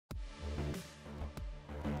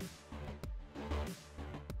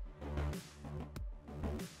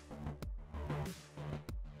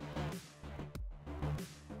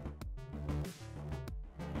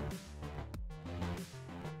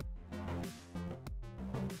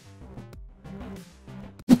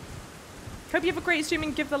Hope you have a great stream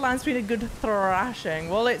and give the land speed a good thrashing.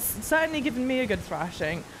 Well, it's certainly given me a good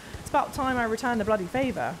thrashing. It's about time I return the bloody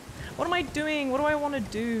favor. What am I doing? What do I want to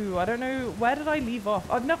do? I don't know. Where did I leave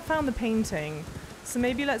off? I've not found the painting. So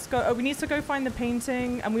maybe let's go. Oh, we need to go find the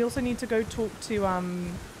painting, and we also need to go talk to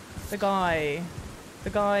the guy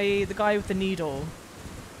with the needle.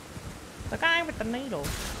 The guy with the needle.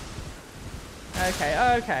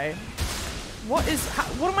 Okay, okay. What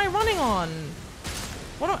am I running on?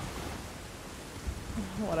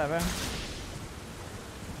 Whatever.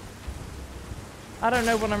 I don't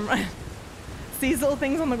know what I'm running. These little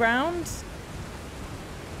things on the ground?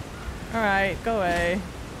 Alright, go away.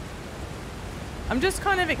 I'm just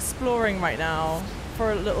kind of exploring right now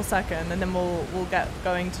for a little second, and then we'll get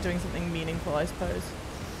going to doing something meaningful, I suppose.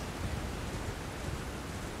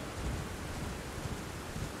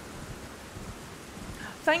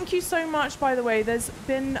 Thank you so much, by the way. There's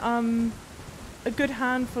been a good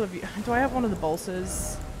handful of you. Do I have one of the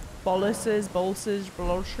boluses?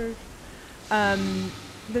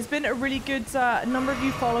 There's been a really good number of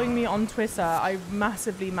you following me on Twitter. I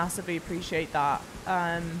massively, massively appreciate that.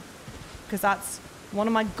 Because that's one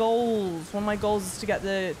of my goals. One of my goals is to get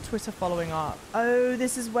the Twitter following up. Oh,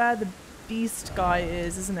 this is where the beast guy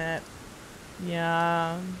is, isn't it?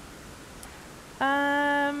 Yeah.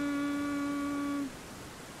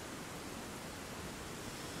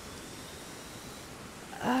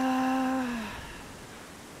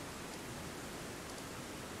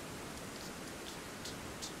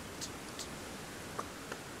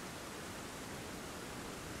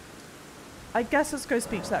 I guess let's go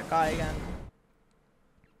speak to that guy again.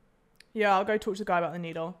 Yeah, I'll go talk to the guy about the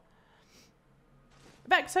needle.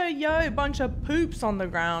 Vector, yo, bunch of poops on the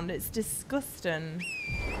ground. It's disgusting.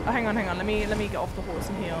 Oh, hang on. Let me get off the horse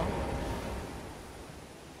and heal.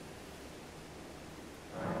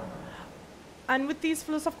 And with these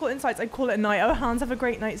philosophical insights, I call it a night. Oh, Hans, have a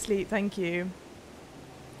great night's sleep. Thank you.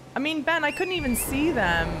 I mean, Ben, I couldn't even see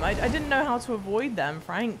them. I didn't know how to avoid them,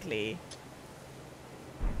 frankly.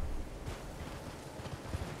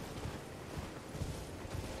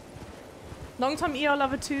 Long time ER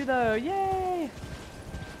lover too, though. Yay!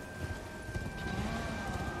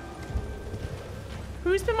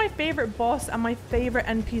 Who's been my favorite boss and my favorite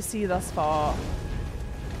NPC thus far?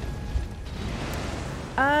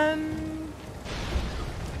 I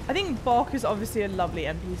think Bok is obviously a lovely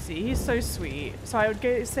NPC. He's so sweet. So I would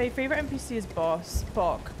go say favorite NPC is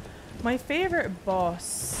Bok. My favorite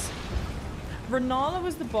boss, Renala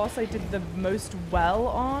was the boss I did the most well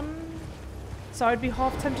on. So I'd be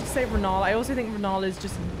half tempted to say Renala. I also think Renala is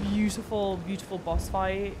just a beautiful, beautiful boss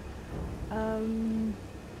fight. The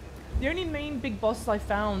only main big bosses I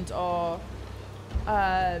found are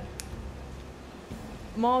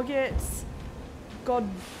Margit,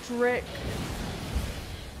 Godric.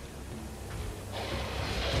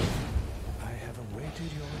 I have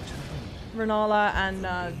awaited your return. Renala and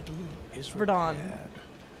Radahn.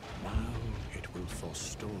 Now it will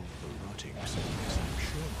forestall the rotting sickness, I'm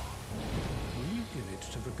sure. Will you give it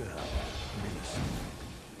to the girl, Millicent?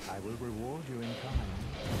 I will reward you in kind.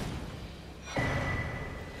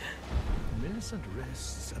 Millicent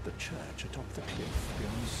rests at the church atop the cliff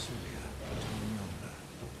beyond Syria, down yonder,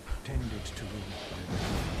 tended to by the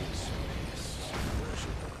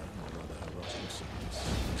worshipper, or rather rotting sickness,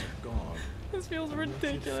 is a god. This feels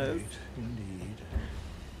ridiculous. Fate, indeed.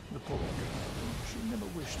 The poor girl, she never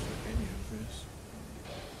wished for any of this.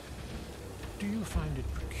 Do you find it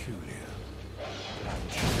peculiar?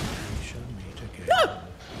 Perhaps we shall meet again. No!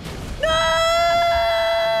 No!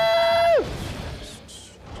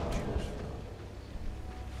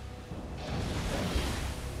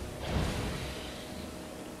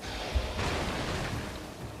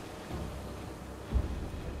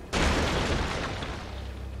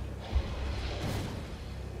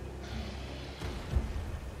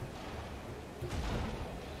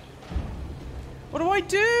 What do I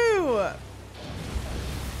do?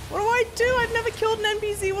 What do I do? I've never killed an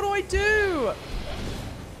NPC. What do I do?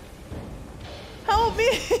 Help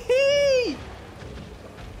me!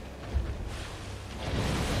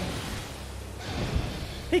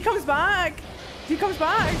 He comes back. He comes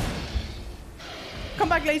back. Come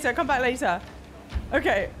back later. Come back later.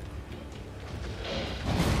 Okay.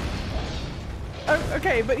 Oh,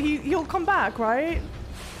 okay, but he'll come back, right?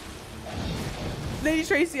 Lady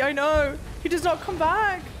Tracy, I know. He does not come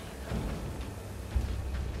back.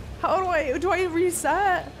 How do I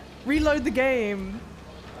reset? Reload the game.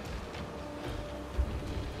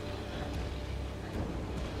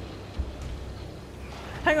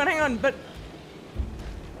 Hang on, but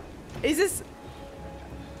is this?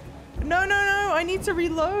 No, I need to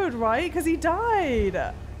reload, right? Because he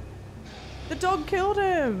died. The dog killed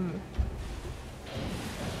him.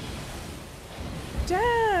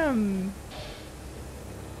 Damn.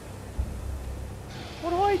 What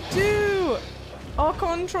do I do? Our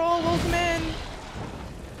control, welcome in.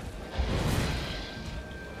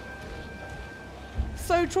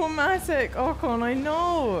 So traumatic, Archon, I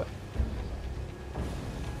know.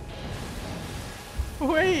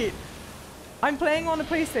 Wait, I'm playing on a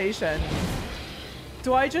PlayStation.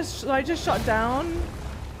 Should I just shut down?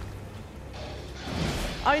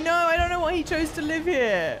 I know, I don't know why he chose to live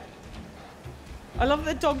here. I love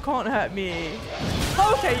that the dog can't hurt me.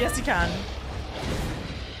 Okay, yes he can.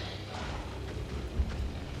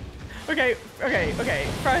 Okay,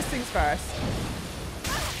 first things first.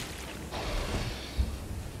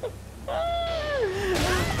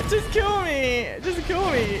 Just kill me, just kill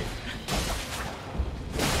me.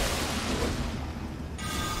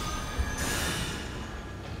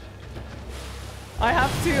 I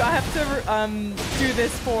have to do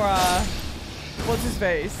this for what's his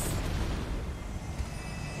face?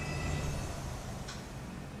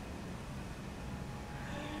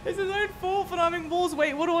 It's his own fault for not having balls.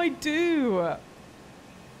 Wait, what do I do?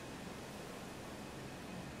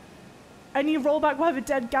 I need roll back by the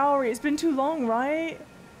dead gallery. It's been too long, right?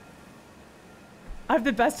 I have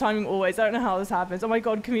the best timing always. I don't know how this happens. Oh my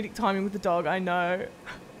god, comedic timing with the dog. I know.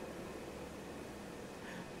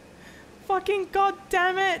 Fucking god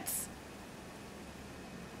damn it!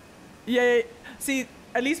 Yeah, see,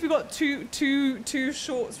 at least we got two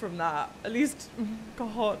shorts from that. At least,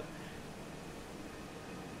 god.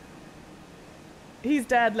 He's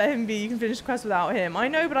dead, let him be. You can finish the quest without him. I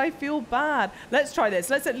know, but I feel bad. Let's try this.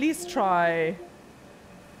 Let's at least try.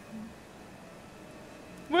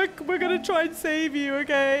 We're gonna try and save you,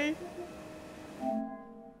 okay?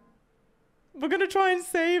 We're gonna try and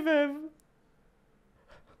save him.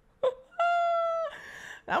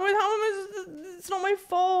 It's not my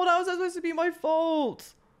fault. How was that supposed to be my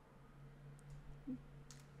fault?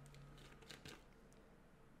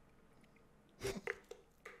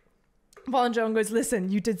 Valen Joan goes, listen,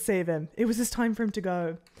 you did save him. It was his time for him to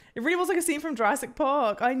go. It really was like a scene from Jurassic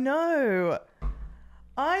Park. I know.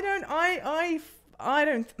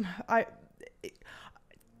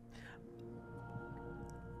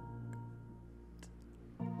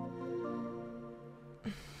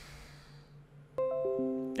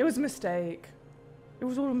 It was a mistake. It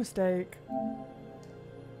was all a mistake.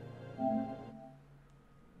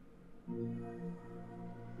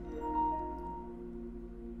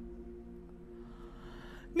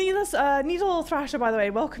 Needle Thrasher, by the way,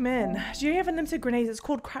 welcome in. Do you have unlimited grenades? It's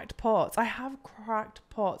called cracked pots. I have cracked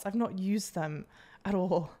pots. I've not used them at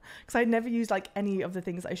all because I never used like any of the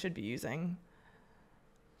things I should be using,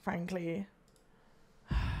 frankly.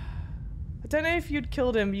 I don't know if you'd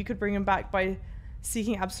killed him, but you could bring him back by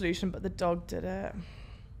seeking absolution, but the dog did it.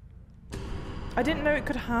 I didn't know it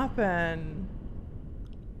could happen.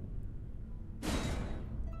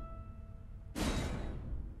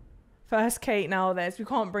 First Kate, now this. We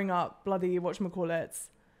can't bring up bloody whatchamacallits.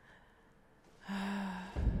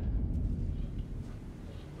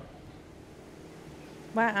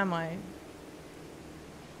 Where am I?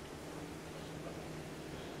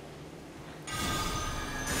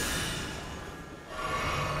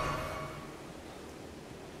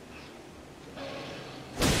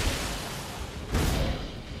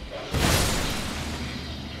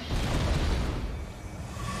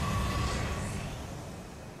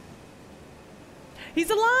 He's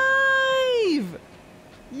alive!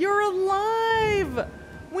 You're alive!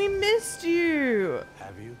 We missed you!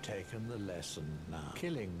 Have you taken the lesson now?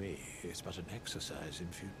 Killing me is but an exercise in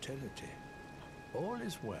futility. All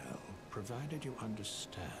is well, provided you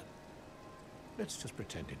understand. Let's just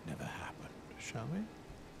pretend it never happened, shall we?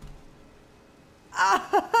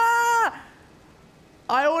 I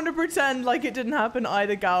want to pretend like it didn't happen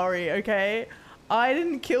either, Gowry, okay? I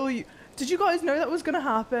didn't kill you. Did you guys know that was gonna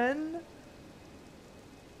happen?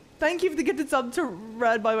 Thank you for the gifted sub to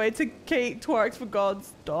Red, by the way, to Kate Twerks for God,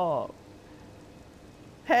 stop.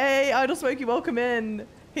 Hey, Idle Smokey, welcome in.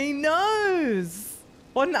 He knows.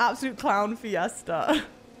 What an absolute clown fiesta.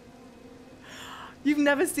 You've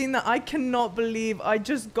never seen that. I cannot believe I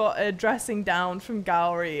just got a dressing down from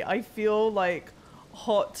Gowry. I feel like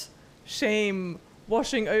hot shame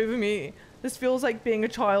washing over me. This feels like being a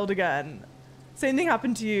child again. Same thing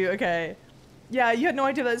happened to you, okay. Yeah, you had no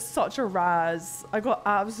idea that's such a razz. I got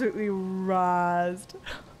absolutely razzed.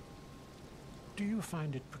 Do you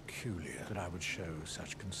find it peculiar that I would show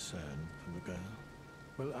such concern for the girl?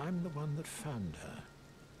 Well, I'm the one that found her.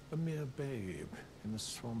 A mere babe in the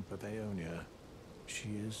swamp of Aeonia. She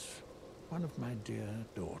is one of my dear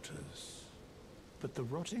daughters. but the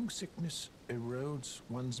rotting sickness erodes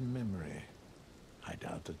one's memory. I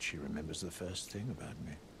doubt that she remembers the first thing about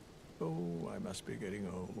me. Oh, I must be getting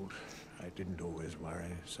old. I didn't always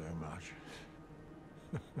worry so much.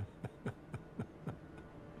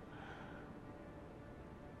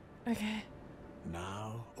 Okay.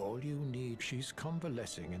 Now, all you need, she's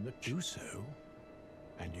convalescing in the do so,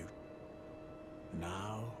 and you.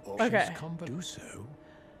 Now, all Okay. she's do so.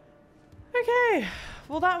 Okay.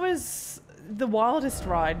 Well, that was the wildest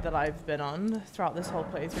ride that I've been on throughout this whole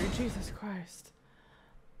playthrough. Jesus Christ.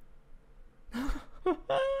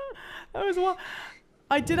 That was wild.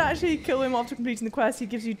 I did actually kill him after completing the quest. He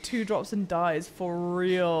gives you 2 drops and dies, for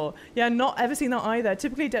real. Yeah, not ever seen that either.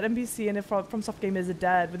 Typically dead NPC and if from soft gamers are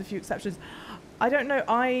dead, with a few exceptions. I don't know.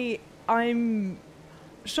 I'm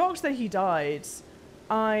shocked that he died.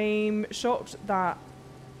 I'm shocked that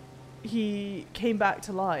he came back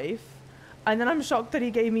to life. And then I'm shocked that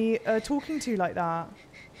he gave me a talking to like that.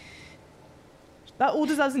 That all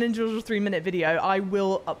deserves an individual 3-minute video. I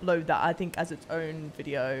will upload that, I think, as its own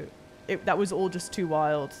video. That was all just too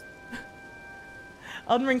wild.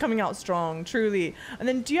 Elden Ring coming out strong, truly. And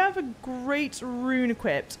then, do you have a great rune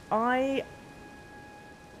equipped? I'm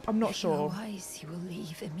not sure. If you're wise, you will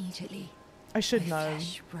leave immediately. I should My know.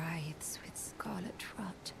 flesh writhes with scarlet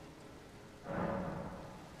rot.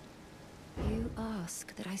 You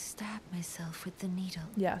ask that I stab myself with the needle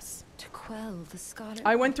Yes. to quell the scarlet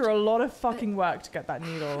I went rot. through a lot of fucking work to get that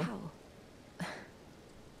needle. How?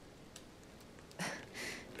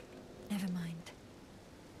 Never mind.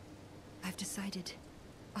 I've decided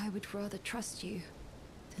I would rather trust you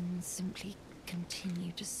than simply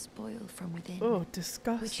continue to spoil from within. Oh, Would you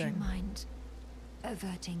disgusting. mind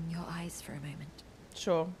averting your eyes for a moment?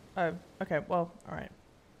 Sure. Oh, okay. Well, all right.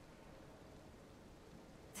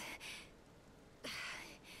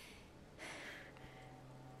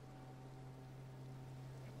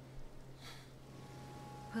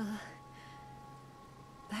 Well,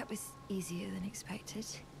 that was easier than expected.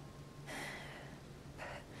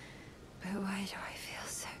 But why do I feel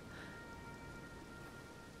so?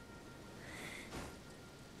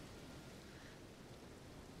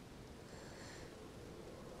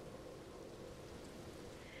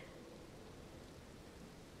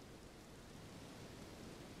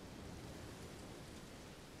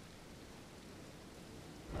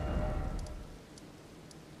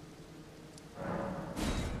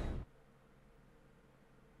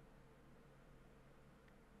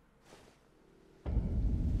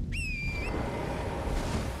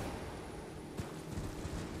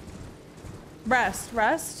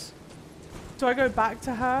 Rest. Do I go back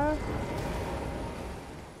to her?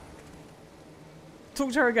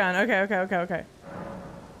 Talk to her again. Okay.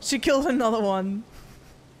 She killed another one.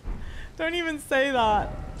 Don't even say that.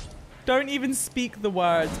 Don't even speak the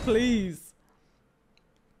words, please.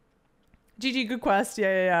 GG, good quest.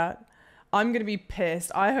 Yeah. I'm gonna be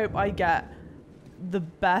pissed. I hope I get the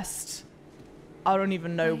best. I don't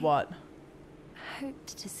even know what.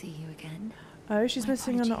 Hoped to see you again. Oh, she's My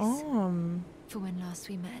missing an apologies. arm. For when last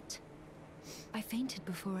we met, I fainted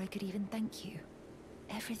before I could even thank you.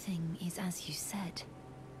 Everything is as you said.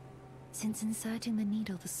 Since inserting the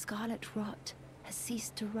needle, the scarlet rot has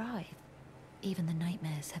ceased to writhe. Even the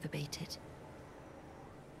nightmares have abated.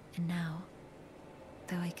 And now,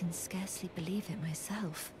 though I can scarcely believe it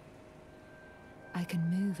myself, I can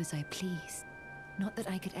move as I please. Not that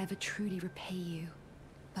I could ever truly repay you,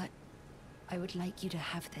 but I would like you to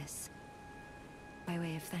have this, by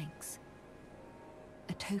way of thanks.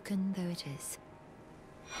 A token though it is.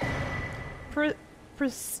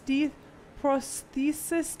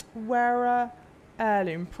 Prosthesist wearer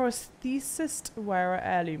heirloom. Prosthesist wearer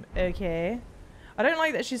heirloom. Okay. I don't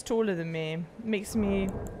like that she's taller than me. Makes me.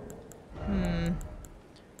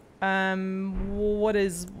 What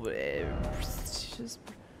is?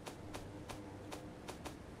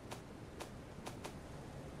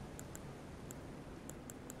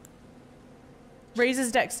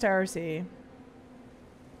 Raises dexterity.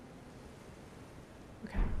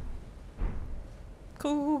 Okay.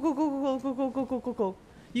 Cool.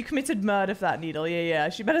 You committed murder for that needle. Yeah.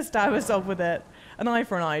 She better stab herself with it. An eye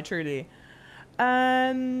for an eye, truly.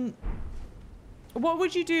 What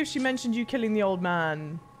would you do if she mentioned you killing the old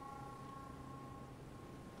man?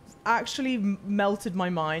 Actually melted my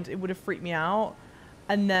mind. It would have freaked me out.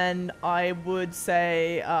 And then I would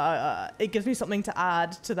say, it gives me something to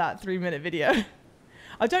add to that 3-minute video.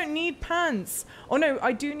 I don't need pants. Oh no,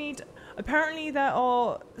 I do need... Apparently there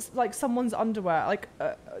are, like, someone's underwear. Like,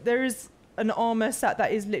 there is an armor set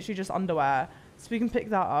that is literally just underwear. So we can pick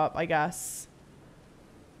that up, I guess.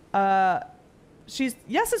 Yes,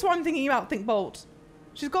 that's what I'm thinking about. Think Bolt.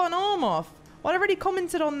 She's got an arm off. Well, I already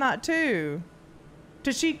commented on that too.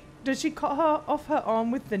 Did she cut her off her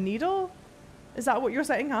arm with the needle? Is that what you're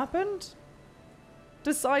saying happened?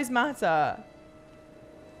 Does size matter?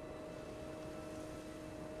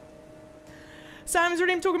 Sam's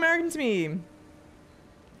really talking American to me.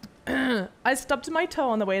 I stubbed my toe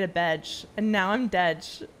on the way to bed, and now I'm dead.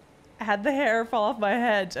 I had the hair fall off my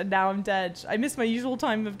head, and now I'm dead. I missed my usual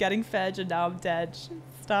time of getting fed, and now I'm dead.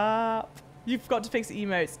 Stop. You've got to fix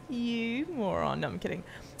emotes. You moron. No, I'm kidding.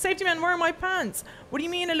 Safety man, where are my pants? What do you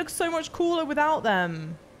mean? It looks so much cooler without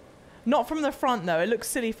them. Not from the front, though. It looks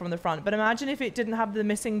silly from the front. But imagine if it didn't have the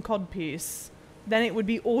missing cod piece. Then it would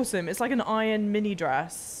be awesome. It's like an iron mini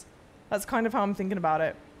dress. That's kind of how I'm thinking about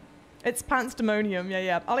it. It's pants demonium.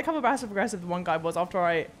 Yeah. I like how passive aggressive the one guy was after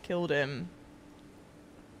I killed him.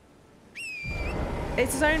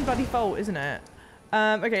 It's his own bloody fault, isn't it?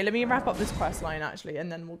 Okay, let me wrap up this quest line, actually,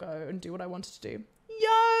 and then we'll go and do what I wanted to do.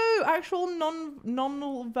 Yo! Actual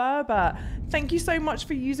non-verba. Thank you so much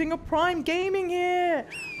for using a Prime Gaming here.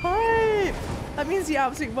 Hi! That means the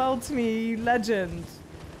absolute world to me, you legend.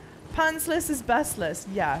 Pantsless is bestless.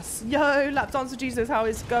 Yes. Yo, lap dance with Jesus, how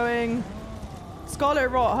is it going? Scarlet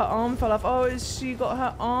rot, her arm fell off. Oh, she got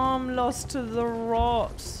her arm lost to the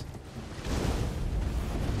rot.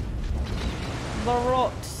 The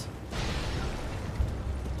rot.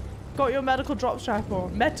 Got your medical jock strap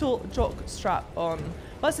on. Metal jock strap on.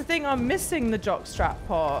 Well, that's the thing, I'm missing the jock strap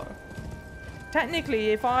part.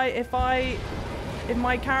 Technically, if my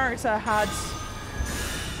character had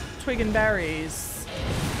twig and berries,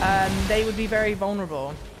 they would be very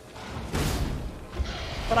vulnerable.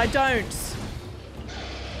 But I don't.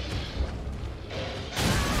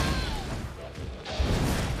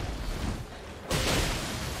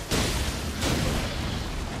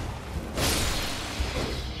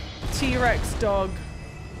 T-Rex dog.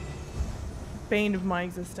 Bane of my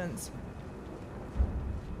existence.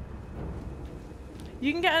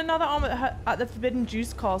 You can get another arm at the Forbidden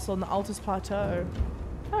Juice Castle on the Altus Plateau.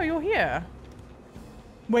 Oh, you're here.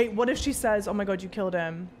 Wait, what if she says, oh my god, you killed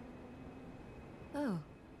him? Oh,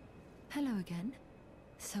 hello again.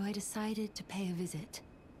 So I decided to pay a visit.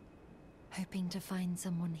 Hoping to find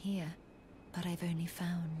someone here, but I've only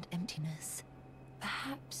found emptiness.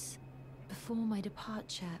 Perhaps before my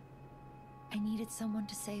departure, I needed someone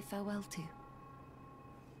to say farewell to.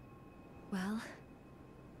 Well,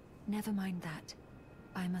 never mind that.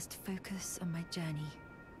 I must focus on my journey,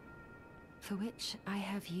 for which I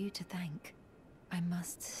have you to thank. I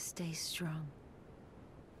must stay strong.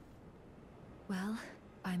 Well,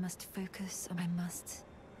 I must focus on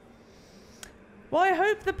Well, I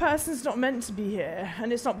hope the person's not meant to be here,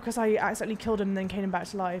 and it's not because I accidentally killed him and then came back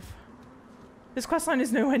to life. This questline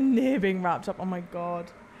is nowhere near being wrapped up. Oh my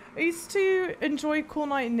god. I used to enjoy Cool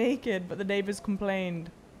Night naked, but the neighbors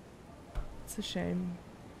complained. It's a shame.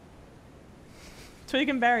 Twig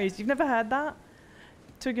and berries. You've never heard that?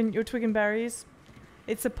 Your twig and berries?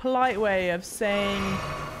 It's a polite way of saying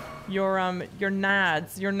your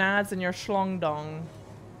nads and your schlong dong.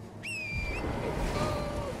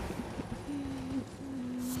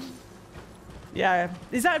 Yeah.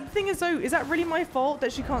 Is that really my fault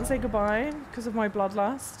that she can't say goodbye because of my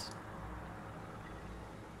bloodlust?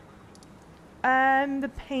 The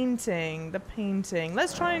painting.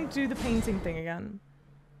 Let's try and do the painting thing again.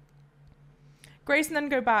 Grace and then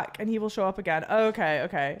go back and he will show up again. Oh,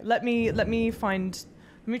 okay. Let me try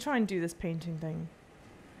and do this painting thing.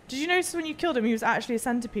 Did you notice when you killed him he was actually a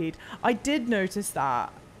centipede? I did notice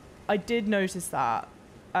that.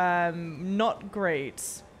 Not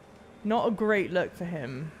great. Not a great look for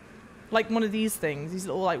him. Like one of these things. These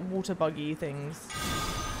little like water buggy things.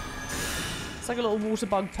 It's like a little water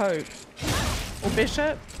bug pope. Or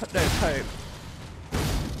bishop? No, pope.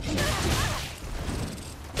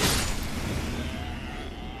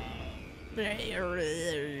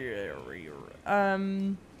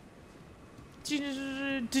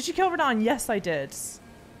 Did you kill Renan? Yes, I did.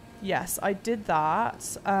 Yes, I did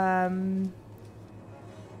that. Oh,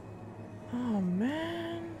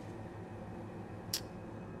 man.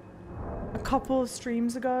 A couple of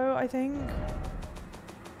streams ago, I think.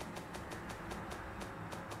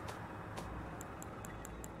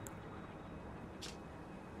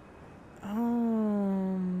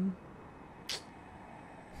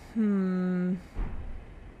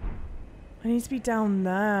 I need to be down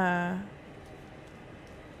there.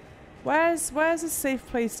 Where's a safe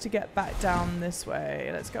place to get back down this way?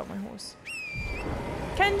 Let's go on my horse.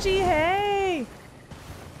 Kenji, hey!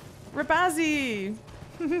 Rabazi!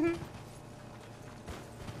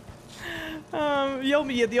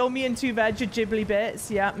 The old me and two veg ghibli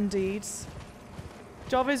bits. Yeah, indeed.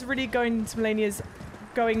 Java's really going to Melania's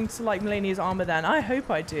going to like Melania's armor then. I hope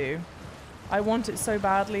I do. I want it so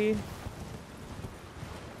badly.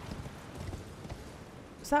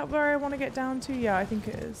 Is that where I want to get down to? Yeah, I think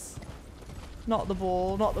it is. Not the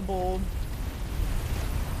ball, not the ball.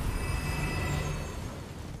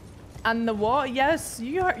 And the what? Yes,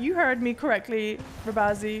 you heard me correctly,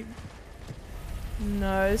 Rabazi.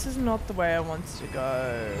 No, this is not the way I wanted to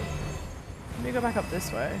go. Let me go back up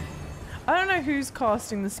this way. I don't know who's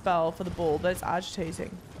casting the spell for the ball, but it's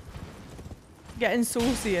agitating. Getting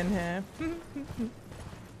saucy in here.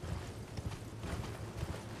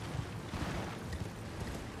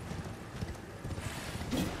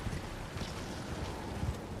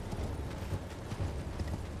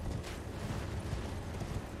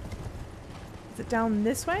 Is it down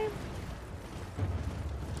this way?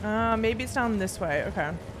 Maybe it's down this way.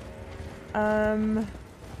 Okay.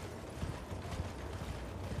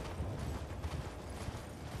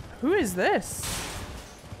 Who is this?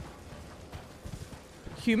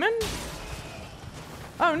 Human?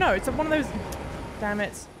 Oh no, it's one of those. Damn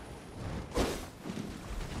it.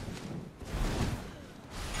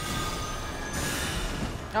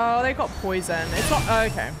 Oh, they got poison. It's not. Oh,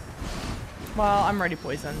 okay. Well, I'm already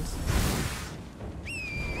poisoned.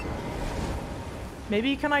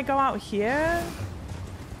 Maybe can I go out here?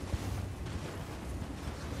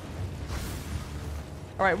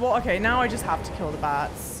 Alright, well, okay, now I just have to kill the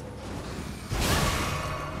bats.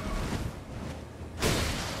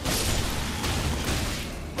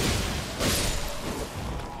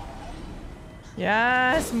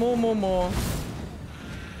 Yes, more.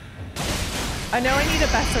 I know I need a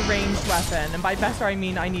better ranged weapon, and by better I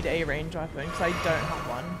mean I need a ranged weapon, because I don't have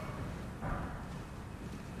one.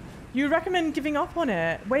 You recommend giving up on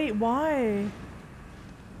it? Wait, why?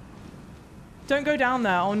 Don't go down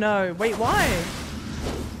there. Oh no. Wait, why?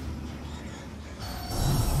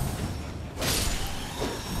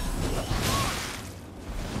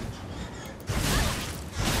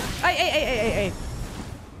 Hey.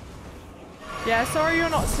 Yeah, sorry you're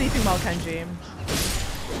not sleeping well, Kenji.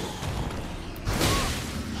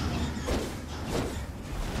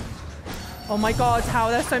 Oh my god, how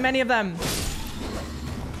are there so many of them?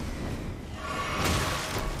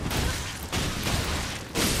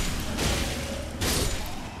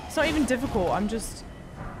 It's not even difficult, I'm just...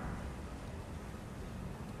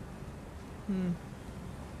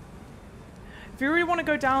 If you really want to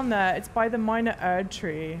go down there, it's by the minor Erd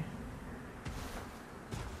tree.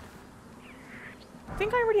 I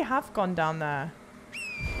think I already have gone down there.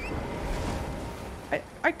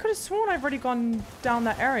 I could have sworn I've already gone down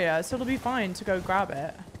that area, so it'll be fine to go grab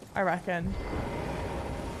it, I reckon.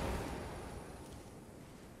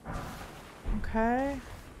 Okay.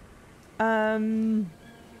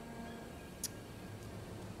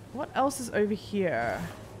 What else is over here?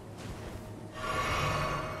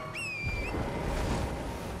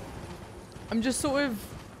 I'm just sort of,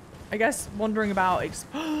 I guess, wandering about,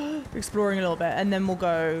 exploring a little bit, and then we'll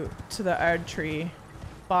go to the Erd tree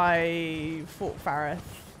by Fort Farith.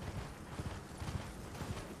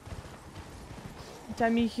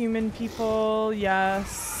 Demi-human people,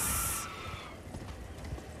 yes.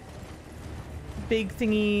 Big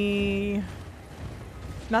thingy.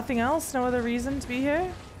 Nothing else? No other reason to be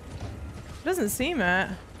here? Doesn't seem it.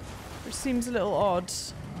 Which seems a little odd.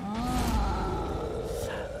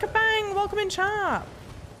 Kabang! Welcome in, chat!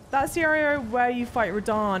 That's the area where you fight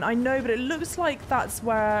Radahn. I know, but it looks like that's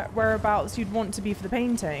whereabouts you'd want to be for the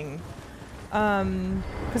painting.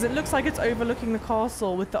 Because it looks like it's overlooking the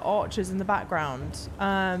castle with the archers in the background.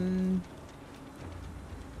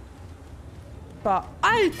 But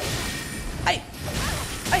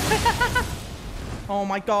oh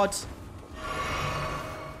my god.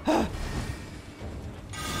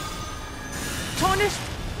 Tarnished.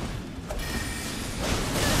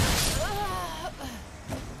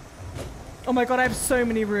 Oh my god, I have so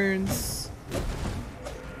many runes.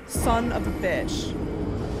 Son of a bitch.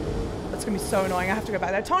 That's gonna be so annoying. I have to go back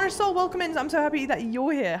there. Tarnished Soul, welcome in. I'm so happy that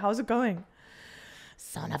you're here. How's it going?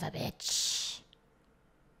 Son of a bitch.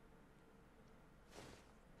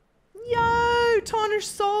 Yo,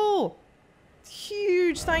 Tarnished Soul.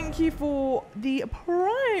 Huge thank you for the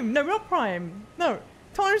Prime. No, not Prime. No,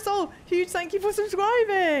 Tarnished Soul. Huge thank you for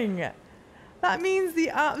subscribing. That means the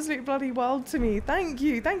absolute bloody world to me. Thank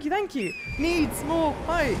you, thank you, thank you. Needs more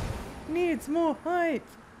hype. Needs more hype.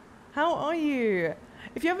 How are you?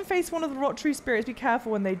 If you haven't faced one of the rot tree spirits, be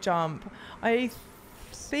careful when they jump. I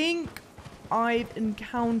think I've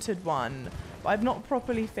encountered one, but I've not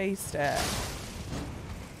properly faced it.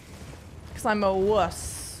 Because I'm a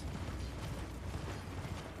wuss.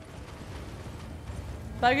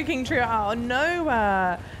 Tiger King trio out of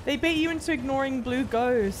nowhere. They bait you into ignoring blue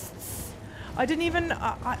ghosts. I didn't even...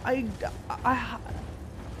 I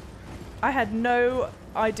had no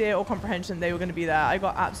idea or comprehension they were going to be there. I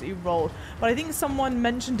got absolutely rolled. But I think someone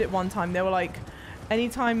mentioned it one time. They were like,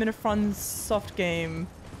 anytime in a FromSoft game,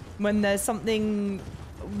 when there's something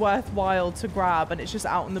worthwhile to grab and it's just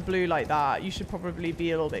out in the blue like that, you should probably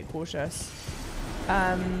be a little bit cautious.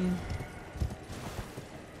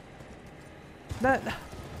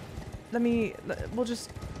 We'll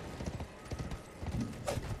just...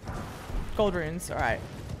 Gold runes, alright.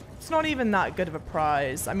 It's not even that good of a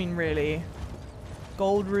prize. I mean, really.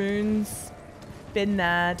 Gold runes. Been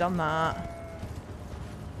there, done that.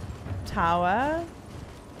 Tower.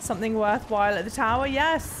 Something worthwhile at the tower,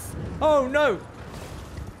 yes! Oh, no!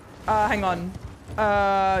 Hang on.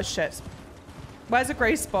 Shit. Where's a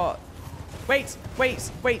grey spot? Wait,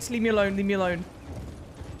 leave me alone, leave me alone.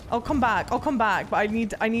 I'll come back, but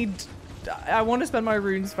I want to spend my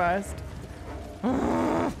runes first.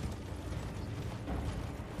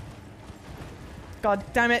 God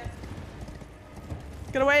damn it.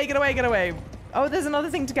 Get away, get away, get away. Oh, there's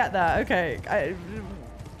another thing to get there. Okay.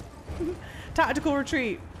 Tactical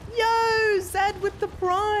retreat. Yo, Zed with the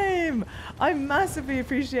prime. I massively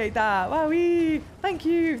appreciate that. Wowee. Thank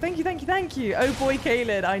you. Thank you, thank you, thank you. Oh boy,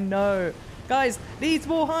 Kaelid, I know. Guys, needs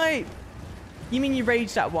more hype. You mean you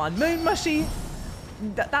raged at one? Moon Mushy.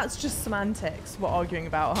 That's just semantics we're arguing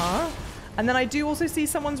about, huh? And then I do also see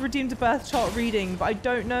someone's redeemed a birth chart reading, but I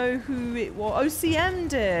don't know who it was. Oh, CM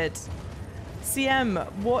did. CM,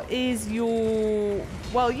 what is your...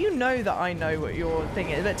 Well, you know that I know what your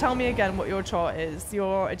thing is, but tell me again what your chart is.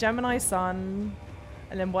 You're a Gemini sun,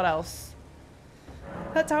 and then what else?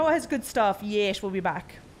 That tower has good stuff. Yes, we'll be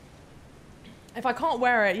back. If I can't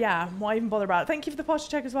wear it, yeah, why even bother about it? Thank you for the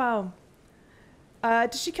posture check as well.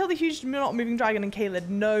 Did she kill the huge not moving dragon in Kaelid?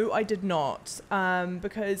 No, I did not.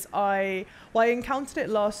 Because I encountered it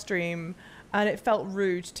last stream and it felt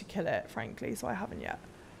rude to kill it, frankly, so I haven't yet.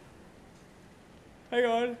 Hang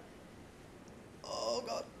on. Oh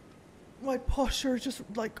god. My posture is just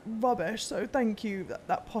like rubbish, so thank you.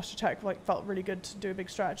 That posture check like felt really good to do a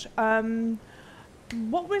big stretch.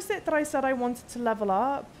 What was it that I said I wanted to level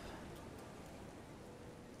up?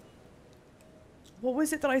 What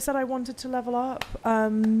was it that I said I wanted to level up?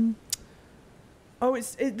 Oh,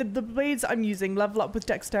 the blades I'm using level up with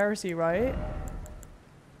dexterity, right?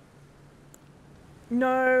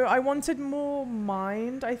 No, I wanted more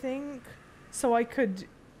mind, I think. So I could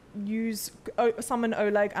summon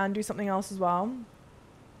Oleg and do something else as well.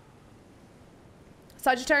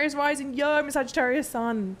 Sagittarius rising. Yo, I'm a Sagittarius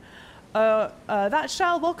sun. That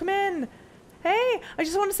Shell, welcome in. Hey, I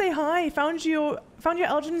just want to say hi. Found your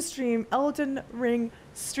Elden Ring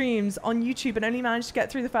streams on YouTube and only managed to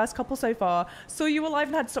get through the first couple so far. Saw you were live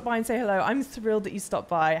and had to stop by and say hello. I'm thrilled that you stopped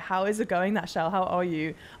by. How is it going, that Shell? How are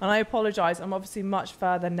you? And I apologize. I'm obviously much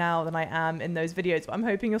further now than I am in those videos, but I'm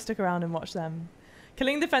hoping you'll stick around and watch them.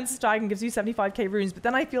 Killing the defenseless dragon gives you 75k runes, but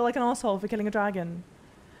then I feel like an asshole for killing a dragon.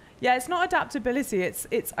 Yeah, it's not adaptability. It's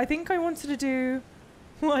I think I wanted to do...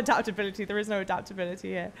 Well, adaptability. There is no adaptability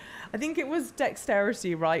here. I think it was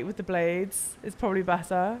dexterity, right, with the blades. It's probably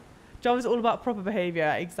better. Job is all about proper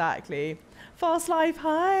behavior. Exactly. Fast life,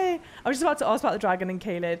 hi. I was just about to ask about the dragon and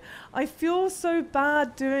Kaelid. I feel so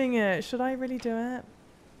bad doing it. Should I really do it?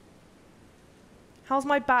 How's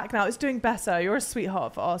my back now? It's doing better. You're a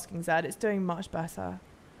sweetheart for asking, Zed. It's doing much better.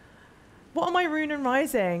 What am I rune and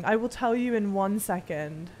rising? I will tell you in 1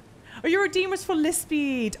 second. Oh, your redeem was for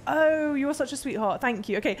Lispede. Oh, you're such a sweetheart. Thank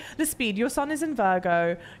you. Okay, Lispede, your sun is in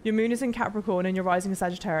Virgo, your moon is in Capricorn, and your rising is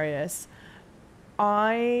Sagittarius.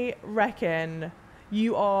 I reckon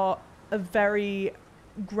you are a very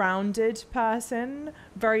grounded person,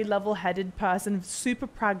 very level-headed person, super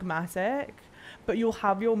pragmatic, but you'll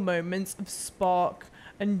have your moments of spark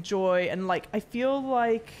and joy. And like, I feel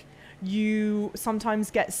like you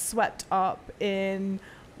sometimes get swept up in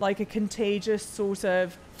like a contagious sort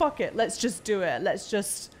of, fuck it, let's just do it. Let's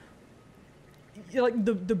just, like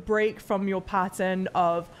the break from your pattern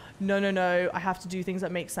of, no, I have to do things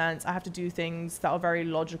that make sense. I have to do things that are very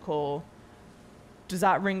logical. Does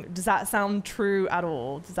that sound true at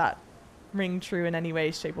all? Does that ring true in any way,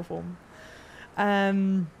 shape or form?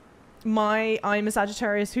 I'm a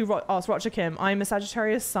Sagittarius, who asked Roger Kim. I'm a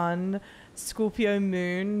Sagittarius sun, Scorpio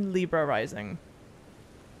moon, Libra rising.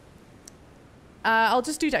 I'll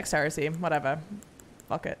just do dexterity, whatever.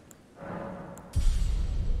 Fuck it.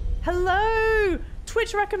 Hello!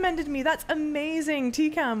 Twitch recommended me. That's amazing.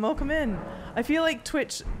 TCam, welcome in. I feel like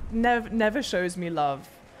Twitch never shows me love.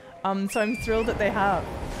 So I'm thrilled that they have.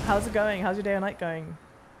 How's it going? How's your day or night going?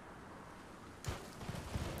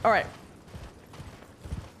 All right.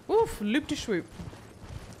 Oof, loop de swoop.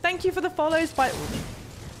 Thank you for the follows. By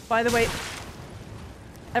the way,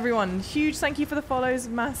 everyone, huge thank you for the follows.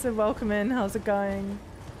 Massive welcome in. How's it going?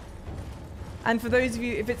 And for those of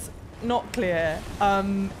you, if it's not clear,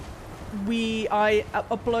 I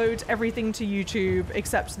upload everything to YouTube,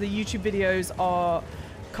 except the YouTube videos are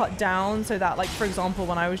cut down so that, like, for example,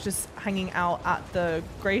 when I was just hanging out at the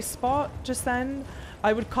Grace spot just then,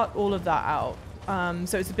 I would cut all of that out.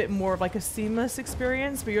 So it's a bit more of like a seamless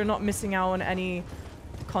experience, but you're not missing out on any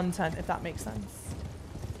content, if that makes sense.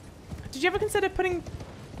 Did you ever consider putting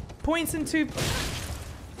points into...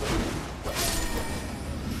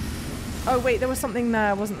 Oh wait, there was something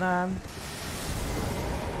there, wasn't there?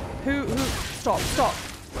 Who, stop.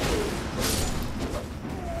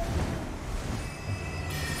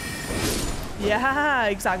 Yeah,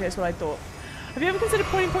 exactly, that's what I thought. Have you ever considered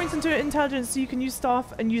putting points into intelligence so you can use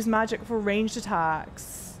stuff and use magic for ranged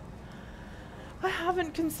attacks? I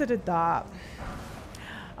haven't considered that.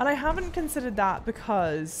 And I haven't considered that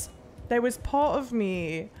because there was part of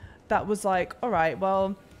me that was like, all right,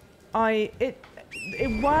 well, it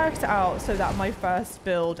worked out so that my first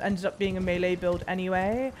build ended up being a melee build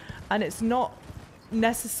anyway, and it's not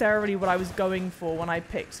necessarily what I was going for when I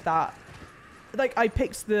picked that. Like, I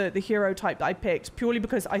picked the hero type that I picked purely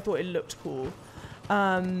because I thought it looked cool.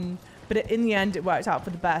 But in the end, it worked out for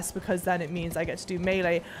the best because then it means I get to do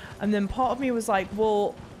melee. And then part of me was like,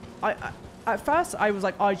 well, at first I was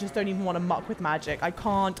like, I just don't even want to muck with magic. I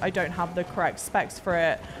don't have the correct specs for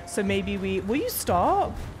it. So maybe will you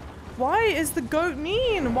stop? Why is the goat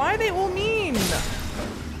mean? Why are they all mean?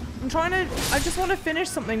 I just want to finish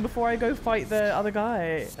something before I go fight the other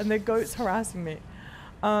guy. And the goat's harassing me.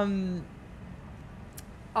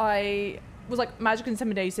 I was like, magic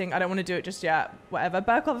intimidating. I don't want to do it just yet. Whatever.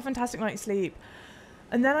 Burke will have a fantastic night's sleep.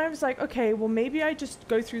 And then I was like, okay, well, maybe I just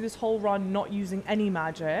go through this whole run not using any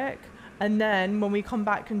magic. And then when we come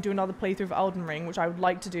back and do another playthrough of Elden Ring, which I would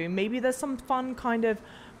like to do, maybe there's some fun kind of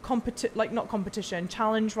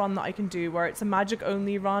challenge run that I can do where it's a magic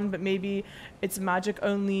only run, but maybe it's magic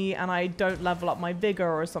only and I don't level up my vigor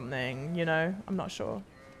or something, you know? I'm not sure.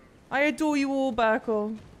 I adore you all,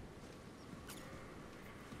 Burkle.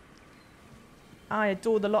 I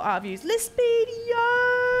adore the lot out of you.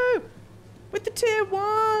 Lispedio! With the tier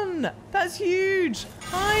 1! That's huge!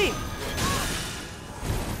 Hi!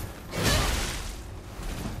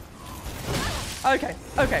 Okay.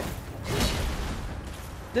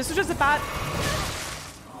 This was just a bad...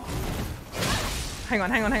 Hang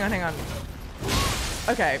on.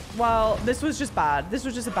 Okay, well, this was just bad. This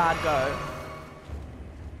was just a bad go.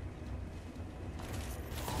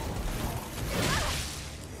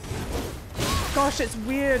 Gosh, it's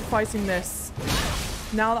weird fighting this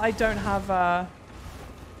now that I don't have a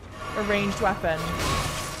ranged weapon.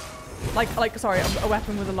 Sorry, a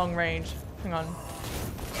weapon with a long range. Hang on.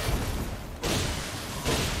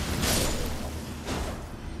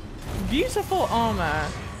 Beautiful armor.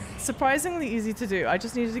 Surprisingly easy to do. I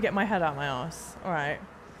just needed to get my head out my ass. All right.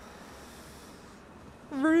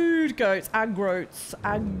 Rude goats. Aggro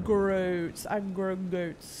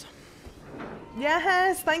goats.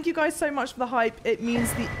 Yes, thank you guys so much for the hype. It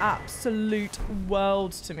means the absolute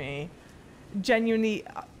world to me. Genuinely.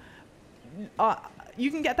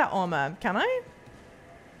 You can get that armor, can I?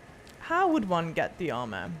 How would one get the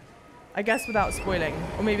armor? I guess without spoiling.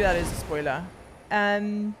 Or maybe that is a spoiler.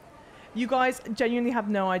 You guys genuinely have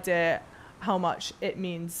no idea how much it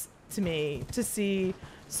means to me to see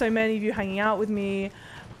so many of you hanging out with me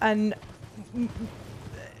and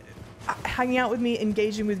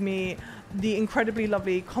engaging with me, the incredibly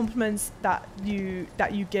lovely compliments that you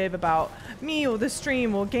give about me or the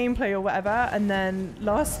stream or gameplay or whatever. And then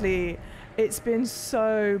lastly, it's been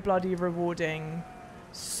so bloody rewarding.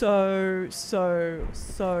 So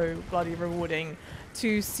bloody rewarding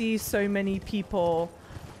to see so many people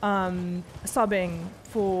subbing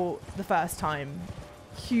for the first time.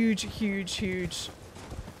 Huge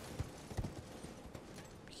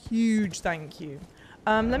thank you.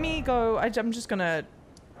 Let me go. I'm just gonna,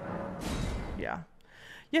 yeah.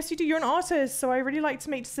 Yes, you do. You're an artist, so I really like to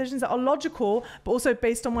make decisions that are logical, but also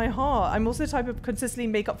based on my heart. I'm also the type of consistently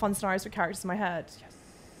make up fun scenarios for characters in my head. Yes.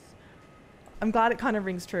 I'm glad it kind of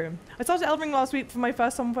rings true. I started Elden Ring last week for my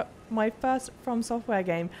first From Software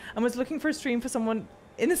game and was looking for a stream for someone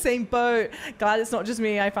in the same boat. Glad it's not just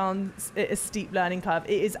me. I found it a steep learning curve.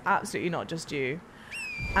 It is absolutely not just you.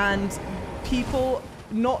 And people,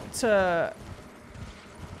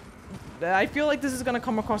 I feel like this is going to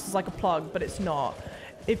come across as like a plug, but it's not.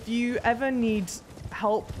 If you ever need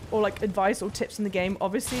help or like advice or tips in the game,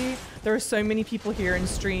 obviously there are so many people here in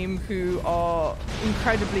stream who are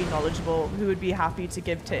incredibly knowledgeable, who would be happy to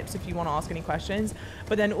give tips if you want to ask any questions.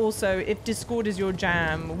 But then also, if Discord is your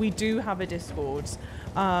jam, we do have a Discord,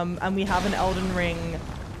 and we have an Elden Ring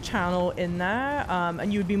channel in there,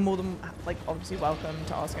 and you would be more than like obviously welcome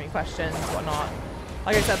to ask any questions, whatnot.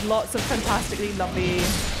 Like I said, lots of fantastically lovely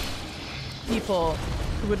people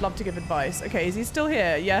who would love to give advice. Okay, is he still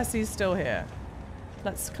here? Yes, he's still here.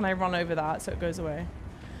 Can I run over that so it goes away?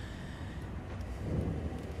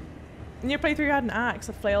 In your playthrough, you had an axe,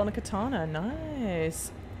 a flail, and a katana.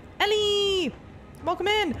 Nice. Ellie! Welcome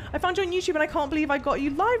in. I found you on YouTube and I can't believe I got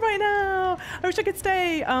you live right now. I wish I could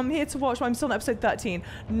stay here to watch, but I'm still on episode 13.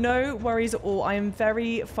 No worries at all. I am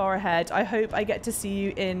very far ahead. I hope I get to see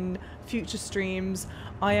you in future streams.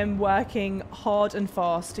 I am working hard and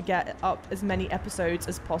fast to get up as many episodes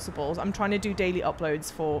as possible. I'm trying to do daily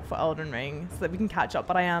uploads for Elden Ring so that we can catch up,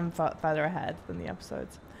 but I am further ahead than the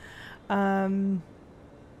episodes.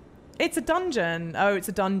 It's a dungeon. Oh, it's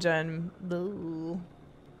a dungeon. Boo.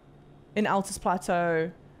 In Altus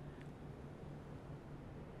Plateau.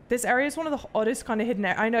 This area is one of the oddest kind of hidden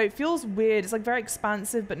areas. I know, it feels weird. It's like very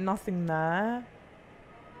expansive, but nothing there.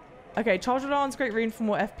 Okay, Charge Alarm's great rune for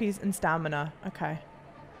more FPs and stamina. Okay.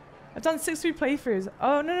 I've done 6 playthroughs.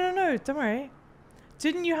 Oh, no, don't worry.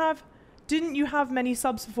 Didn't you have many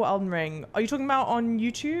subs before Elden Ring? Are you talking about on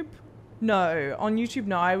YouTube? No, on YouTube,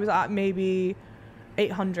 no. I was at maybe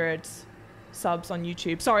 800 subs on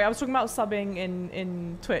YouTube. Sorry, I was talking about subbing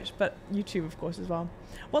in Twitch, but YouTube, of course, as well.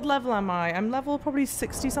 What level am I? I'm level probably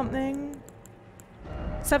 60 something.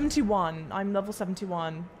 71. I'm level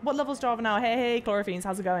 71. What level's Java now? Hey, Chlorophines,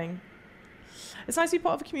 how's it going? It's nice to be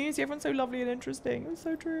part of a community. Everyone's so lovely and interesting. It's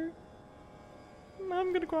so true.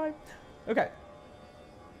 I'm gonna cry. Okay.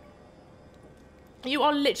 You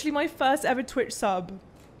are literally my first ever Twitch sub.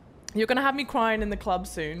 You're gonna have me crying in the club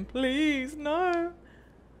soon. Please, no.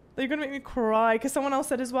 You're gonna make me cry because someone else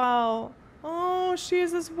said as well. Oh, she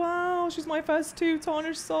is as well. She's my first 2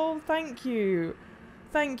 tarnished soul. Thank you.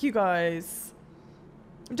 Thank you, guys.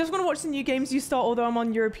 I'm just gonna watch the new games you start, although I'm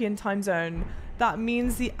on European time zone. That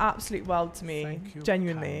means the absolute world to me. Thank you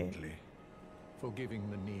genuinely. Kindly for giving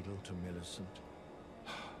the needle to Millicent.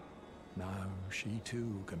 Now she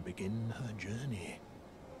too can begin her journey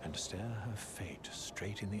and stare her fate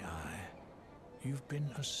straight in the eye. You've been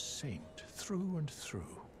a saint through and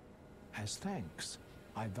through. As thanks,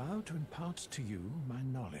 I vow to impart to you my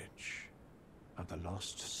knowledge of the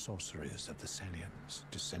lost sorceries of the Selians,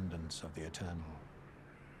 descendants of the Eternal.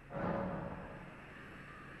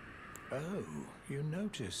 Oh, you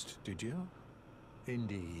noticed, did you?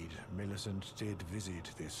 Indeed, Millicent did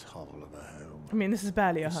visit this hovel of a home. I mean, this is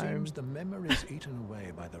barely a home. It seems the memories eaten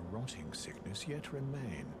away by the rotting sickness yet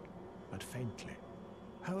remain, but faintly.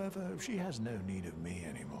 However, she has no need of me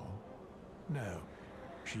anymore. No,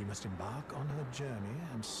 she must embark on her journey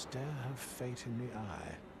and stare her fate in the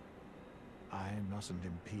eye. I mustn't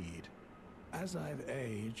impede. As I've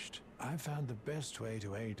aged, I've found the best way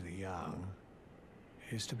to aid the young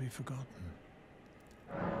is to be forgotten.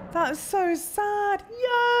 That is so sad.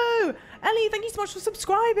 Yo! Ellie, thank you so much for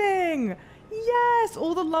subscribing. Yes,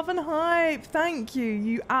 all the love and hype. Thank you.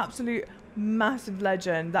 You absolute massive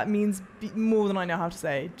legend. That means more than I know how to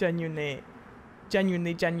say. Genuinely.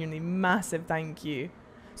 Genuinely massive thank you.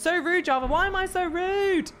 So rude, Java. Why am I so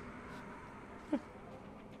rude?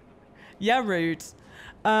 Yeah, rude.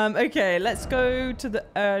 Okay, let's go to the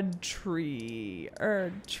Erd tree.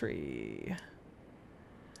 Erd tree.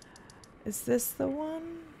 Is this the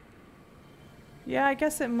one? Yeah, I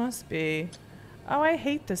guess it must be. Oh, I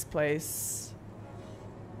hate this place.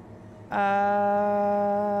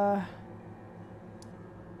 Yeah,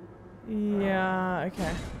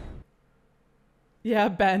 okay. Yeah,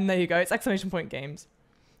 Ben, there you go. It's exclamation point games.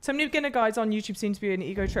 So many beginner guides on YouTube seem to be an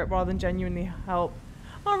ego trip rather than genuinely help.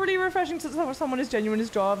 Oh, really refreshing to someone as genuine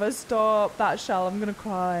as Java. Stop that shell. I'm gonna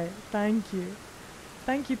cry. Thank you.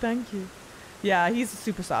 Thank you, thank you. Yeah, he's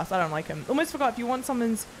super sus. I don't like him. Almost forgot, if you want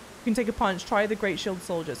summons who can take a punch, try the Great Shield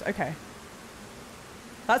Soldiers. Okay.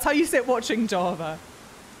 That's how you sit watching Java.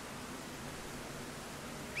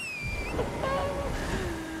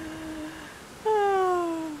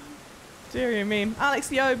 Oh, dearie me.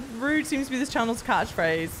 Alex, yo, rude seems to be this channel's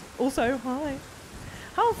catchphrase. Also, hi.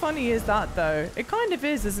 How funny is that, though? It kind of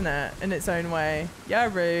is, isn't it? In its own way. Yeah,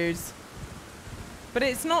 rude. But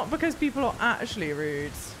it's not because people are actually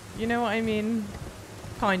rude. You know what I mean?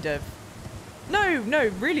 Kind of.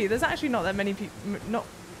 No, really. There's actually not that many people, not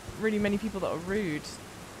really many people that are rude.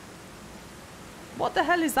 What the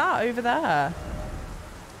hell is that over there?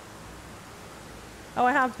 Oh,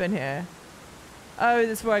 I have been here. Oh,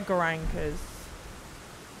 that's where Garank is.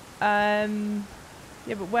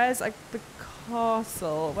 Yeah, but where's like the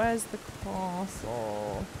castle? Where's the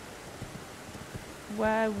castle?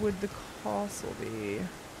 Where would the castle be?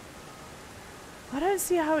 I don't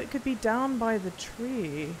see how it could be down by the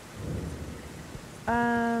tree.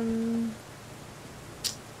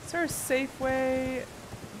 Is there a safe way?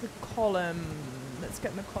 The column. Let's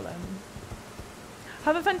get in the column.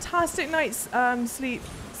 Have a fantastic night's sleep,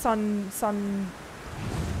 sun.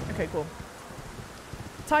 Okay, cool.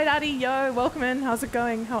 Ty Daddy, yo, welcome in. How's it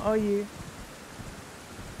going? How are you?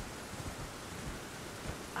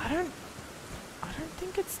 I don't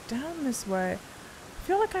think it's down this way. I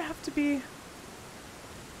feel like I have to be...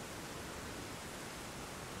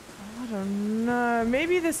 I don't know.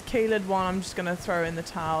 Maybe this Caled one I'm just gonna throw in the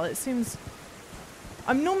towel. It seems...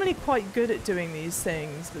 I'm normally quite good at doing these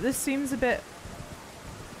things, but this seems a bit...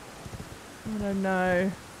 I don't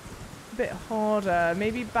know. A bit harder.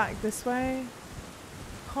 Maybe back this way?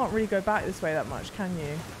 Can't really go back this way that much, can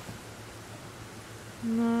you?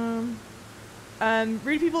 No.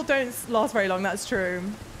 Rude people don't last very long, that's true.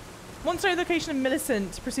 Once no location of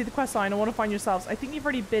Millicent, proceed the quest line. I want to find yourselves. I think you've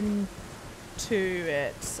already been to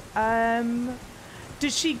it.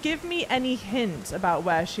 Did she give me any hint about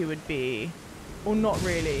where she would be? Or not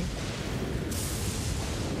really?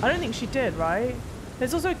 I don't think she did, right?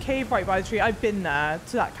 There's also a cave right by the tree. I've been there,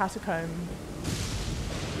 to that catacomb.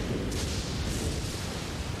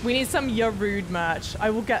 We need some You're Rude merch. I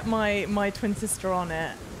will get my twin sister on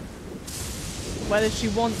it. Whether she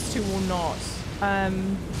wants to or not.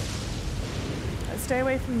 Let's stay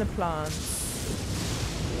away from the plants.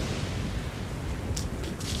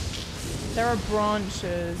 There are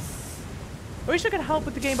branches. I wish I could help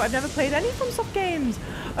with the game, but I've never played any FromSoft games.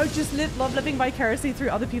 Oh, just love living vicariously through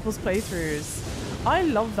other people's playthroughs. I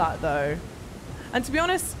love that though. And to be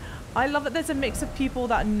honest, I love that there's a mix of people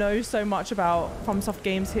that know so much about FromSoft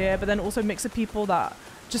games here, but then also a mix of people that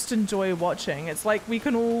just enjoy watching. It's like we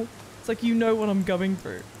can all, it's like you know what I'm going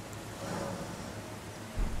through.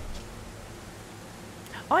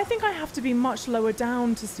 I think I have to be much lower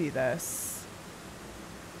down to see this.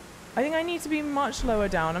 I think I need to be much lower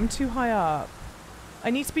down. I'm too high up. I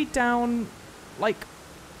need to be down, like...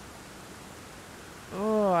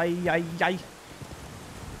 Oh, ay.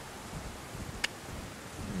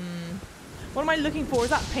 What am I looking for? Is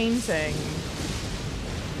that painting?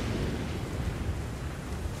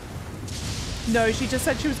 No, she just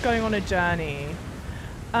said she was going on a journey.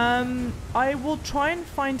 I will try and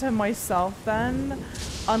find her myself then,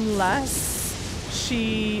 unless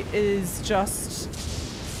she is just...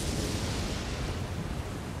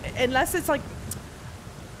 Unless it's like...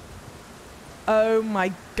 Oh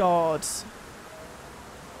my god.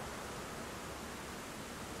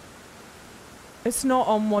 It's not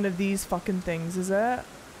on one of these fucking things, is it?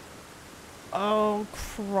 Oh,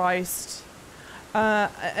 Christ.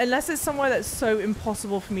 Unless it's somewhere that's so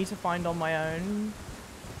impossible for me to find on my own.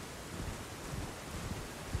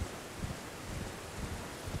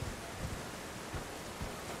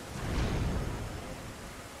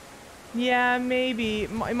 Yeah, maybe.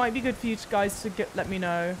 It might be good for you guys to let me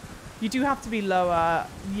know. You do have to be lower.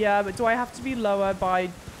 Yeah, but do I have to be lower by,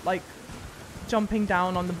 like, jumping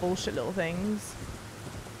down on the bullshit little things?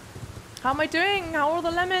 How am I doing? How are all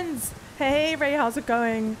the lemons? Hey, Ray, how's it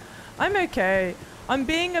going? I'm okay. I'm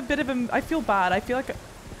being a bit of a... I feel bad. I feel like...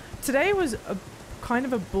 Today was a kind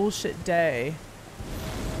of a bullshit day.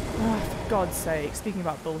 Oh, for God's sake. Speaking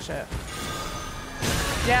about bullshit.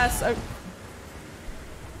 Yes. Oh.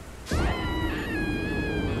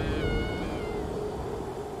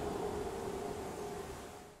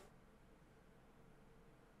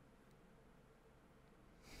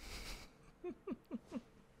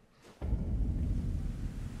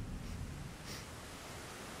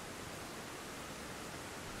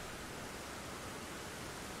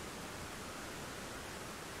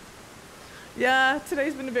 Yeah,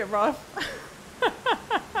 today's been a bit rough.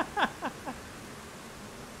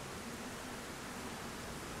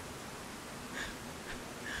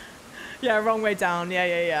 Yeah, wrong way down.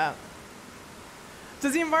 Yeah.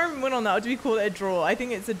 Does the environment win on that, or do we call it a draw? I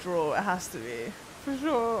think it's a draw. It has to be. For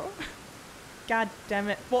sure. God damn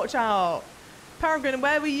it. Watch out. Peregrine,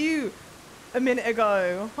 where were you a minute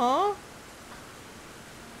ago? Huh?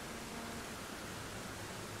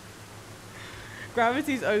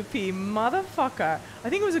 Gravity's OP. Motherfucker. I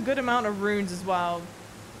think it was a good amount of runes as well.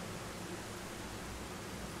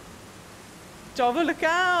 Java, look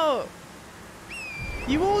out!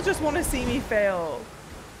 You all just want to see me fail.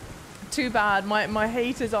 Too bad. My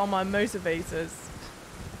haters are my motivators.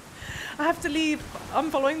 I have to leave.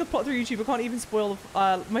 I'm following the plot through YouTube. I can't even spoil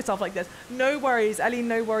myself like this. No worries, Ellie,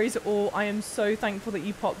 no worries at all. I am so thankful that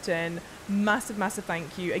you popped in. Massive, massive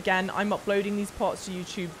thank you. Again, I'm uploading these pots to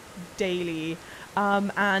YouTube daily.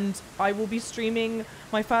 And I will be streaming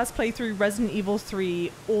my first playthrough Resident Evil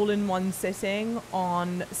 3 all in one sitting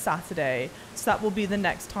on Saturday. So that will be the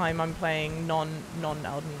next time I'm playing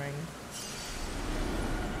non-Elden Ring.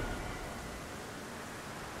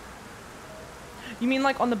 You mean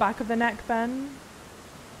like on the back of the neck, Ben?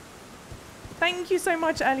 Thank you so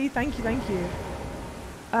much, Ellie. Thank you, thank you.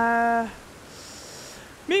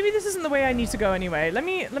 Maybe this isn't the way I need to go anyway. Let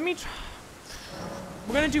me try.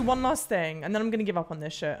 We're gonna do one last thing, and then I'm gonna give up on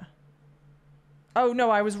this shit. Oh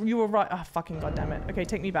no, you were right. Oh, fucking goddammit. Okay,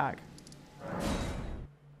 take me back.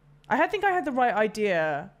 I think I had the right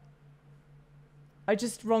idea.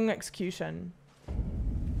 Wrong execution.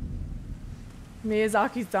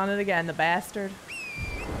 Miyazaki's done it again, the bastard.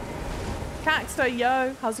 Caxter,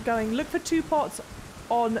 yo, how's it going? Look for 2 pots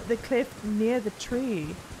on the cliff near the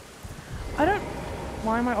tree.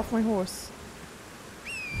 Why am I off my horse?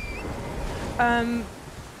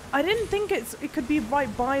 I didn't think it could be right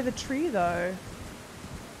by the tree though.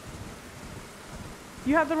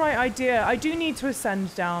 You have the right idea. I do need to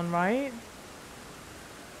ascend down, right?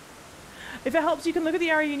 If it helps, you can look at the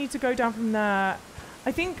area you need to go down from there.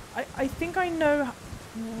 I think I know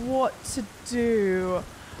what to do.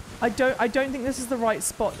 I don't think this is the right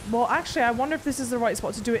spot. Well, actually, I wonder if this is the right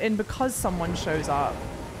spot to do it in because someone shows up.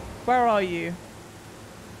 Where are you?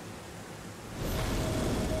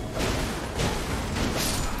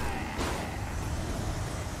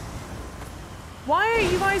 Why are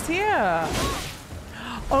you guys here?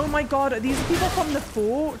 Oh my god, are these people from the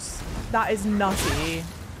fort? That is nutty.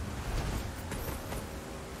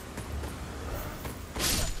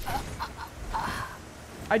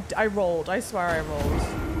 I rolled. I swear I rolled.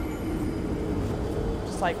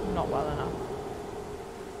 Just like not well enough.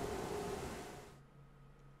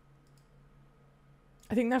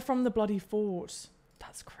 I think they're from the bloody fort.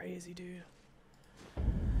 That's crazy, dude.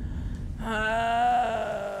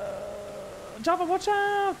 Java, watch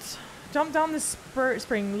out! Jump down this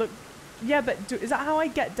spring. Look, yeah, but is that how I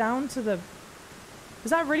get down to the?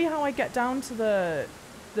 Is that really how I get down to the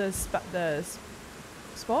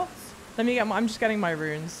spots? Let me get. I'm just getting my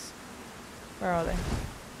runes. Where are they?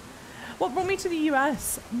 What brought me to the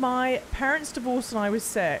US? My parents divorced when I was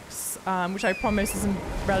 6, which I promise isn't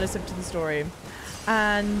relative to the story.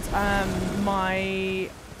 And my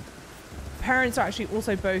parents are actually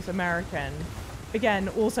also both American. Again,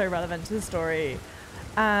 also relevant to the story.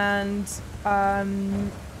 And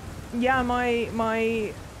yeah,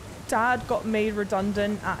 my dad got made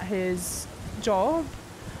redundant at his job.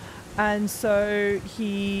 And so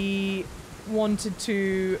he wanted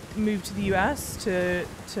to move to the US to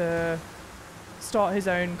start his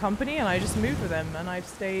own company, and I just moved with him, and I've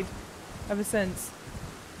stayed ever since.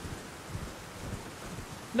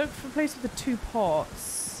 Look for a place with the 2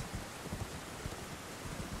 pots.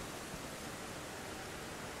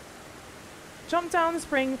 Jump down the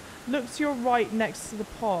spring, look to your right next to the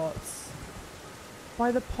pots.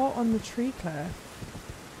 By the pot on the tree cliff.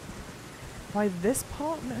 By this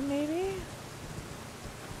pot, maybe?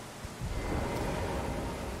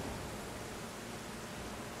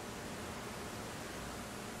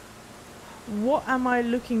 What am I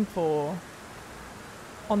looking for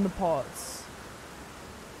on the pots?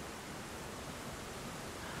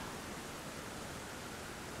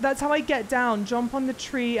 That's how I get down. Jump on the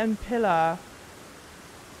tree and pillar.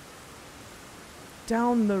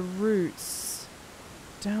 Down the roots.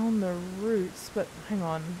 Down the roots. But hang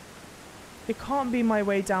on. It can't be my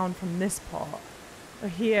way down from this pot. Or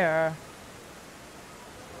here.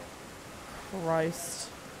 Christ.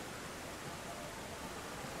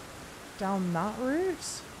 Down that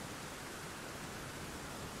route?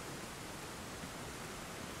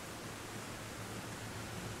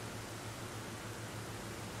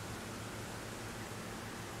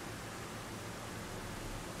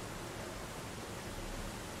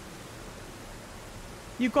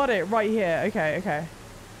 You got it right here. Okay, okay.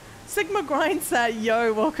 Sigma Grind set,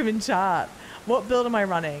 yo, welcome in chat. What build am I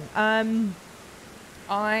running?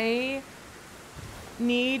 I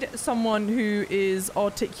need someone who is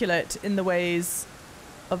articulate in the ways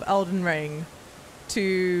of Elden Ring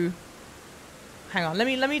to hang on, let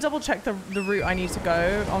me double check the route I need to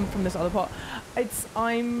go on from this other pot. I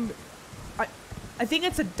think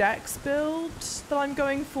it's a dex build that I'm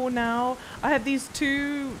going for now. I have these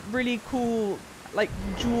 2 really cool like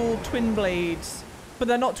dual twin blades, but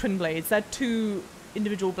they're not twin blades, they're 2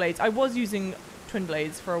 individual blades. I was using twin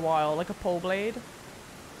blades for a while, like a pole blade.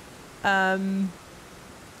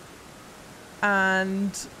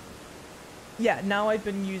 And yeah, now I've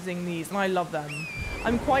been using these and I love them.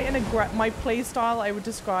 I'm quite an my play style I would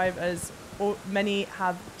describe as, or many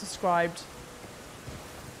have described,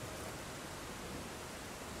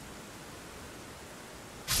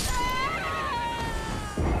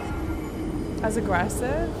 as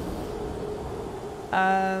aggressive.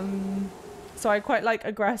 So I quite like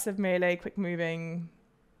aggressive melee, quick moving,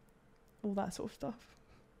 all that sort of stuff.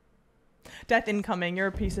 Death incoming, you're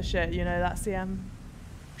a piece of shit, you know that, CM?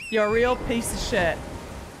 You're a real piece of shit.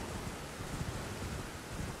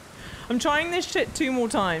 I'm trying this shit 2 more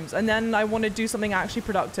times and then I want to do something actually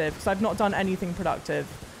productive because I've not done anything productive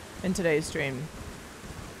in today's stream.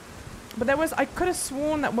 But there was, I could have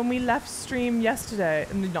sworn that when we left stream yesterday,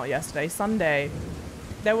 not yesterday, Sunday,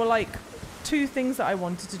 there were like 2 things that I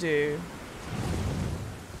wanted to do.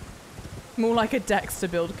 More like a Dexter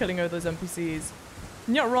build, killing all those NPCs.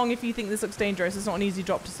 You're not wrong if you think this looks dangerous. It's not an easy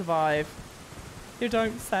drop to survive. You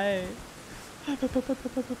don't say.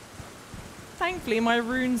 Thankfully, my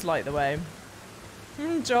runes light the way.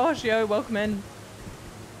 Josh, yo, welcome in.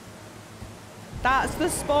 That's the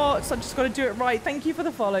spot. So I just got to do it right. Thank you for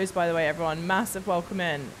the follows, by the way, everyone. Massive welcome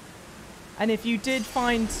in. And if you did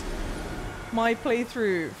find my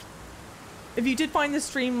playthrough, if you did find the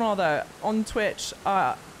stream rather on Twitch,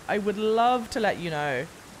 I would love to let you know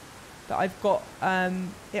that I've got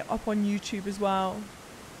it up on YouTube as well.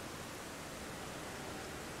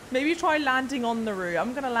 Maybe try landing on the route.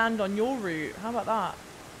 I'm going to land on your route. How about that?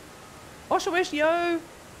 Oshawish, yo!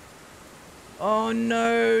 Oh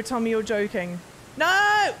no, tell me you're joking.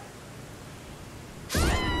 No!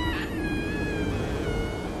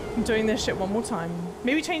 I'm doing this shit one more time.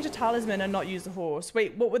 Maybe change the talisman and not use the horse.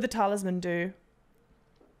 Wait, what would the talisman do?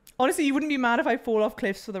 Honestly, you wouldn't be mad if I fall off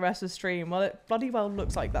cliffs for the rest of the stream. Well, it bloody well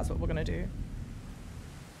looks like that's what we're going to do.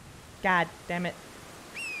 God damn it.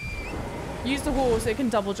 Use the horse, it can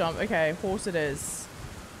double jump. Okay, horse it is.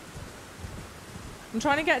 I'm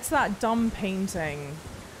trying to get to that dumb painting.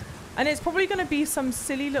 And it's probably going to be some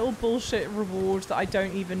silly little bullshit reward that I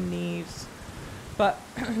don't even need. But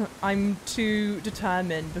I'm too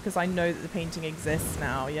determined because I know that the painting exists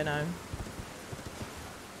now, you know.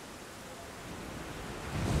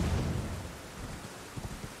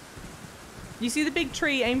 You see the big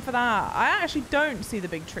tree, aim for that. I actually don't see the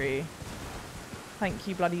big tree. Thank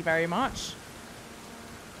you bloody very much.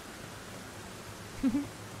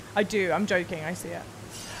 I do, I'm joking, I see it.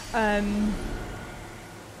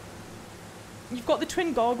 You've got the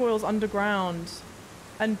twin gargoyles underground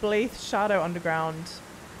and Blythe's shadow underground.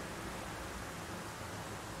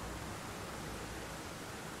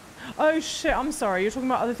 Oh shit, I'm sorry, you're talking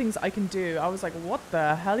about other things I can do. I was like, what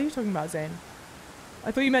the hell are you talking about, Zane?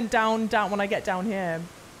 I thought you meant down when I get down here.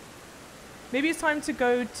 Maybe it's time to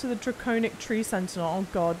go to the Draconic Tree Sentinel. Oh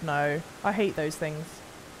god, no. I hate those things.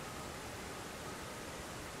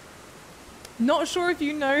 Not sure if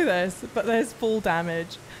you know this, but there's full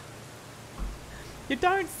damage. You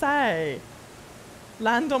don't say.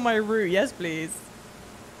 Land on my route. Yes, please.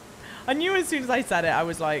 I knew as soon as I said it, I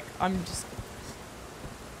was like, I'm just...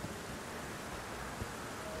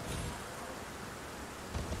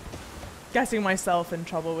 getting myself in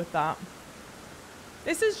trouble with that.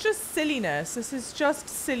 This is just silliness. This is just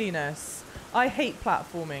silliness. I hate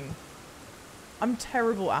platforming. I'm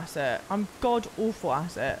terrible at it. I'm god awful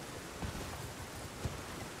at it.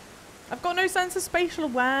 I've got no sense of spatial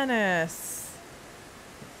awareness.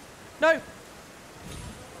 No.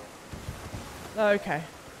 Okay.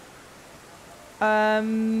 Where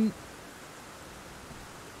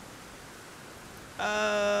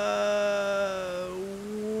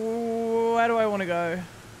do I want to go?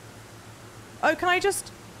 Oh, can I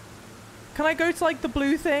go to like the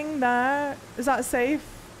blue thing there? Is that safe?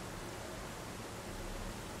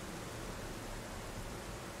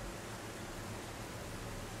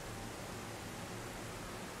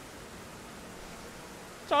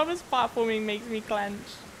 Java's platforming makes me clench.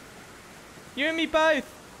 You and me both.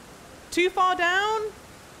 Too far down?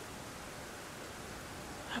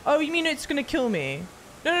 Oh, you mean it's gonna kill me?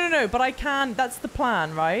 No, but I can, that's the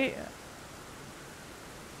plan, right?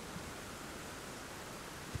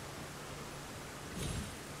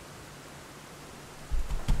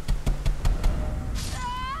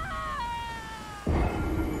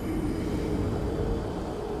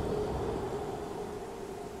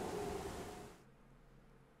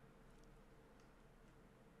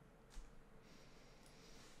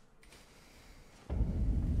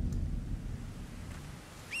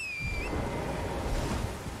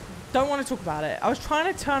 Don't want to talk about it. I was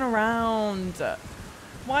trying to turn around.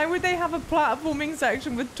 Why would they have a platforming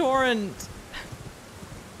section with torrent?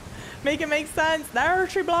 Make it make sense. There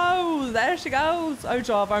she blows. There she goes. Oh,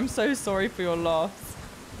 Java, I'm so sorry for your loss.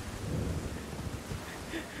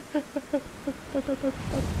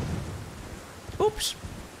 Oops.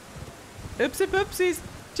 Oopsie boopsies.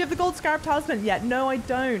 Do you have the gold scarab talisman yet? No, I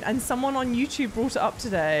don't. And someone on YouTube brought it up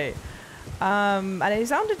today. And it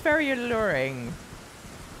sounded very alluring.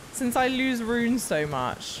 Since I lose runes so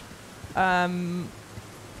much.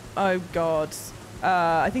 Oh god.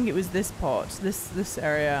 I think it was this pot. This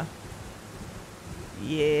area.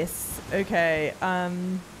 Yes. Okay.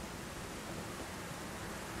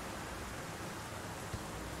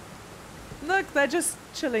 Look, they're just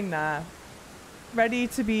chilling there. Ready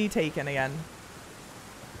to be taken again.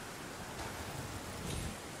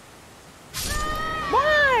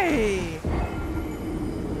 Why?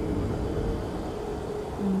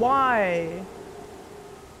 Why?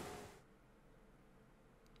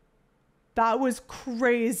 That was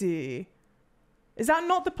crazy. Is that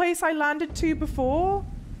not the place I landed to before?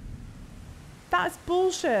 That's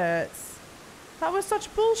bullshit. That was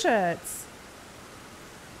such bullshit.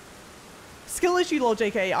 Skill issue, lol,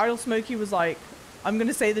 JK. Idle Smokey was like, I'm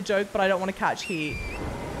gonna say the joke, but I don't want to catch heat.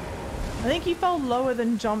 I think he fell lower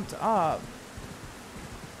than jumped up.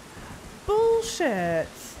 Bullshit.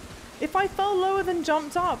 If I fell lower than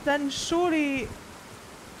jumped up, then surely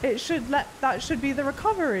it should that should be the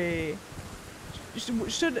recovery.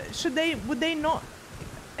 Would they not?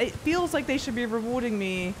 It feels like they should be rewarding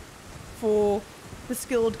me for the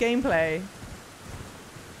skilled gameplay.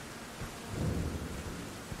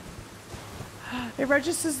 It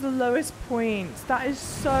registers the lowest point. That is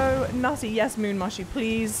so nutty. Yes, Moon Mushy,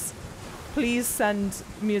 please send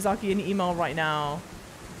Miyazaki an email right now.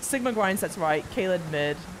 Sigma Grind sets right. Caleb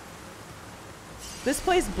mid. This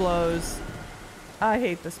place blows. I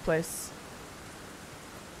hate this place.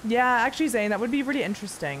 Yeah, actually, Zane, that would be really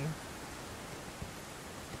interesting.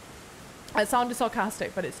 It sounded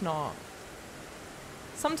sarcastic, but it's not.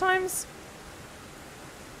 Sometimes...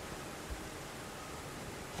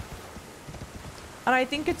 And I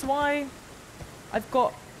think it's why I've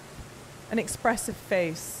got an expressive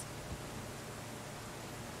face.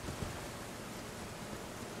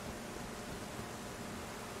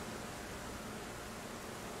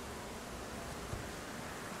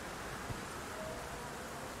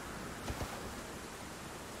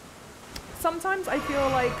 Sometimes I feel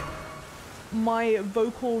like my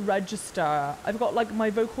vocal register, I've got like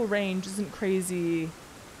my vocal range isn't crazy.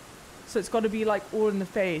 So it's got to be like all in the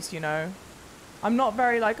face, you know? I'm not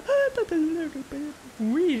very like,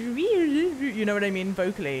 you know what I mean,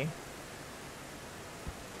 vocally.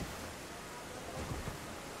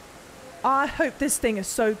 I hope this thing is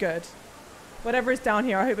so good. Whatever is down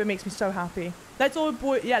here, I hope it makes me so happy. Let's all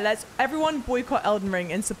let's everyone boycott Elden Ring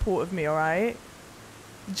in support of me, all right?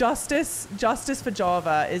 Justice for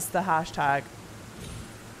Java is the hashtag.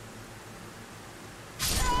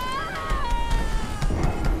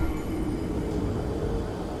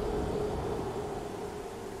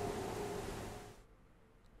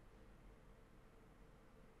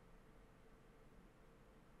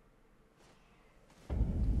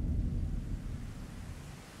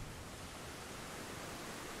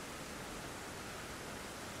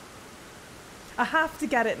 I have to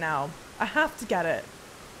get it now. I have to get it.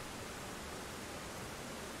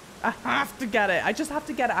 I have to get it. I just have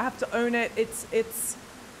to get it. I have to own it.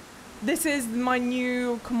 This is my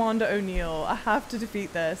new Commander O'Neill. I have to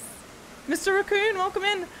defeat this. Mr. Raccoon, welcome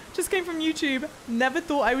in. Just came from YouTube. Never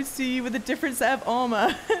thought I would see you with a different set of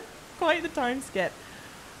armor. Quite the time skip.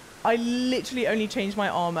 I literally only changed my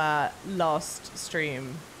armor last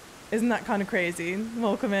stream. Isn't that kind of crazy?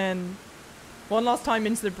 Welcome in. One last time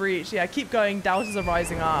into the breach. Yeah, keep going. Doubters are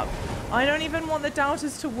rising up. I don't even want the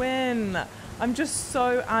doubters to win. I'm just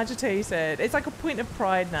so agitated. It's like a point of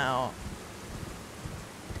pride now.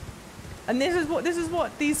 And this is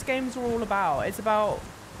what these games are all about. It's about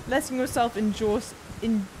letting yourself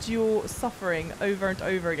endure suffering over and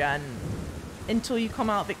over again until you come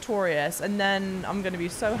out victorious, and then I'm gonna be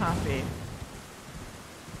so happy.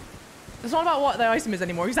 It's not about what the item is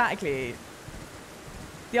anymore. Exactly.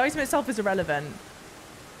 The item itself is irrelevant.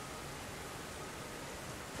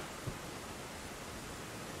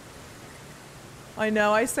 I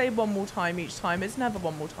know, I say one more time each time. It's never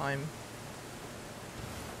one more time.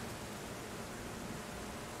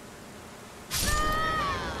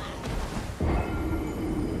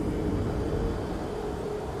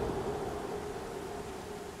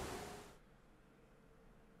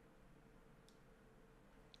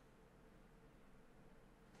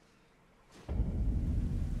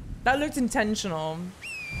 That looked intentional.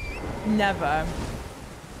 Never.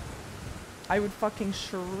 I would fucking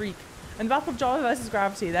shriek. In the battle of Java versus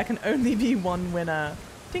Gravity, there can only be one winner.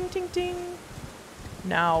 Ding, ding, ding.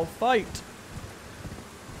 Now fight.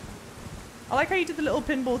 I like how you did the little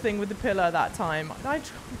pinball thing with the pillar that time. I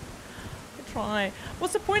try.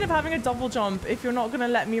 What's the point of having a double jump if you're not going to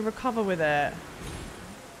let me recover with it?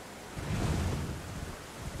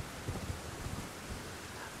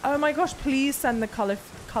 Oh my gosh, please send the color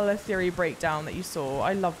theory breakdown that you saw.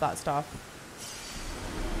 I love that stuff.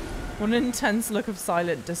 What an intense look of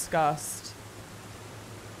silent disgust.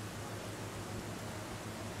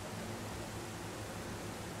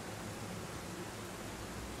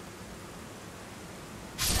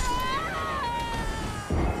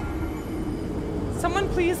 Someone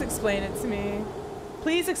please explain it to me.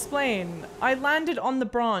 Please explain. I landed on the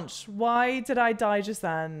branch. Why did I die just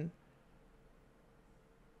then?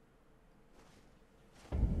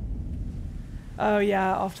 Oh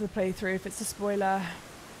yeah, after the playthrough, if it's a spoiler.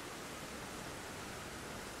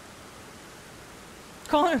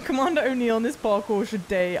 Commander O'Neill in this parkour should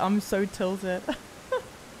date. I'm so tilted.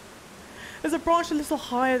 There's a branch a little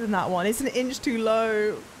higher than that one. It's an inch too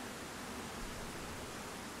low.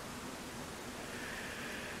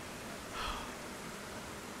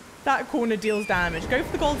 That corner deals damage. Go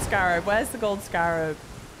for the gold scarab. Where's the gold scarab?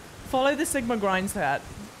 Follow the Sigma grind set.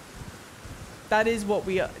 That is what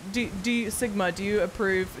we do. Sigma, do you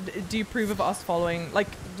approve? Do you approve of us following? Like,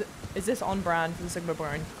 is this on brand for the Sigma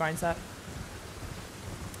grind set?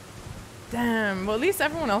 Damn. Well, at least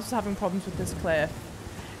everyone else is having problems with this cliff.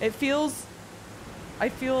 It feels. I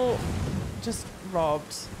feel just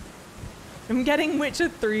robbed. I'm getting Witcher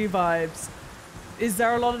 3 vibes. Is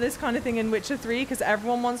there a lot of this kind of thing in Witcher 3? Because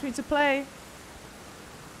everyone wants me to play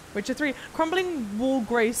Witcher 3. Crumbling wall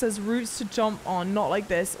grey says roots to jump on, not like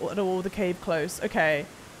this at all. The cave close. Okay.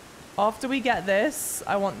 After we get this,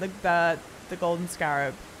 I want the golden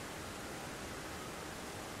scarab.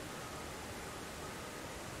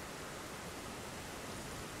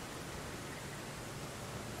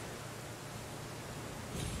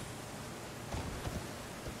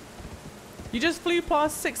 You just flew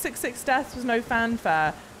past 666 deaths with no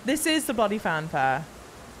fanfare. This is the bloody fanfare.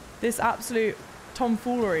 This absolute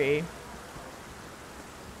tomfoolery.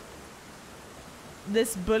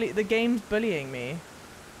 This the game's bullying me.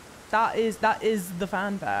 That is the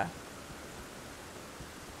fanfare.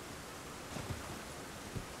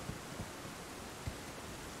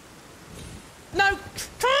 No!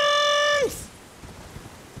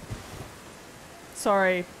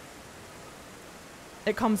 Sorry.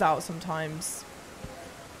 It comes out sometimes.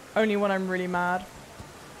 Only when I'm really mad.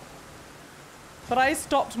 But I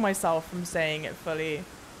stopped myself from saying it fully.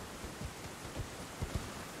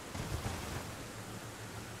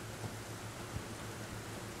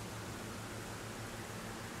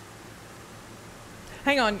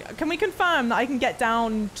 Hang on, can we confirm that I can get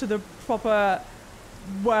down to the proper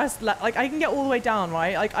worst, like I can get all the way down,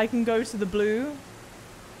 right? Like I can go to the blue.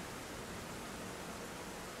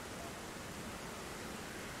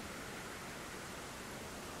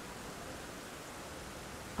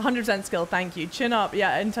 %100% skill, thank you. Chin up,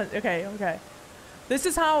 yeah, okay, okay. This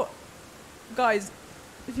is how, guys,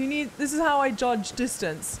 if you need, this is how I judge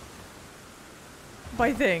distance.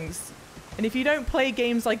 By things. And if you don't play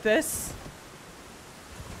games like this,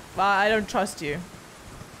 I don't trust you.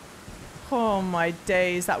 Oh my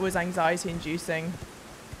days, that was anxiety inducing.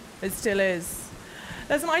 It still is.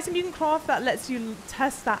 There's an item you can craft that lets you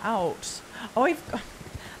test that out. Oh,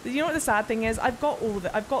 you know what the sad thing is? I've got all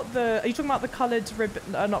the, are you talking about the coloured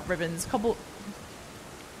not ribbons,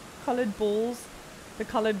 coloured balls? The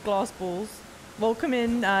coloured glass balls. Welcome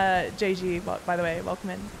in, JG, by the way, welcome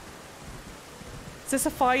in. Is this a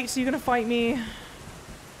fight? Are you gonna fight me?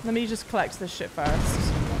 Let me just collect this shit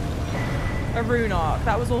first. A rune arc.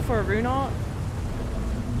 That was all for a rune arc?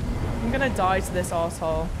 I'm gonna die to this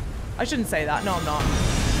asshole. I shouldn't say that. No, I'm not.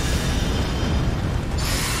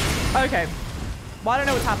 Okay. Well, I don't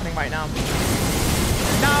know what's happening right now. No,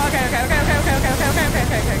 okay.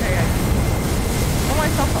 What am I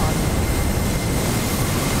stuck on?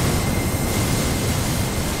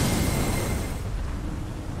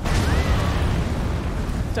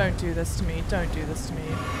 Don't do this to me. Don't do this to me.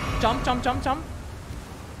 Jump, jump, jump, jump.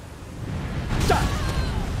 Jump!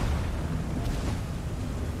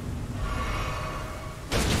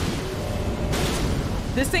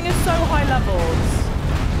 This thing is so high levels.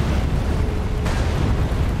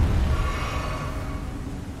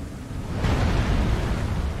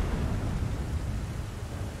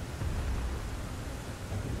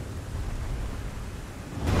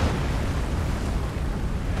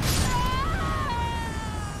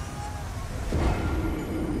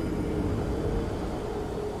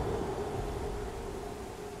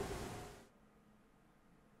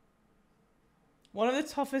 One of the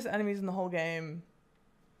toughest enemies in the whole game.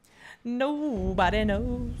 Nobody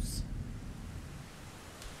knows.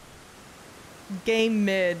 Game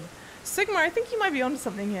mid. Sigma, I think you might be onto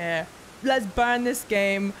something here. Let's burn this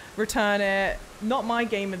game, return it. Not my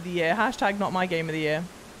game of the year. Hashtag not my game of the year.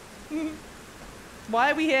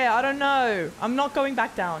 Why are we here? I don't know. I'm not going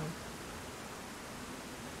back down.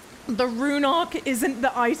 The rune arc isn't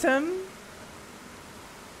the item.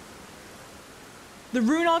 The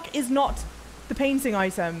rune arc is not the painting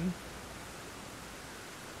item.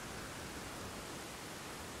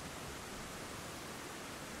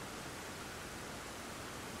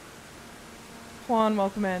 Juan,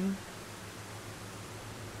 welcome in.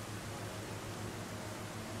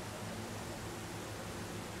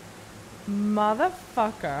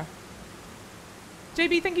 Motherfucker.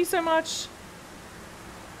 JB, thank you so much.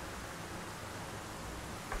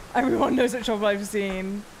 Everyone knows what trouble I've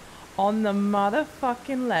seen. On the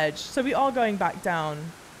motherfucking ledge. So we are going back down.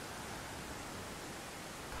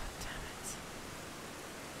 God damn it.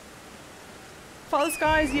 Fellas,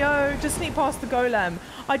 guys, yo, just sneak past the golem.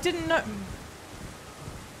 I didn't know.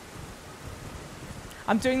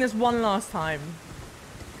 I'm doing this one last time.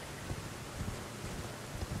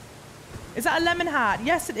 Is that a lemon hat?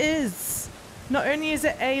 Yes, it is. Not only is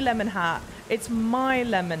it a lemon hat, it's my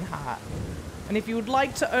lemon hat. And if you would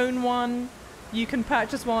like to own one, you can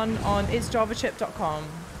purchase one on itsjavachip.com.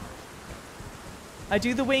 I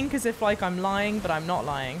do the wink as if like I'm lying, but I'm not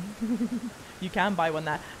lying. You can buy one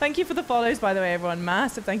there. Thank you for the follows, by the way, everyone.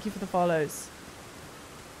 Massive thank you for the follows.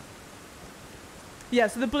 Yeah,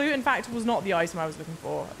 so the blue, in fact, was not the item I was looking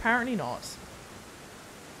for. Apparently not.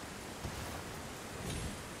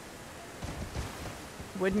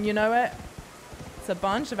 Wouldn't you know it? It's a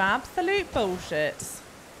bunch of absolute bullshit.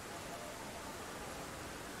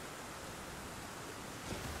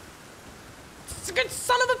 Good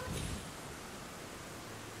son of a...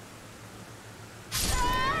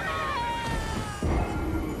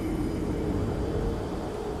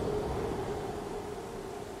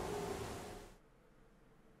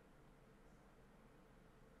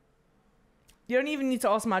 You don't even need to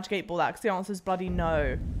ask Magic 8 Ball that, because the answer is bloody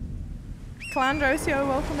no. Calandrosio,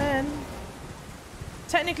 welcome in.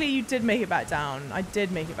 Technically, you did make it back down. I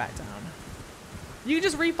did make it back down. You can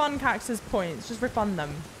just refund Cactus points. Just refund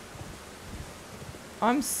them.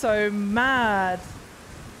 I'm so mad.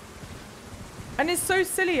 And it's so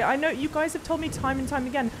silly. I know you guys have told me time and time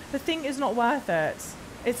again, the thing is not worth it.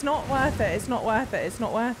 It's not worth it. It's not worth it. It's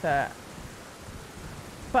not worth it.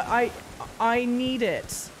 But I need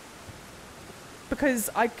it. Because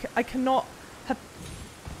I cannot have...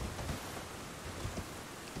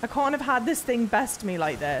 I can't have had this thing best me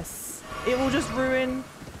like this. It will just ruin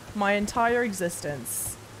my entire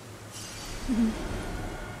existence.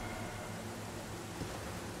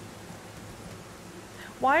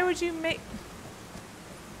 Why would you make...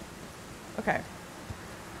 Okay.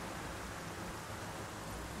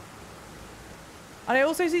 And I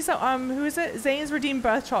also see some, who is it? Zane's Redeemed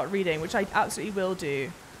Birth Chart reading, which I absolutely will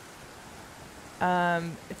do.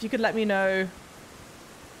 If you could let me know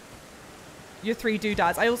your 3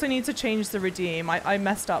 doodads. I also need to change the redeem. I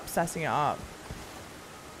messed up setting it up.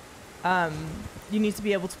 You need to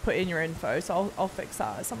be able to put in your info, so I'll fix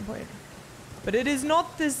that at some point. But it is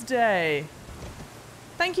not this day.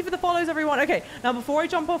 Thank you for the follows, everyone. Okay, now before I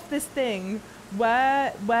jump off this thing,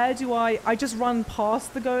 where do I just run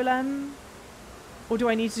past the golem? Or do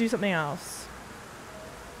I need to do something else?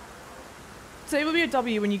 So it will be a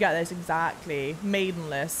W when you get this, exactly.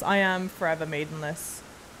 Maidenless. I am forever maidenless.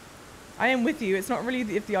 I am with you. It's not really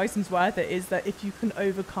if the item's worth it, is that if you can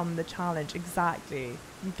overcome the challenge. Exactly.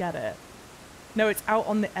 You get it. No, it's out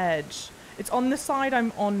on the edge. It's on the side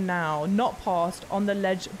I'm on now, not past, on the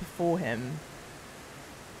ledge before him.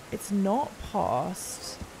 It's not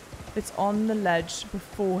past. It's on the ledge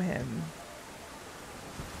before him.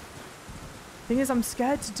 Thing is, I'm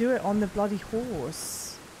scared to do it on the bloody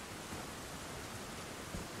horse.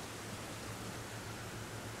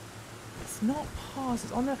 It's not past.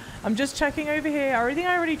 It's on the... I'm just checking over here. I think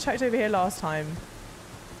I already checked over here last time.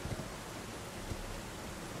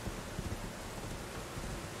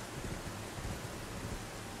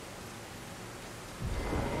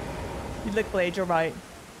 You look, Blade. You're right.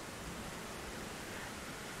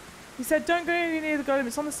 He said, don't go near the golem.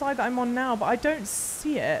 It's on the side that I'm on now, but I don't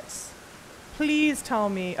see it. Please tell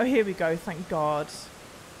me. Oh, here we go. Thank God.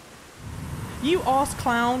 You ass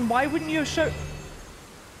clown. Why wouldn't you have shown...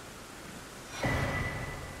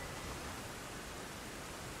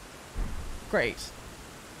 Great.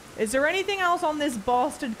 Is there anything else on this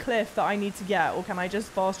bastard cliff that I need to get? Or can I just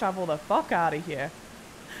fast travel the fuck out of here?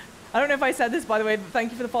 I don't know if I said this, by the way, but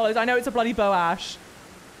thank you for the follows. I know it's a bloody bow, Ash.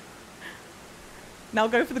 Now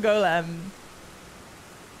go for the golem.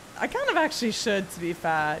 I kind of actually should, to be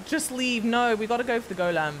fair. Just leave. No, we got to go for the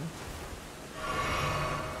golem.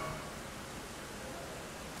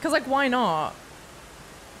 Because, like, why not?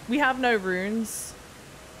 We have no runes.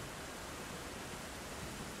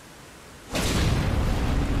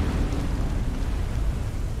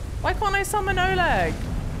 Why can't I summon Oleg?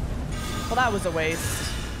 Well, that was a waste.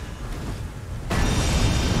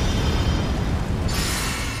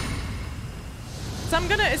 So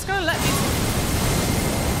it's gonna let me.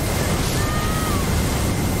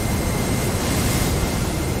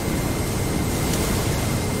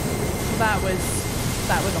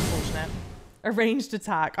 That was unfortunate. A ranged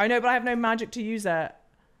attack. I know, but I have no magic to use it.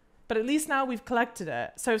 But at least now we've collected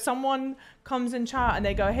it. So if someone comes in chat and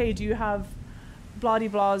they go, hey, do you have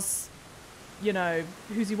blah-de-blah's, you know,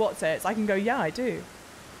 who's he what's it? I can go, yeah, I do.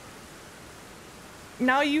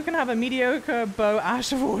 Now you can have a mediocre bow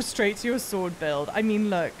Ash of War straight to your sword build. I mean,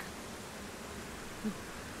 look.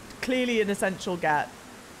 Clearly an essential get.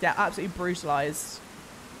 Yeah, absolutely brutalized.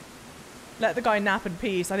 Let the guy nap in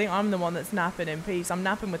peace. I think I'm the one that's napping in peace. I'm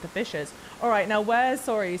napping with the fishes. All right, now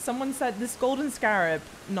sorry, someone said this golden scarab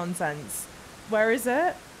nonsense. Where is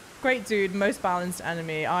it? Great dude, most balanced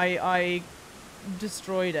enemy. I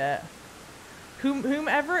destroyed it.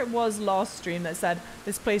 Whomever it was last stream that said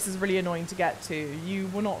this place is really annoying to get to, you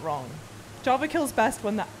were not wrong. Java kills best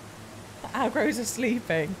when the aggro's are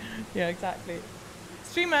sleeping. Yeah, exactly.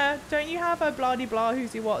 Streamer, don't you have a blah-de-blah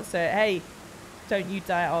who's he what's it? Hey, don't you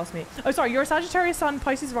dare ask me. Oh, sorry, you're a Sagittarius Sun,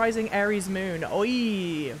 Pisces Rising, Aries Moon.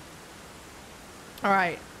 Oi. All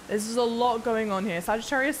right, this is a lot going on here.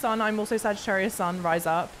 Sagittarius Sun, I'm also Sagittarius Sun, rise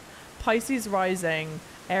up. Pisces Rising,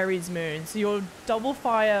 Aries Moon. So you're double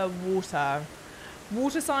fire water.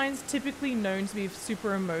 Water signs typically known to be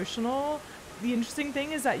super emotional. The interesting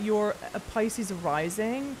thing is that you're a Pisces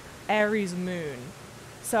rising, Aries moon.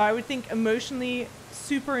 So I would think emotionally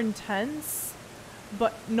super intense,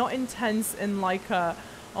 but not intense in like a,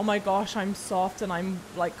 oh my gosh, I'm soft and I'm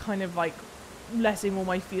like kind of like letting all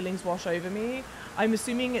my feelings wash over me. I'm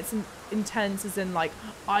assuming it's intense as in like,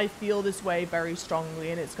 I feel this way very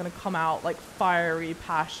strongly and it's going to come out like fiery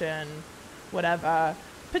passion, whatever.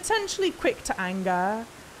 Potentially quick to anger,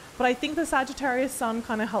 but I think the Sagittarius Sun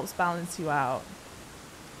kind of helps balance you out.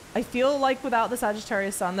 I feel like without the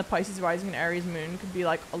Sagittarius Sun, the Pisces Rising and Aries Moon could be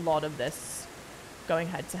like a lot of this going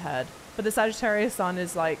head to head. But the Sagittarius Sun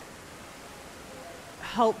is like,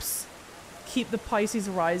 helps keep the Pisces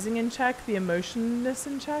Rising in check, the emotionness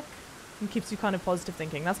in check, and keeps you kind of positive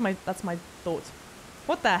thinking. That's my thought.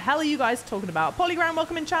 What the hell are you guys talking about? Polygram,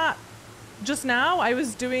 welcome in chat. Just now, I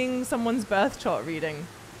was doing someone's birth chart reading.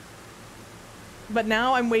 But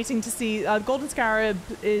now I'm waiting to see, Golden Scarab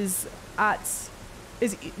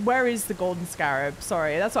where is the Golden Scarab?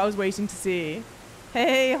 Sorry, that's what I was waiting to see.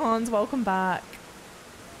 Hey Hans, welcome back.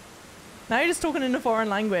 Now you're just talking in a foreign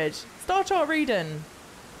language. Star chart reading.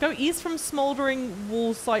 Go east from Smoldering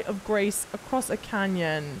Wall Site of Grace across a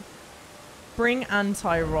canyon. Bring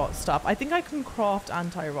anti-rot stuff. I think I can craft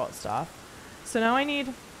anti-rot stuff. So now I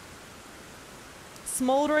need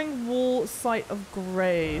Smoldering Wall Site of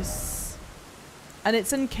Grace. And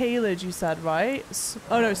it's in Caelid, you said, right?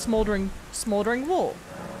 Oh no, Smoldering Wall.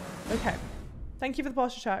 Okay. Thank you for the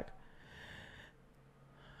posture check.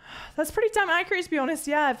 That's pretty damn accurate, to be honest.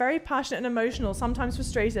 Yeah, very passionate and emotional, sometimes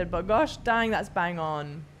frustrated, but gosh dang, that's bang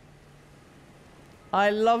on.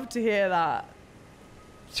 I love to hear that.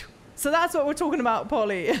 So that's what we're talking about,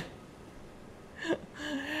 Polly.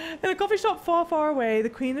 In a coffee shop far, far away, the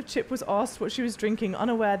Queen of Chip was asked what she was drinking,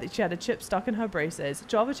 unaware that she had a chip stuck in her braces.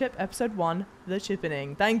 Java Chip, episode 1, the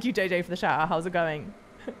chippening. Thank you, JJ, for the shout out. How's it going?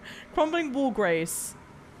 Crumbling Wall Grace.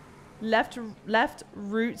 Left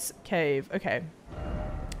Roots Cave. Okay.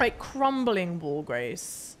 Right, Crumbling Wall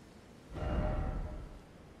Grace.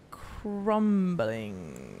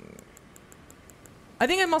 Crumbling. I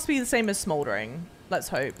think it must be the same as Smoldering. Let's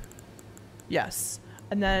hope. Yes.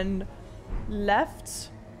 And then Left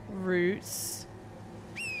Roots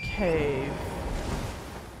Cave.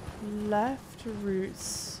 Left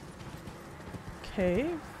Roots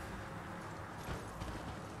Cave.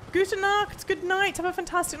 Gute Nacht. Good night. Have a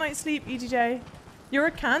fantastic night's sleep, EDJ. You're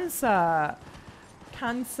a Cancer.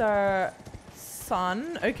 Cancer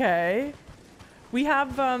Sun. Okay. We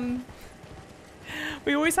have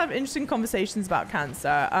we always have interesting conversations about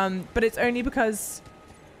Cancer. But it's only because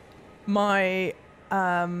my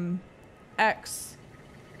ex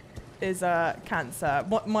is a Cancer.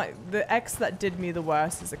 The ex that did me the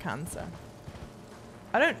worst is a Cancer.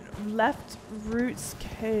 I don't. Left Roots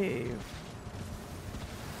Cave.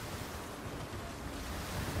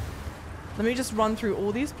 Let me just run through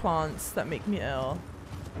all these plants that make me ill.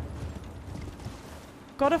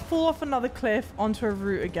 Gotta fall off another cliff onto a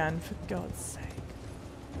root again, for God's sake.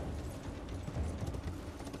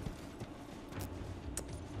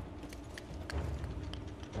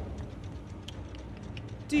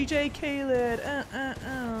 DJ Kaled.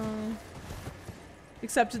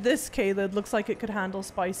 Except this Kaled looks like it could handle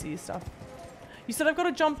spicy stuff. You said I've got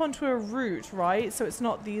to jump onto a root, right? So it's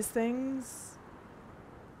not these things.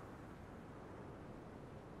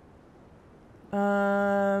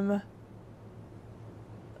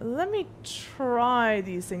 Let me try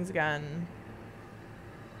these things again.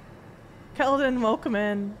 Keldon, welcome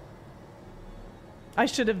in. I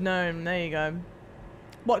should have known. There you go.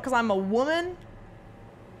 What, because I'm a woman?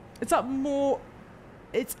 It's up more.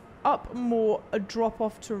 It's up more a drop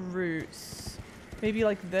off to roots. Maybe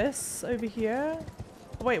like this over here.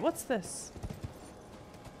 Oh, wait, what's this?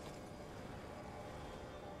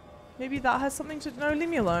 Maybe that has something to. No, leave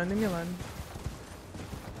me alone. Leave me alone.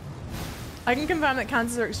 I can confirm that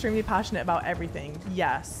Kansans are extremely passionate about everything.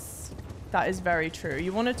 Yes, that is very true.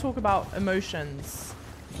 You want to talk about emotions.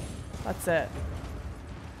 That's it.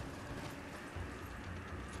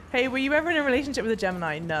 Hey, were you ever in a relationship with a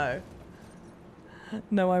Gemini? No.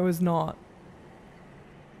 No, I was not.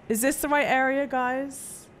 Is this the right area,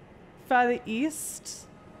 guys? Further east?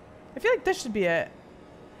 I feel like this should be it.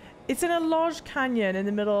 It's in a large canyon in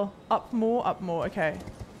the middle. Up more, okay.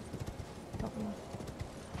 Up more.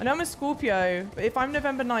 I know I'm a Scorpio, but if I'm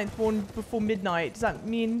November 9th, born before midnight, does that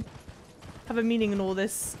mean have a meaning in all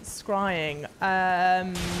this scrying?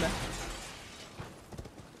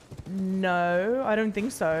 No, I don't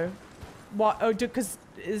think so. What? Oh, because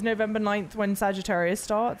is November 9th when Sagittarius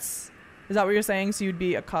starts? Is that what you're saying? So you'd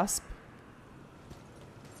be a cusp?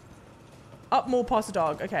 Up more, pass a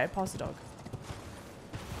dog. Okay, pass a dog.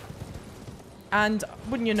 And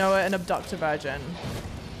wouldn't you know it, an abductor virgin.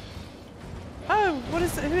 Oh, what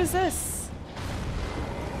is it? Who is this?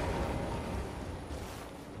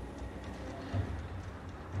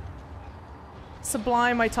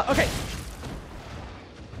 Sublime, okay.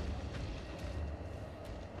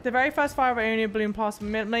 The very first fire of Ionian bloom past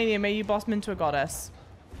Mania, may you blossom into a goddess.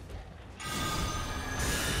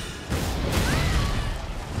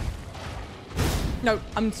 No,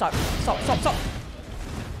 I'm stuck. Stop.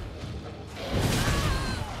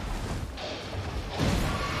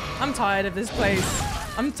 I'm tired of this place.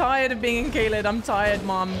 I'm tired of being in Kaled. I'm tired,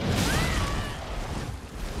 Mom.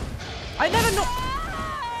 I never know.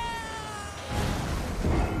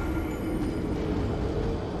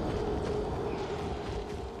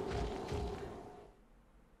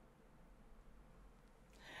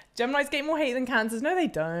 Geminis get more hate than Cancers. No, they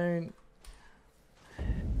don't.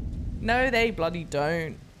 No, they bloody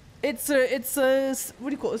don't. It's a,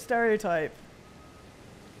 what do you call it, a stereotype.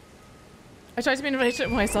 I tried to be in a relationship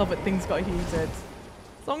with myself, but things got heated.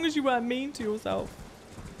 As long as you weren't mean to yourself.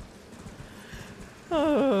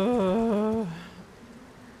 Oh.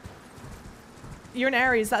 You're an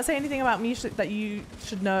Aries. Does that say anything about me that you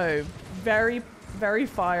should know? Very, very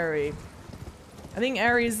fiery. I think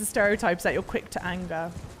Aries, the stereotypes that you're quick to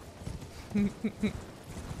anger.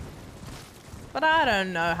 But I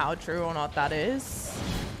don't know how true or not that is.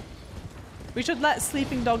 We should let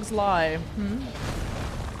sleeping dogs lie.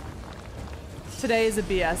 Today is a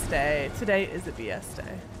BS day. Today is a BS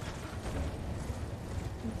day.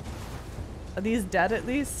 Are these dead at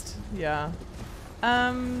least? Yeah.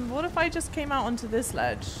 What if I just came out onto this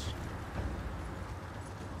ledge?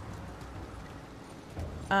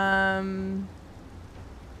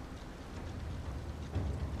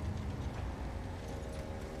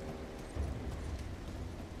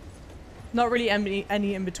 Not really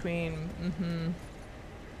any in between.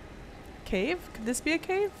 Cave? Could this be a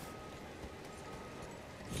cave?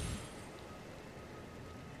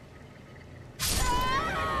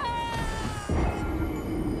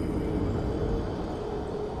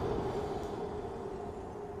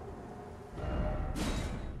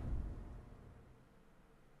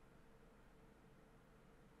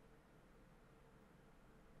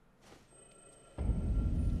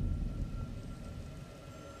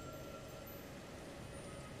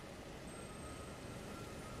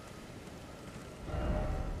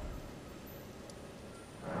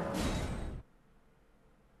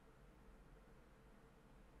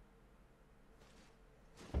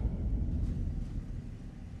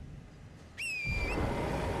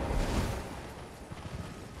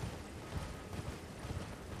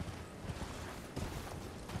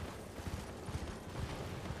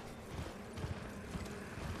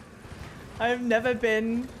 I've never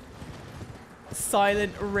been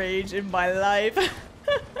silent rage in my life.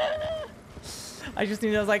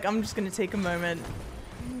 I was like, I'm just gonna take a moment.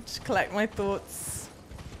 Just collect my thoughts.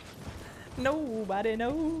 Nobody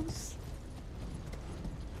knows.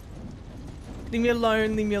 Leave me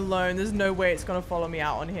alone, leave me alone. There's no way it's gonna follow me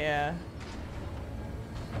out on here.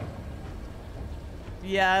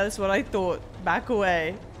 Yeah, that's what I thought. Back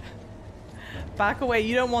away. Back away,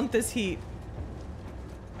 you don't want this heat.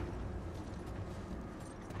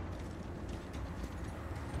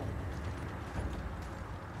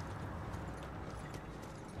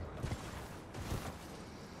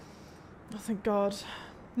 Oh, thank God.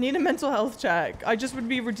 Need a mental health check. I just would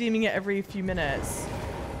be redeeming it every few minutes.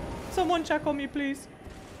 Someone check on me, please.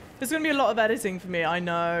 There's gonna be a lot of editing for me, I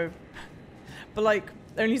know. But like,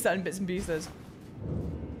 only certain bits and pieces.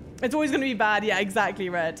 It's always gonna be bad, yeah, exactly,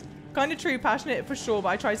 Red. Kind of true, passionate for sure, but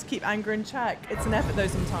I try to keep anger in check. It's an effort though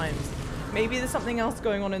sometimes. Maybe there's something else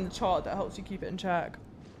going on in the chart that helps you keep it in check.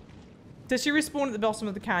 Does she respawn at the bottom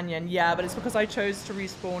of the canyon? Yeah, but it's because I chose to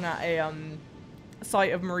respawn at a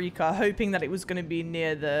site of Marika, hoping that it was gonna be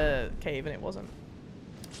near the cave, and it wasn't.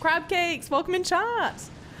 Crab Cakes, welcome in chat.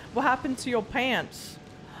 What happened to your pants?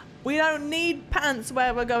 We don't need pants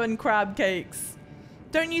where we're going, Crab Cakes.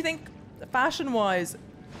 Don't you think, fashion-wise,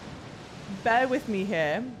 bear with me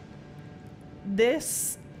here.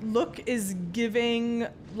 This look is giving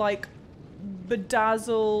like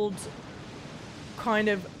bedazzled, kind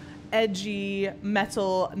of edgy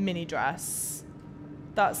metal mini dress.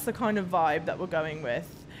 That's the kind of vibe that we're going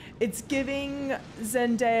with. It's giving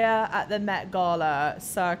Zendaya at the Met Gala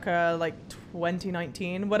circa like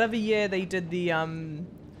 2019, whatever year they did the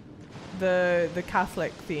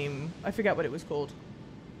Catholic theme. I forget what it was called.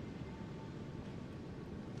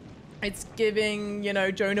 It's giving, you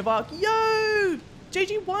know, Joan of Arc. Yo!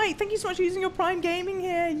 JG White, thank you so much for using your Prime Gaming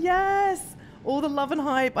here. Yes! All the love and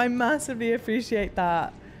hype. I massively appreciate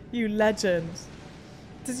that. You legend.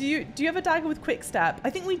 Do you have a dagger with quick step? I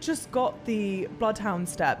think we just got the Bloodhound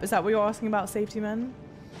step. Is that what you're asking about, Safety Men?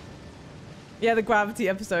 Yeah, the Gravity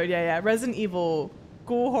episode. Yeah, yeah. Resident Evil.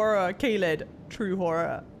 Gore horror. Kaled. True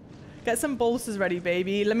horror. Get some bolsters ready,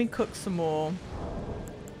 baby. Let me cook some more.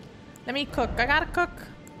 Let me cook. I gotta cook.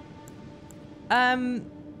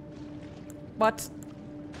 What?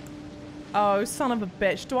 Oh, son of a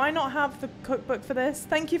bitch. Do I not have the cookbook for this?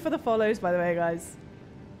 Thank you for the follows, by the way, guys.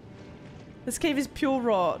 This cave is pure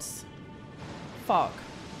rot. Fuck.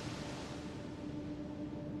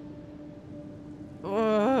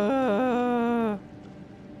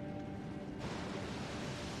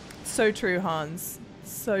 So true, Hans.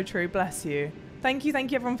 So true. Bless you. Thank you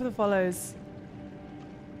everyone for the follows.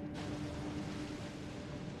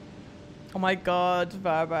 Oh my God,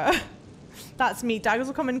 Verba. That's me. Daggers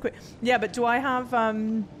will come in quick. Yeah, but do I have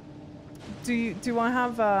do I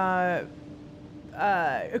have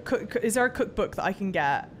is there a cookbook that I can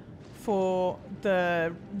get for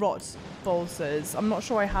the rot bolsters? I'm not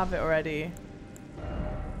sure I have it already.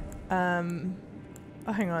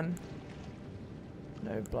 Oh, hang on.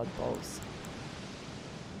 No blood bolts.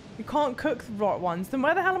 You can't cook the rot ones. Then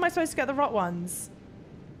where the hell am I supposed to get the rot ones?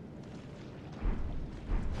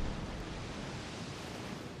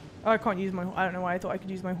 Oh, I can't use my... I don't know why I thought I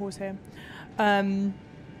could use my horse here.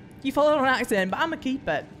 You followed on accident, but I'm gonna keep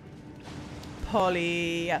it.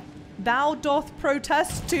 Polly. Thou doth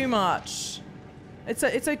protest too much. It's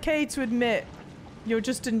okay to admit you're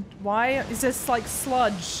just in... Why is this like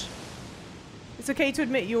sludge? It's okay to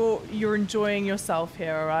admit you're enjoying yourself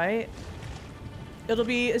here, alright? It'll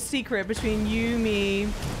be a secret between you, me,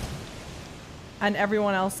 and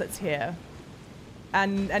everyone else that's here.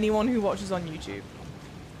 And anyone who watches on YouTube.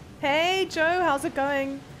 Hey Joe, how's it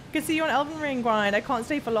going? Good to see you on Elden Ring grind. I can't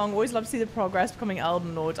stay for long. Always love to see the progress becoming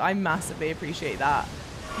Elden Lord. I massively appreciate that.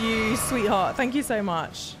 You sweetheart. Thank you so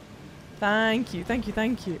much. Thank you, thank you,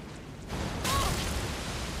 thank you.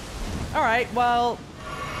 Alright, well.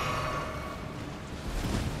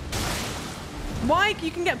 Why?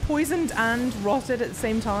 You can get poisoned and rotted at the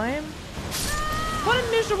same time? What a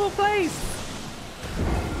miserable place!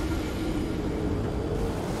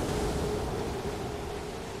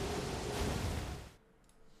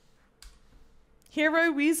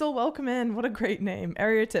 Hero Weasel, welcome in. What a great name.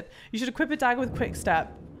 Area tip. You should equip a dagger with quick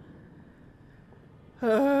step.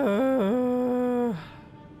 The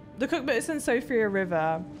cookbook is in Sophia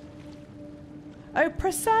River. Oh,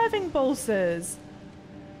 preserving bolsters.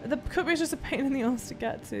 The cookbook is just a pain in the ass to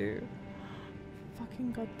get to.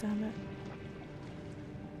 Fucking goddamn it.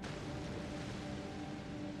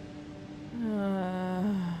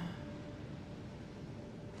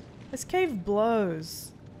 This cave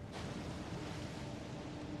blows.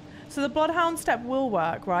 So the Bloodhound step will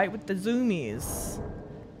work, right? With the zoomies.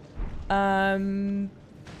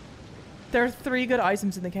 There are 3 good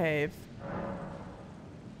items in the cave.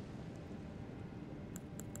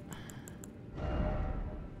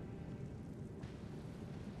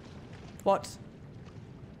 What?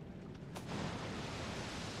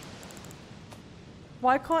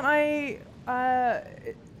 Why can't I,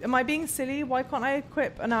 am I being silly? Why can't I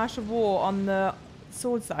equip an Ash of War on the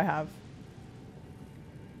swords that I have?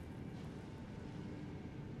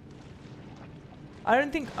 I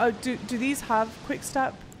don't think, oh, do these have quick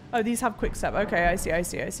step? Oh, these have quick step. Okay, I see.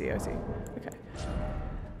 Okay.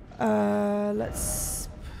 Let's...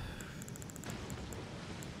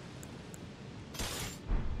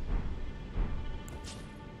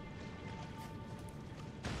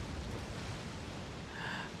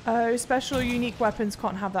 Oh, special unique weapons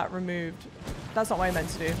can't have that removed. That's not what I meant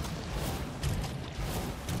to do.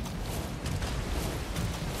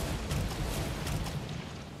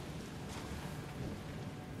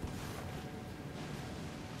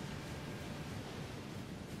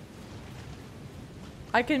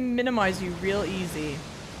 I can minimize you real easy.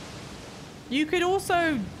 You could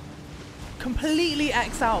also completely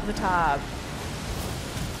X out the tab.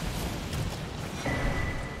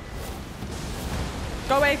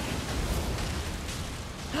 Go away.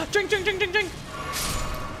 Drink.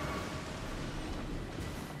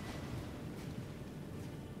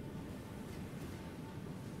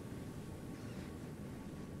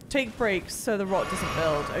 Take breaks so the rot doesn't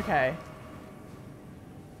build. Okay.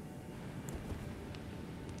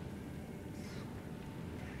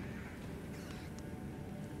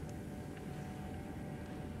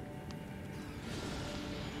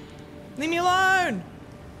 Leave me alone!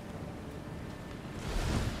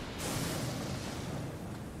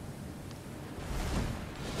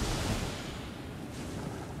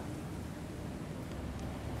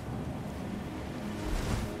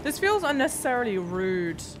 This feels unnecessarily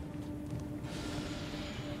rude.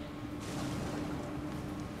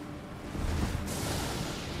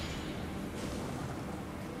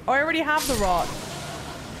 Oh, I already have the rot.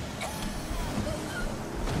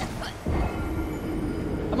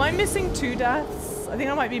 Am I missing 2 deaths? I think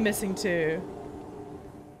I might be missing 2.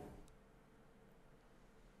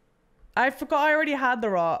 I forgot I already had the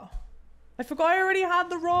rot.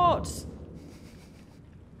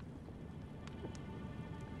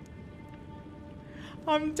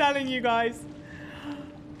 I'm telling you guys.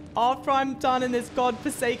 After I'm done in this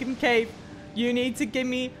godforsaken cave, you need to give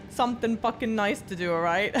me something fucking nice to do,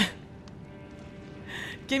 alright?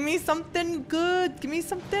 Give me something good. Give me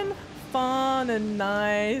something fun and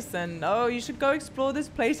nice, and oh, you should go explore this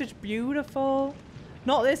place. It's beautiful.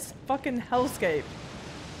 Not this fucking hellscape.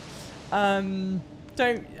 The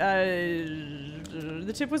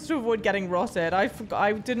tip was to avoid getting rotted. I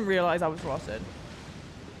didn't realize I was rotted.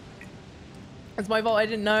 It's my fault. I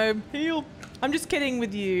didn't know. Heal. I'm just kidding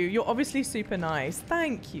with you. You're obviously super nice.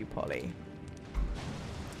 Thank you, Polly.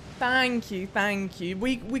 Thank you.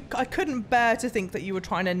 I couldn't bear to think that you were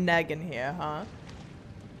trying to neg in here, huh?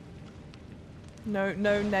 No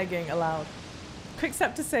negging allowed. Quick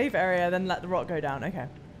step to save area, then let the rot go down. Okay.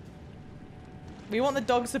 We want the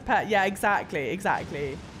dogs to pet. Yeah,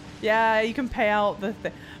 exactly. Yeah, you can pay out the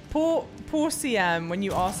thing. Poor CM when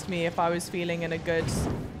you asked me if I was feeling in a good...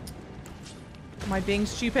 Am I being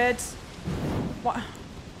stupid? What?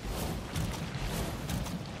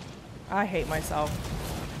 I hate myself.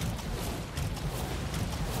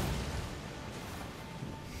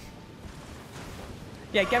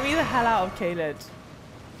 Yeah, get me the hell out of Caelid.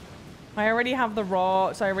 I already have the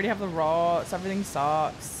rots. Everything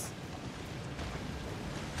sucks.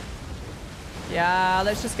 Yeah,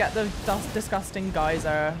 let's just get the disgusting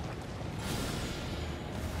geyser.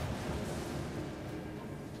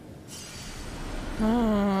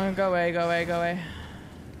 Oh, go away.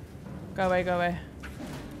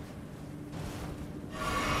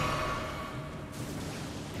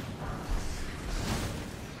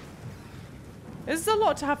 This is a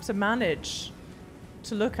lot to have to manage,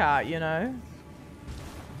 to look at, you know?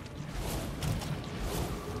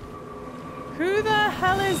 Who the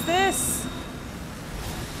hell is this?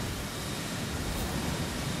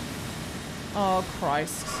 Oh,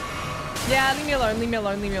 Christ. Yeah, leave me alone.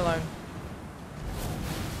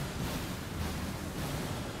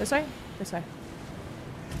 This way?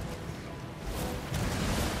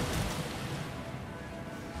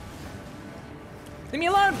 Leave me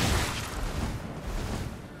alone!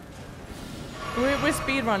 We're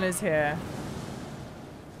speedrunners here.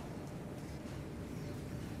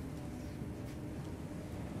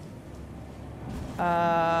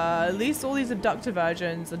 At least all these abductor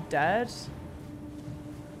virgins are dead.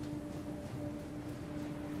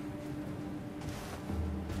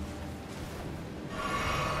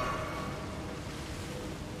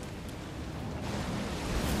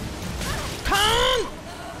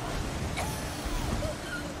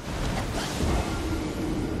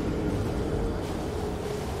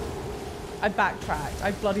 I backtracked.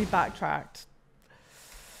 I bloody backtracked.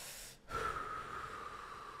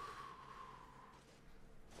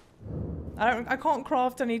 I can't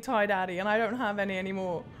craft any tie daddy, and I don't have any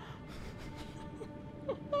anymore.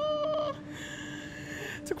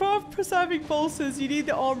 To craft preserving bolsters, you need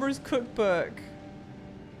the armorer's cookbook.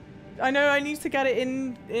 I know I need to get it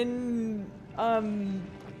in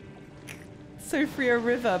Sophia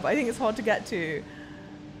River, but I think it's hard to get to.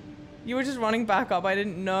 You were just running back up. I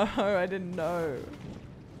didn't know. I didn't know.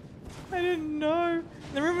 I didn't know.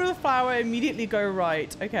 The room with the flower immediately go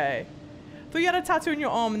right. Okay. Thought you had a tattoo on your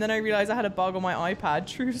arm, and then I realized I had a bug on my iPad.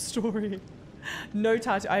 True story. No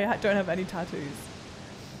tattoo. I don't have any tattoos.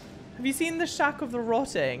 Have you seen the Shack of the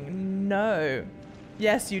Rotting? No.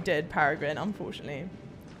 Yes, you did, Peregrine, unfortunately.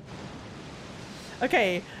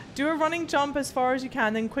 Okay. Do a running jump as far as you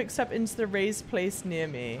can, then quick step into the raised place near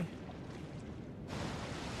me.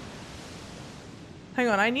 Hang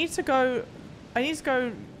on, I need to go,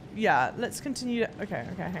 yeah, let's continue. Okay,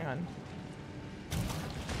 hang on.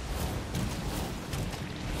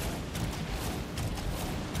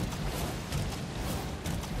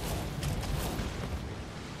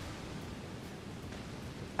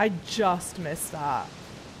 I just missed that.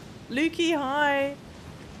 Lukey, hi.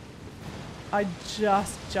 I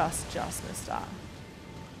just missed that.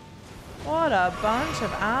 What a bunch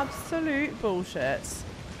of absolute bullshit.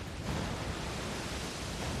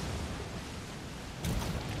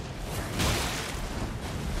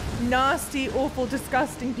 Nasty, awful,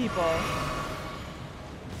 disgusting people.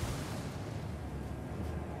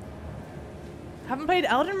 Haven't played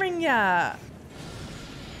Elden Ring yet.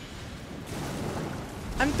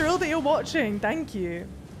 I'm thrilled that you're watching. Thank you.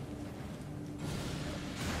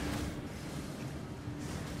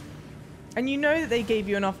 And you know that they gave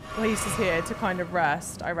you enough places here to kind of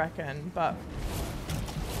rest, I reckon, but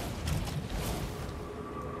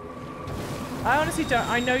I honestly don't.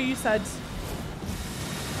 I know you said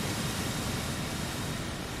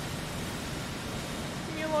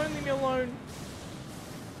leave me alone.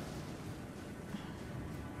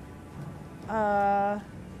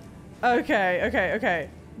 Okay.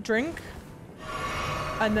 Drink.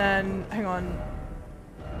 And then, hang on.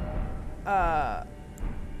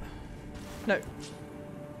 No.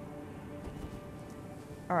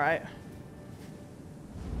 All right.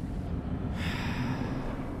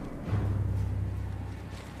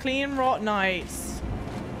 Clean rot nights.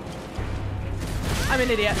 I'm an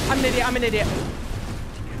idiot.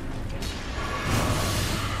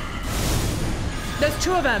 There's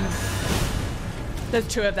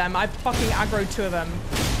two of them. I fucking aggroed two of them.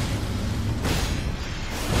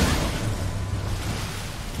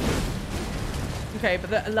 Okay, but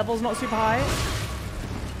the level's not super high.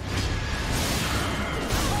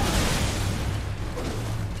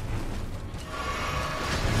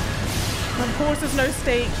 Of course, there's no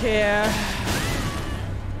stake here.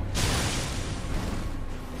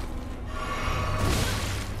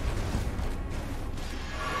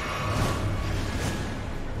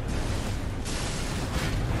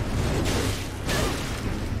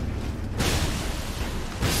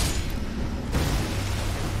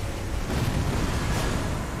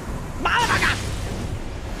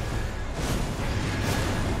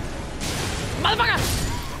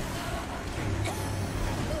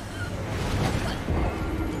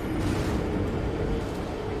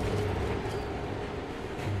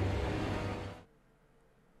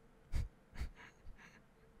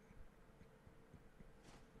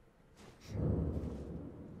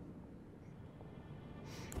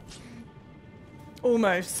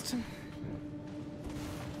 Almost.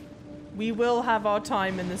 We will have our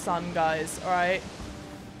time in the sun, guys, all right?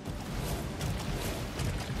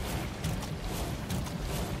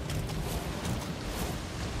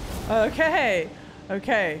 Okay.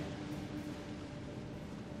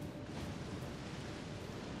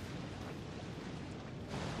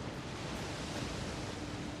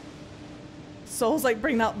 Soul's like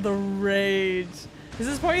bringing out the rage. This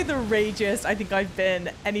is probably the ragiest I think I've been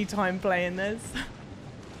anytime playing this.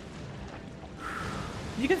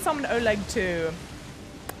 You can summon Oleg too.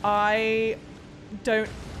 I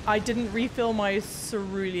didn't refill my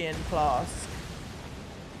cerulean flask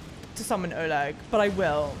to summon Oleg, but I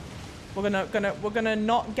will. We're gonna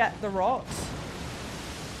not get the rot.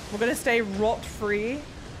 We're gonna stay rot free,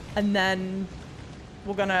 and then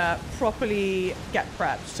we're gonna properly get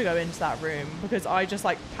prepped to go into that room, because I just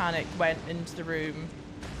like panicked, went into the room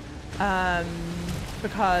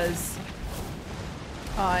because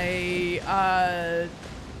I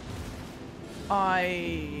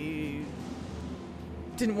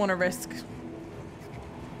didn't want to risk.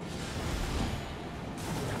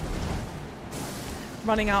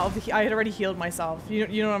 running out of the... I had already healed myself. You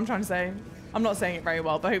know what I'm trying to say? I'm not saying it very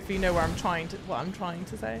well, but hopefully you know what I'm trying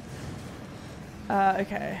to say.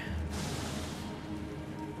 Okay.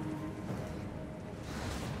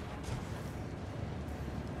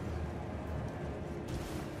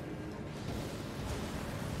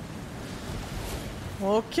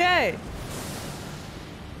 Okay.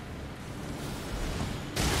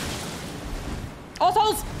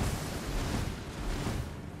 Assholes!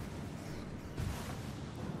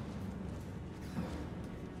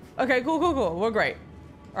 Okay, cool. We're great.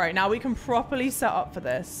 All right, now we can properly set up for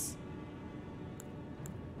this.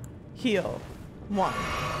 Heal. 1.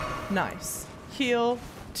 Nice. Heal.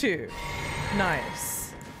 2.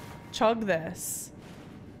 Nice. Chug this.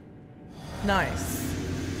 Nice.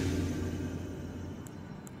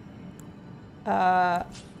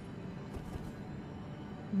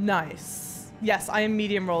 Nice. Yes, I am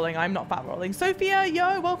medium rolling. I'm not fat rolling. Sophia,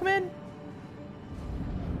 yo, welcome in.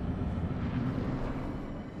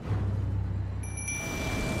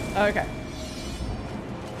 Okay.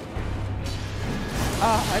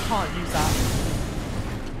 Oh, I can't use that.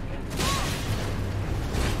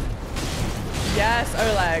 Yes,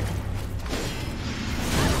 Oleg.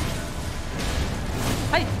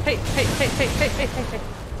 Hey.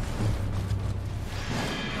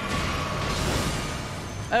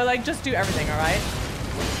 Oleg, just do everything, alright?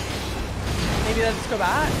 Maybe let's go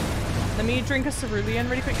back. Let me drink a cerulean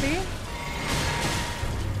really quickly.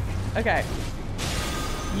 Okay.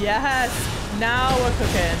 Yes, now we're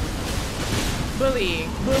cooking. Bully.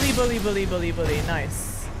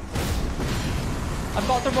 Nice. I've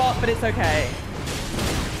got the rot, but it's okay.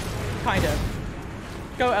 Kind of.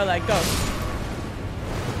 Go, Oleg, go.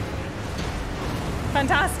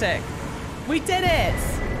 Fantastic. We did it.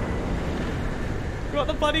 We got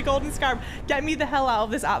the bloody golden scarab. Get me the hell out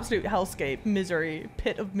of this absolute hellscape. Misery.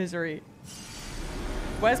 Pit of misery.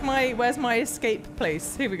 Where's my escape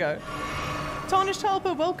place? Here we go. Tarnished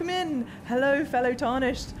Helper, welcome in. Hello, fellow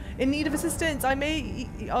Tarnished. In need of assistance, I may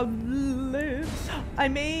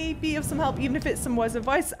be of some help, even if it's some wise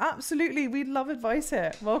advice. Absolutely, we'd love advice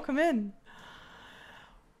here. Welcome in.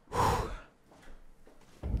 Whew.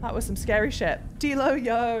 That was some scary shit. Dilo,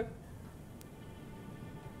 yo.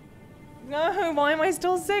 No, why am I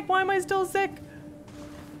still sick? Why am I still sick?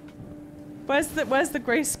 Where's the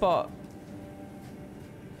gray spot?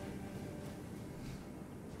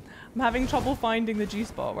 I'm having trouble finding the G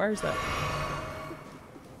spot. Where is it?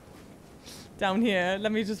 Down here.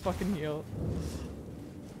 Let me just fucking heal.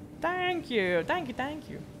 Thank you. Thank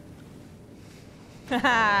you.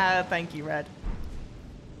 Haha, thank you, Red.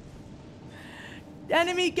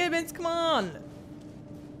 Enemy Gibbons, come on.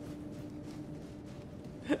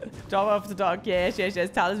 Drop off the dog. Yes.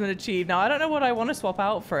 Talisman achieved. Now, I don't know what I want to swap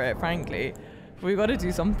out for it, frankly. We've got to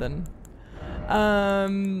do something.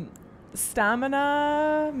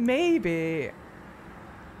 Stamina? Maybe.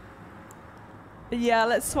 Yeah,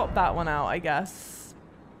 let's swap that one out, I guess.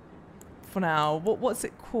 For now. What's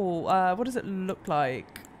it called? What does it look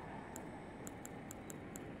like?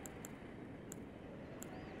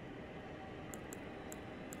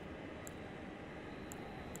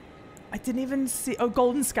 I didn't even see... Oh,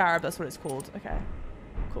 Golden Scarab, that's what it's called. Okay,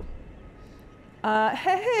 cool.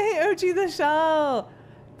 Hey, OG the Shell!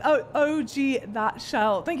 Oh, OG that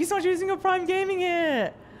Shell. Thank you so much for using your Prime Gaming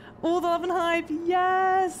here. All the love and hype,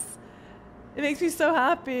 yes! It makes me so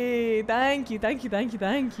happy. Thank you.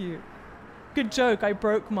 Good joke, I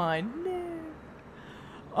broke mine. No.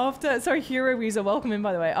 Sorry, Hero Weezer, welcome in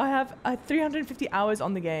by the way. I have 350 hours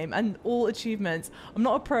on the game and all achievements. I'm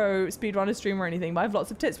not a pro speedrunner streamer or anything, but I have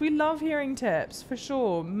lots of tips. We love hearing tips, for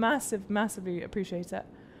sure. Massively appreciate it.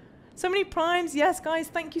 So many primes. Yes, guys,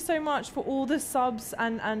 thank you so much for all the subs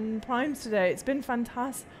and primes today. It's been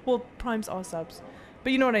fantastic. Well, primes are subs,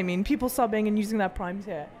 but you know what I mean. People subbing and using their primes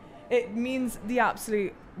here. It means the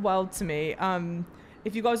absolute world to me.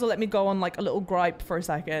 If you guys will let me go on like a little gripe for a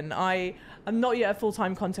second. I am not yet a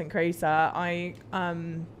full-time content creator. I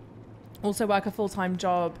also work a full-time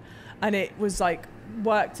job, and it was like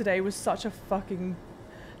work today was such a fucking...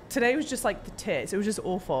 Today was just like the tits. It was just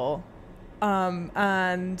awful.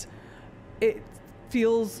 And it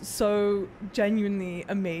feels so genuinely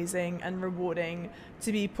amazing and rewarding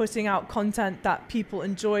to be putting out content that people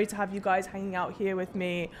enjoy, to have you guys hanging out here with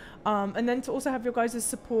me, and then to also have your guys'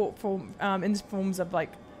 support for in forms of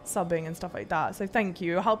like subbing and stuff like that. So thank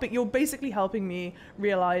you. You're basically helping me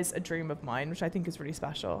realize a dream of mine, which I think is really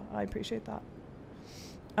special. I appreciate that.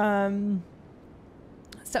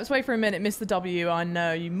 Steps away for a minute, missed the W. I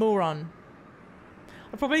know, you moron.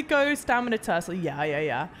 I'll probably go stamina tussle.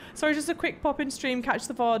 Yeah. Sorry, just a quick pop-in stream, catch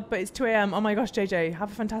the VOD, but it's 2 AM. Oh my gosh, JJ,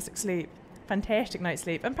 have a fantastic sleep. fantastic night's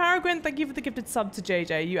sleep. And Paragon, thank you for the gifted sub to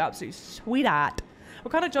JJ. You absolute sweetheart.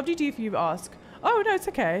 What kind of job do you do if you ask? Oh, no, it's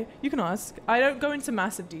okay. You can ask. I don't go into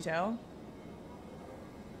massive detail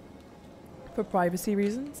for privacy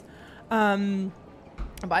reasons. But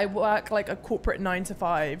I work like a corporate 9 to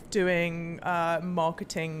 5 doing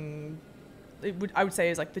marketing. I would say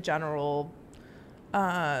is like the general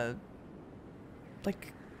like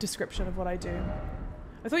description of what I do.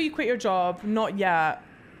 I thought you quit your job. Not yet.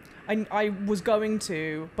 I was going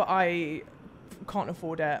to, but I can't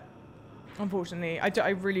afford it. Unfortunately, I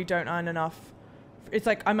really don't earn enough. It's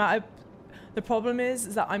like the problem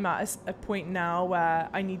is that I'm at a point now where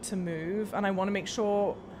I need to move, and I want to make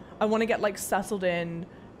sure I want to get like settled in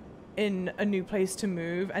a new place to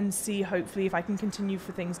move and see hopefully if I can continue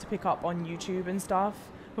for things to pick up on YouTube and stuff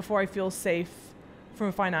before I feel safe from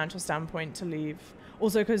a financial standpoint to leave.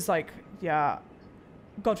 Also because like, yeah,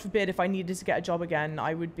 God forbid if I needed to get a job again,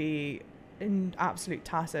 I would be in absolute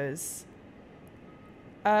tatters.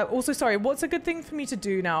 Also, sorry, what's a good thing for me to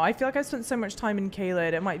do now? I feel like I've spent so much time in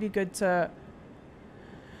Caelid. It might be good to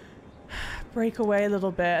break away a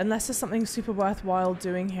little bit, unless there's something super worthwhile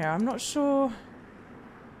doing here. I'm not sure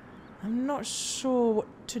what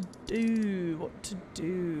to do.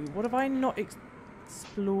 What have I not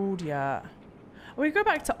explored yet? Oh, we go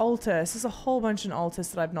back to Altus. There's a whole bunch in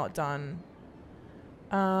Altus that I've not done.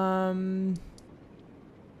 I've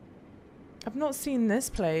not seen this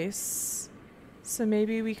place. So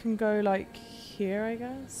maybe we can go like here, I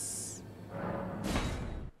guess.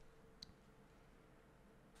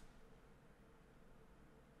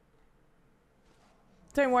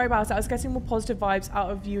 Don't worry about it. I was getting more positive vibes out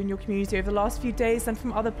of you and your community over the last few days than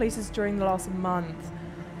from other places during the last month.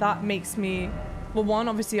 That makes me... Well, one,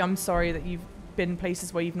 obviously, I'm sorry that you've been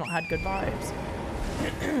places where you've not had good vibes.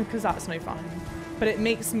 Because that's no fun. But it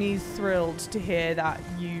makes me thrilled to hear that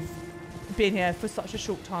you've been here for such a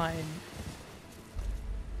short time.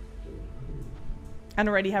 And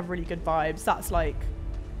already have really good vibes. That's like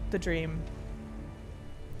the dream.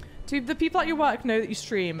 Do the people at your work know that you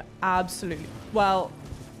stream? Absolutely. Well,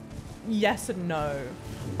 yes and no.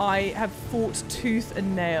 I have fought tooth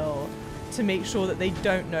and nail to make sure that they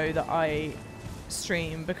don't know that I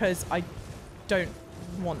stream because I don't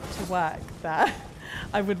want to work there.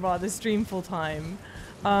 I would rather stream full time.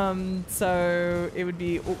 So it would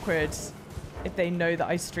be awkward if they know that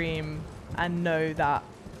I stream and know that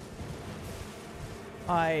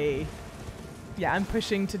I'm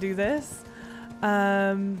pushing to do this.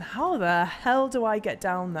 How the hell do I get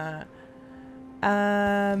down there?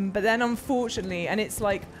 But then unfortunately, and it's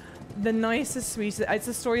like the nicest, sweetest, it's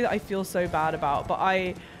a story that I feel so bad about, but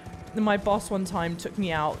my boss one time took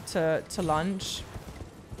me out to lunch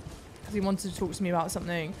because he wanted to talk to me about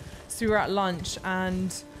something. So we were at lunch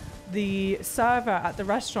and the server at the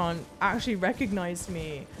restaurant actually recognized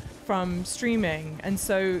me from streaming. And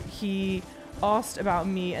so he asked about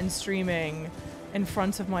me and streaming in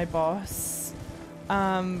front of my boss,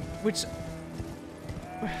 which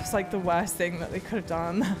was like the worst thing that they could have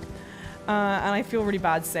done. And I feel really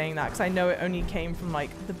bad saying that because I know it only came from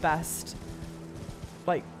like the best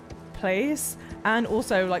like place, and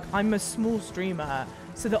also like I'm a small streamer,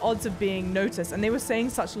 so the odds of being noticed, and they were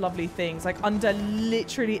saying such lovely things, like under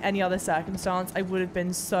literally any other circumstance I would have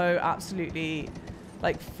been so absolutely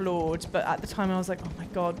like floored, but at the time I was like, oh my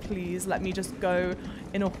god, please let me just go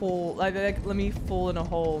in a hole, like let me fall in a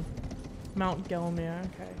hole. Mount Gelmir,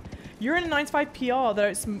 okay. You're in a 9 to 5 PR, though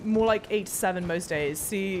it's more like 8 to 7 most days.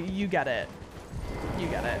 See, you get it. You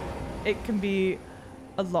get it. It can be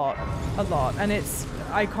a lot. And it's,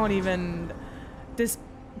 I can't even, this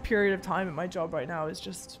period of time at my job right now is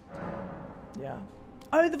just, yeah.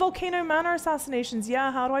 Oh, the Volcano Manor assassinations.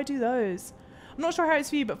 Yeah, how do I do those? I'm not sure how it's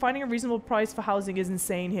for you, but finding a reasonable price for housing is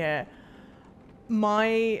insane here.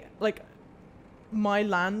 My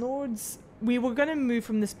landlords, we were going to move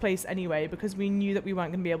from this place anyway because we knew that we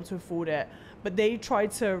weren't going to be able to afford it. But they tried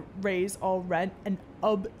to raise our rent an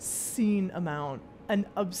obscene amount.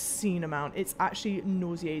 It's actually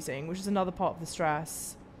nauseating, which is another part of the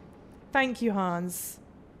stress. Thank you, Hans.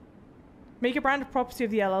 Make a brand of property of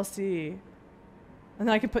the LLC. And then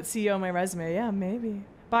I could put CEO on my resume. Yeah, maybe.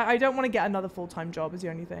 But I don't want to get another full-time job is the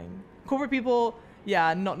only thing. Corporate people...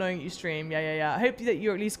 Yeah, not knowing that you stream. Yeah. I hope that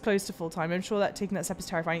you're at least close to full-time. I'm sure that taking that step is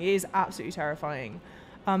terrifying. It is absolutely terrifying.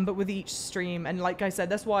 But with each stream, and like I said,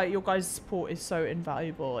 that's why your guys' support is so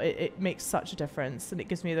invaluable. It makes such a difference, and it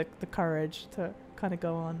gives me the courage to kind of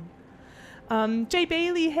go on. Jay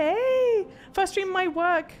Bailey, hey! First stream my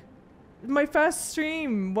work. My first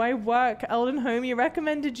stream, my work. Elden Homie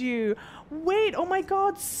recommended you. Wait, oh my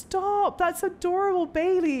god, stop. That's adorable,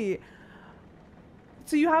 Bailey.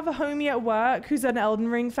 So you have a homie at work who's an Elden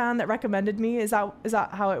Ring fan that recommended me. Is that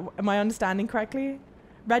how it, am I understanding correctly?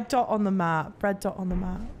 Red dot on the map. Red dot on the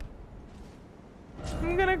map.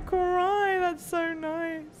 I'm gonna cry. That's so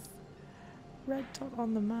nice. Red dot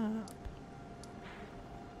on the map.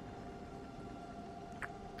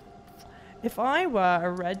 If I were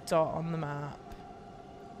a red dot on the map,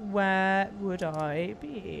 where would I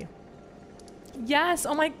be? Yes.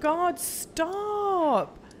 Oh my God.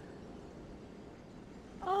 Stop.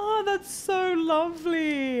 Oh, that's so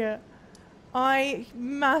lovely.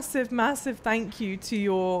 Massive thank you to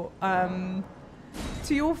your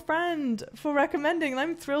friend for recommending.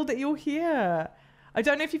 I'm thrilled that you're here. I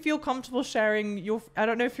don't know if you feel comfortable sharing your, I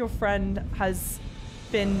don't know if your friend has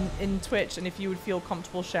been in Twitch and if you would feel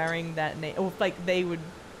comfortable sharing that name, or if like they would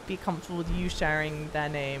be comfortable with you sharing their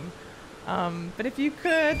name. But if you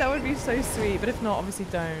could, that would be so sweet. But if not, obviously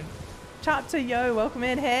don't. Chapter, yo, welcome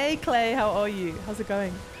in. Hey, Clay, how are you? How's it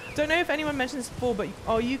going? Don't know if anyone mentioned this before, but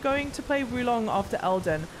are you going to play Wulong after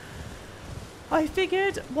Elden? I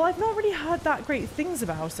figured, well, I've not really heard that great things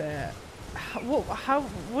about it.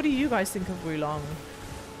 What do you guys think of Wulong?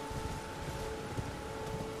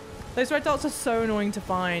 Those red dots are so annoying to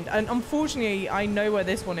find. And unfortunately, I know where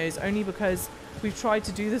this one is, only because we've tried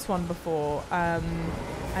to do this one before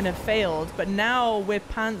and have failed. But now we're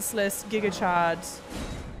pantsless Giga Chads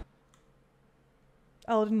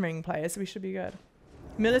Elden Ring players, so we should be good.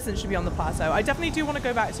 Millicent should be on the plateau. I definitely do want to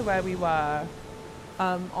go back to where we were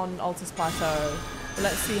on Altus Plateau. But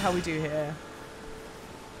let's see how we do here.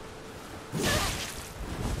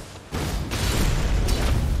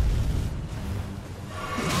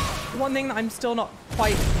 One thing that I'm still not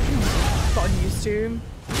quite gotten used to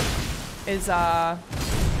is how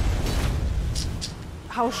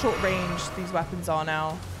short range these weapons are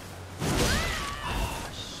now.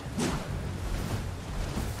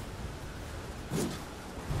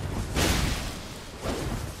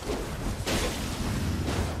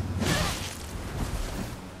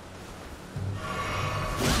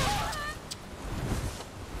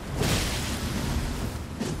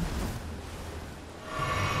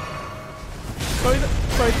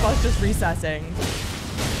 Both of us just resetting.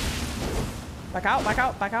 Back out, back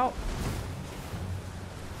out, back out.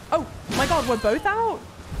 Oh my God, we're both out?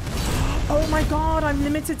 Oh my God, I'm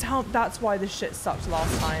limited to how, that's why this shit sucked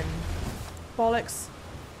last time. Bollocks.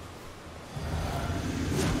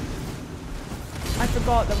 I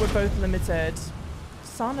forgot that we're both limited.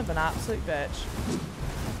 Son of an absolute bitch.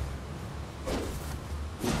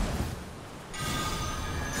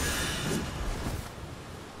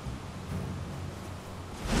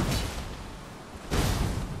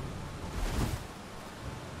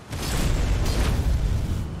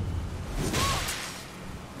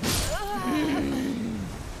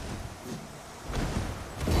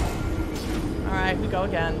 Go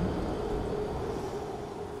again.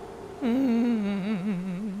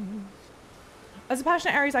 As a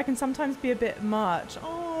passionate Aries, I can sometimes be a bit much.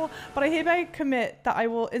 Oh, but I hereby commit that I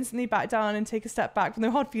will instantly back down and take a step back with no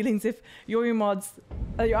hard feelings if you're mods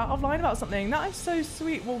you're out of line about something. That is so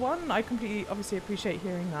sweet. Well, one, I completely obviously appreciate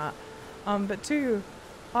hearing that. But two,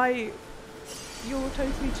 you're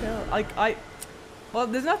totally chill. Well,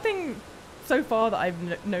 there's nothing so far that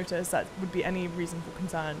I've noticed that would be any reason for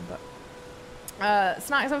concern, but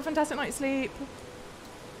snacks, have a fantastic night's sleep.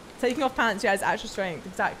 Taking off pants, yeah, it's extra strength,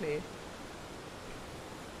 exactly.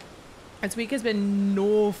 This week has been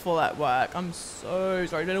awful at work. I'm so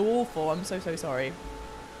sorry, it's been awful. I'm so sorry.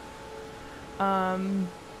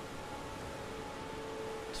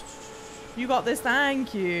 You got this,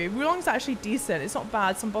 thank you. Wulong's actually decent, it's not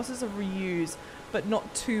bad. Some bosses are reused, but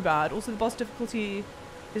not too bad. Also, the boss difficulty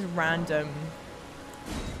is random.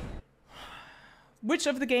 Which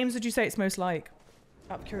of the games would you say it's most like?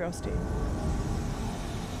 Out of curiosity.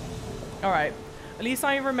 Alright. At least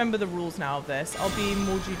I remember the rules now of this. I'll be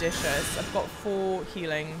more judicious. I've got 4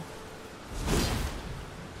 healing.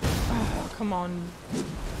 Oh, come on.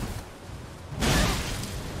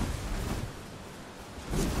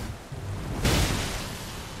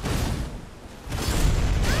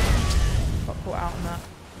 Got caught out on that.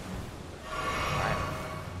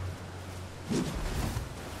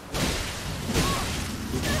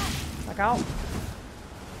 Back out.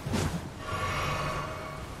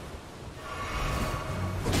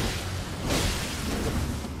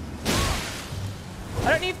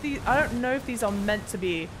 I don't know if these are meant to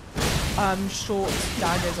be short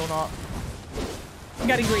daggers or not. I'm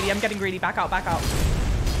getting greedy, back out, back out.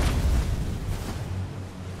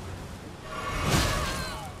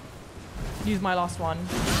 Use my last one.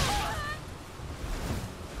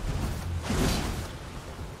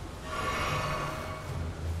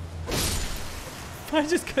 I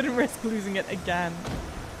just couldn't risk losing it again.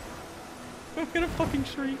 I'm gonna fucking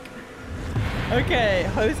shriek. Okay,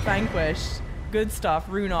 host vanquished. Good stuff.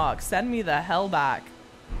 Rune arc. Send me the hell back.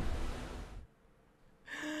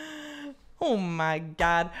 Oh my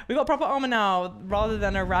god. We got proper armor now rather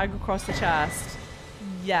than a rag across the chest.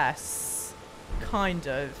 Yes. Kind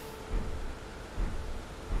of.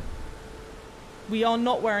 We are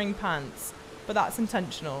not wearing pants, but that's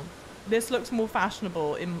intentional. This looks more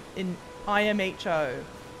fashionable in IMHO.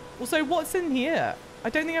 Also, what's in here? I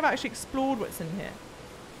don't think I've actually explored what's in here.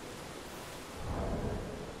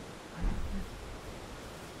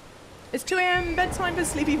 It's 2 AM, bedtime for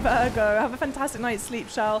Sleepy Virgo. Have a fantastic night's sleep,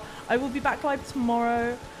 Shell. I will be back live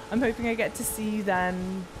tomorrow. I'm hoping I get to see you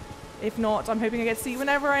then. If not, I'm hoping I get to see you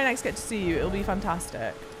whenever I next get to see you. It'll be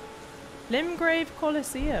fantastic. Limgrave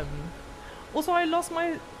Coliseum. Also, I lost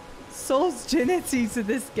my soul's virginity to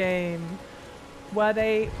this game. Were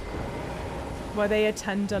they a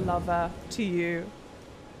tender lover to you?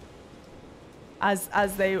 As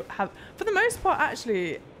they have, for the most part,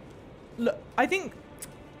 actually. Look, I think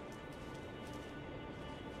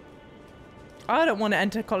I don't want to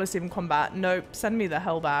enter Coliseum combat. Nope, send me the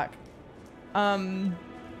hell back.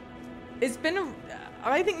 It's been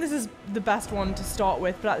I think this is the best one to start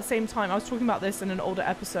with, but at the same time, I was talking about this in an older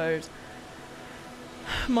episode.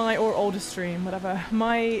 Or older stream, whatever.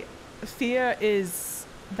 My fear is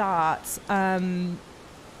that, hang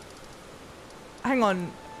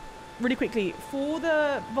on, really quickly, for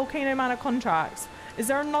the Volcano Manor contracts, is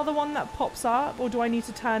there another one that pops up, or do I need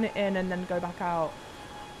to turn it in and then go back out?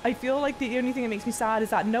 I feel like the only thing that makes me sad is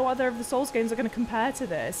that no other of the Souls games are going to compare to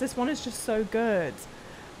this. This one is just so good.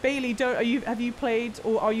 Bailey, have you played,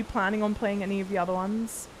 or are you planning on playing any of the other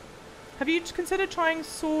ones? Have you considered trying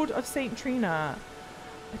Sword of Saint Trina?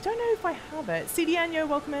 I don't know if I have it. CDN, yo,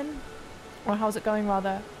 welcome in. Or how's it going,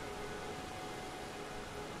 rather?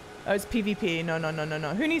 Oh, it's PvP. No.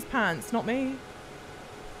 Who needs pants? Not me.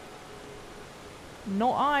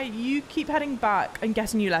 Not I. You keep heading back and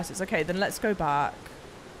getting new letters. Okay, then let's go back.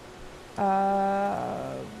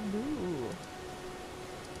 Ooh.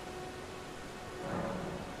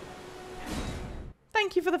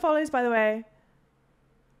 Thank you for the follows, by the way.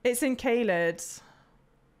 It's in Caelid.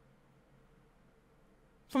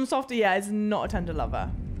 From Softy, yeah, is not a tender lover.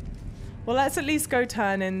 Well, let's at least go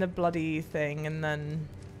turn in the bloody thing and then...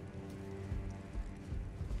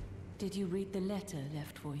 Did you read the letter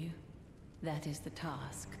left for you? That is the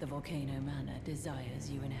task the Volcano Manor desires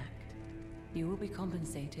you enact. You will be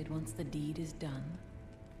compensated once the deed is done.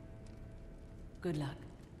 Good luck.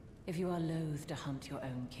 If you are loath to hunt your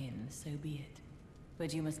own kin, so be it.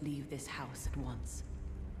 But you must leave this house at once.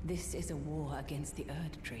 This is a war against the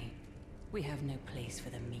Erd Tree. We have no place for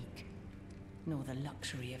the meek, nor the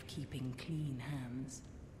luxury of keeping clean hands.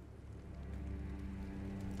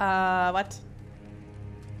 What?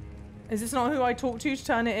 Is this not who I talked to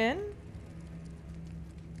turn it in?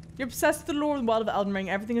 You're obsessed with the lore and world of Elden Ring.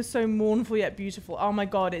 Everything is so mournful yet beautiful. Oh my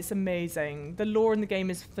god, it's amazing. The lore in the game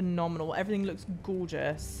is phenomenal. Everything looks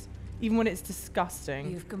gorgeous, even when it's disgusting.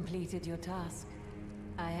 You've completed your task.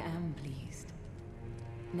 I am pleased.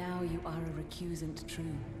 Now you are a recusant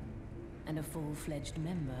true, and a full-fledged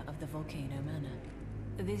member of the Volcano Manor.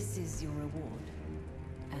 This is your reward,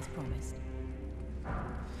 as promised.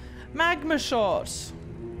 Magma shot.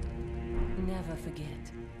 Never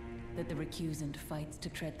forget that the recusant fights to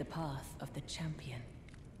tread the path of the champion.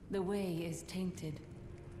 The way is tainted,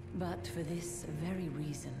 but for this very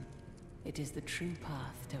reason, it is the true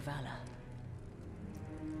path to valor.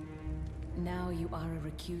 Now you are a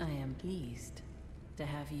recusant. I am pleased to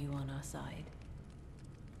have you on our side.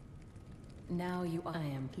 Now I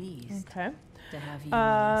am pleased to have you on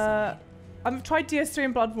our side. I've tried DS3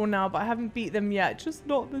 and Bloodborne now, but I haven't beat them yet. Just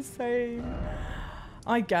not the same.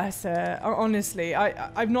 I guess honestly,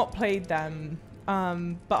 I've not played them,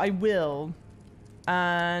 but I will.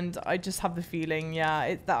 And I just have the feeling,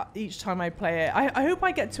 yeah, that each time I play it, I hope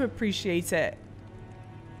I get to appreciate it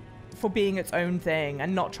for being its own thing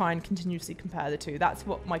and not try and continuously compare the two. That's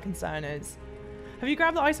what my concern is. Have you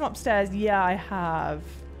grabbed the item upstairs? Yeah, I have.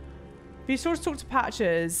 Be sure to talk to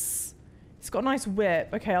Patches. He's got a nice whip.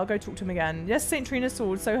 Okay, I'll go talk to him again. Yes, St. Trina's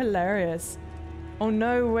sword, so hilarious. Oh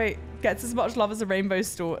no, wait. Gets as much love as the rainbow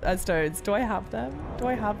stones. Do I have them? Do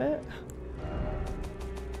I have it?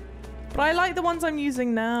 But I like the ones I'm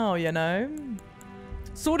using now, you know?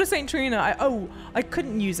 Sword of St. Trina. I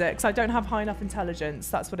couldn't use it because I don't have high enough intelligence.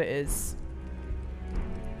 That's what it is.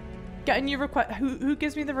 Get a new request. Who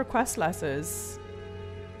gives me the request letters?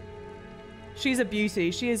 She's a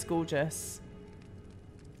beauty. She is gorgeous.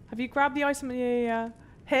 Have you grabbed the item? Yeah.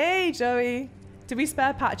 Hey, Joey. Did we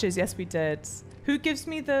spare Patches? Yes, we did. Who gives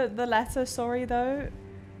me the letter, sorry, though?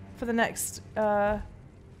 For the next, the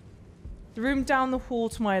room down the hall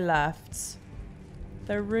to my left.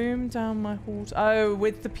 The room down my hall. Oh,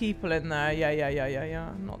 with the people in there.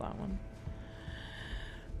 Yeah. Not that one.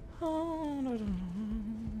 Oh, no.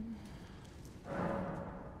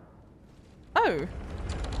 Oh.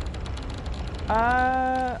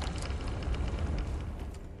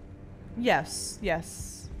 Yes.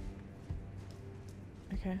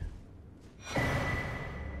 Okay.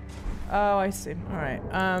 Oh, I see. All right.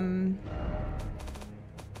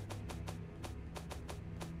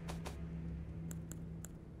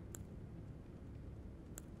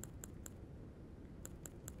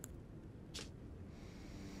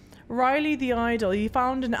 Riley the Idol. You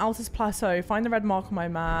found an Altus Plateau. Find the red mark on my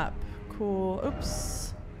map. Cool.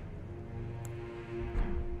 Oops.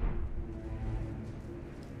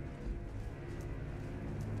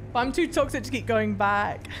 But I'm too toxic to keep going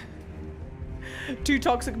back. Too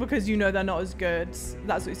toxic because you know they're not as good.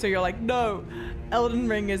 That's what, so you're like, no, Elden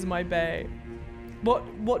Ring is my bae.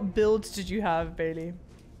 What builds did you have, Bailey?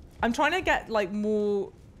 I'm trying to get like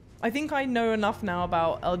more. I think I know enough now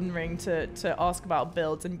about Elden Ring to ask about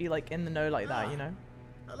builds and be like in the know like that, you know?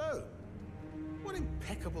 Hello. What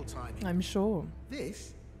impeccable timing. I'm sure.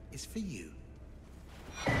 This is for you.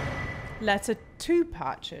 Letter 2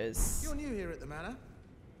 Patches. You're new here at the manor,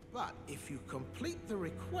 but if you complete the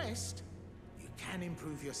request, you can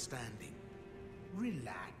improve your standing.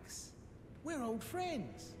 Relax. We're old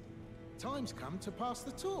friends. Time's come to pass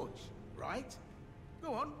the torch, right?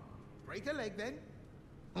 Go on, break a leg then.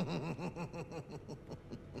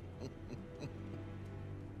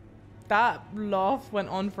 That laugh went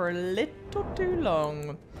on for a little too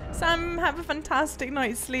long. Sam, have a fantastic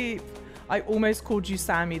night's sleep. I almost called you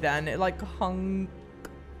Sammy then. It like hung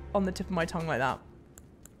on the tip of my tongue like that.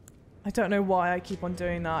 I don't know why I keep on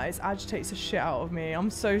doing that. It agitates the shit out of me. I'm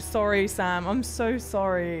so sorry, Sam. I'm so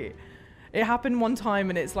sorry. It happened one time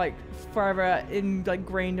and it's like forever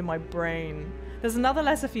ingrained in my brain. There's another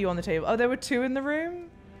letter for you on the table. Oh, there were 2 in the room?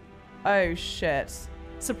 Oh, shit.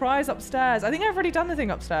 Surprise upstairs. I think I've already done the thing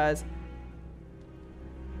upstairs.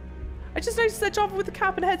 I just noticed that Java with the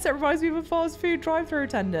cap and headset reminds me of a fast food drive-thru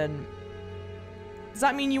attendant. Does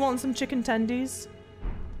that mean you want some chicken tendies?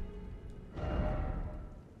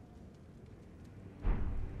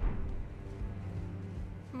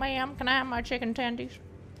 Ma'am, can I have my chicken tendies?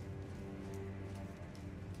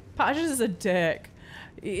 Patches is a dick.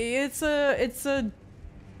 It's a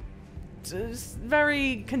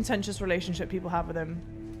very contentious relationship people have with him.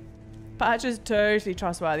 Patches totally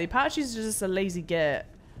trustworthy. Patches is just a lazy git.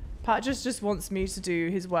 Patches just wants me to do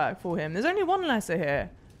his work for him. There's only one letter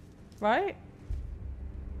here, right?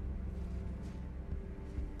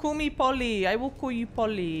 Call me Polly. I will call you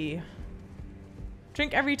Polly.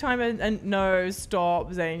 Drink every time and no,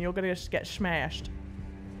 stop, Zane. You're gonna get smashed.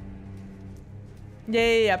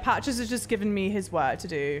 Yeah. Patches has just given me his work to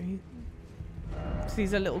do.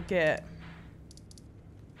 He's a little git.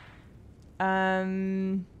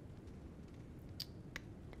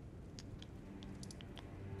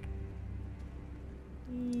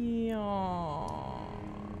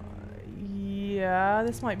 Yeah,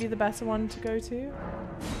 this might be the better one to go to.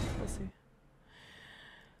 Let's see.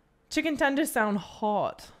 Chicken tenders sound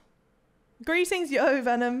hot. Greetings, yo,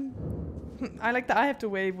 Venom. I like that I have to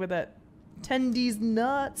wave with it. Tendies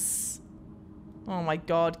nuts. Oh my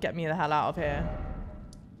god, get me the hell out of here.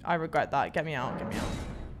 I regret that. Get me out, get me out.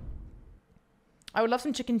 I would love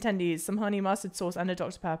some chicken tendies, some honey mustard sauce, and a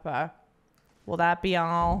Dr. Pepper. Will that be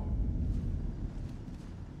all?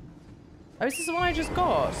 Oh, is this the one I just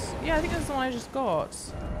got? Yeah, I think that's the one I just got.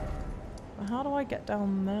 But how do I get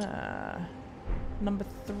down there? Number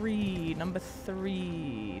 3.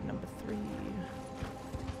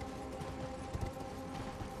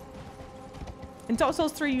 In Dark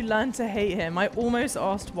Souls 3, you learn to hate him. I almost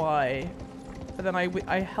asked why, but then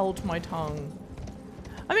I held my tongue.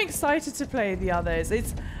 I'm excited to play the others.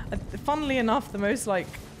 It's, funnily enough, the most like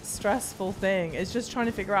stressful thing is just trying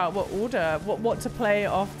to figure out what order, what to play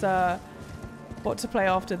after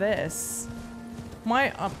this.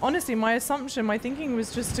 My honestly, my assumption, my thinking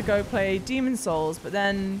was just to go play Demon Souls, but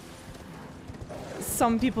then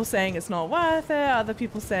some people saying it's not worth it, other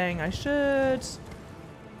people saying I should.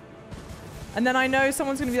 And then I know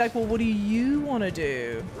someone's gonna be like, well, what do you want to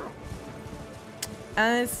do?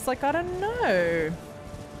 And it's like, I don't know.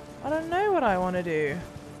 I don't know what I want to do.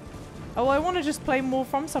 Oh, I want to just play more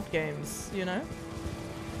FromSoft games, you know?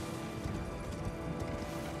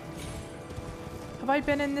 Have I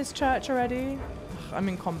been in this church already? Ugh, I'm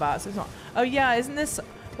in combat, so it's not. Oh yeah, isn't this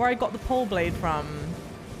where I got the pole blade from?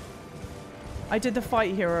 I did the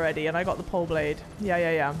fight here already, and I got the pole blade.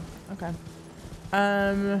 Yeah. Okay.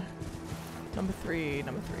 Number three.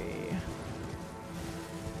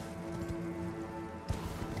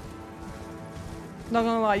 Not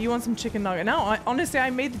gonna lie, you want some chicken nugget. Now, honestly, I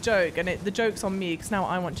made the joke, and the joke's on me, because now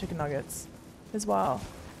I want chicken nuggets as well.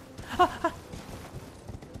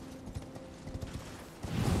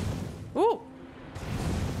 Ooh!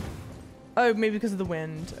 Oh, maybe because of the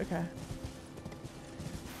wind. Okay.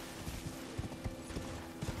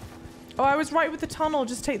 Oh, I was right with the tunnel.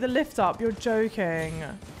 Just take the lift up. You're joking.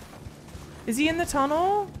 Is he in the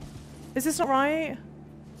tunnel? Is this not right?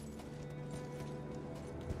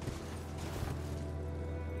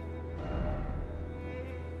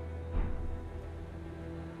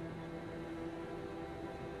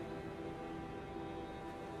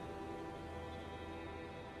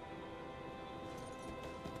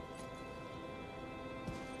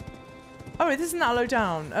 Oh, this isn't that low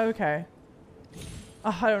down. Oh, okay.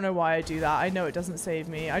 Oh, I don't know why I do that. I know it doesn't save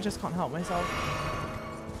me. I just can't help myself.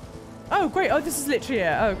 Oh, great. Oh, this is literally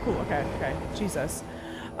it. Oh, cool. Okay. Jesus.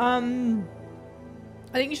 I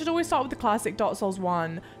think you should always start with the classic Dark Souls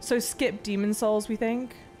 1. So skip Demon Souls, we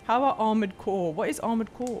think. How about Armored Core? What is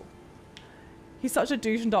Armored Core? He's such a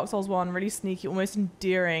douche in Dark Souls 1. Really sneaky, almost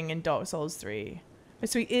endearing in Dark Souls 3.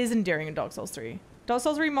 So he is endearing in Dark Souls 3. Dark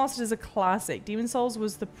Souls Remastered is a classic. Demon Souls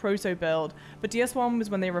was the proto build, but DS1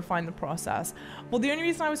 was when they refined the process. Well, the only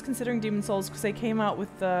reason I was considering Demon Souls because they came out with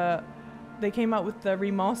the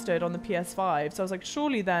remastered on the PS5. So I was like,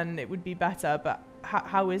 surely then it would be better. But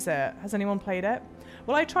how is it? Has anyone played it?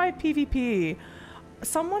 Well, I tried PvP.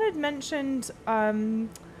 Someone had mentioned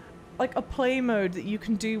like a play mode that you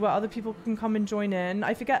can do where other people can come and join in.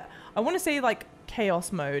 I forget. I want to say like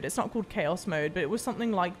chaos mode. It's not called chaos mode, but it was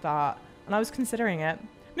something like that. And I was considering it.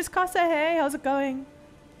 Miss Casa, hey, how's it going?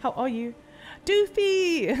 How are you?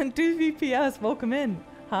 Doofy! Doofy PS, welcome in.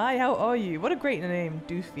 Hi, how are you? What a great name,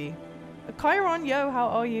 Doofy. Chiron, yo, how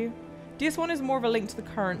are you? DS1 is more of a link to the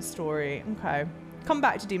current story. Okay. Come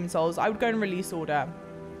back to Demon Souls. I would go in release order.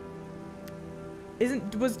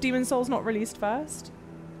 Was Demon Souls not released first?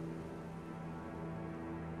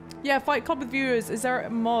 Yeah, Fight Club with viewers. Is there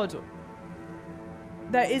a mod?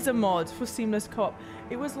 There is a mod for seamless co-op.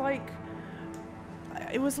 It was like,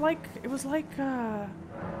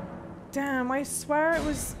 damn, I swear it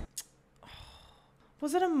was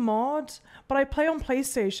it a mod? But I play on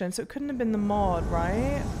PlayStation, so it couldn't have been the mod,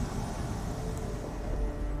 right?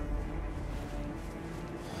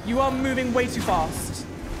 You are moving way too fast.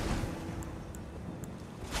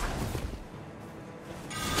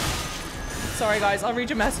 Sorry guys, I'll read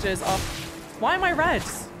your messages. Oh. Why am I red?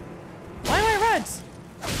 Why am I red?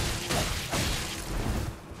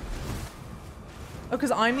 Oh,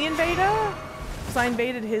 because I'm the invader? Because I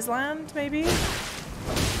invaded his land, maybe?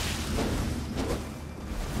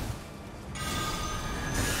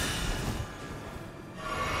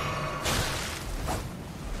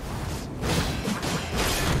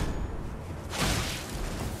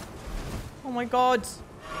 Oh my god.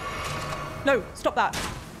 No, stop that.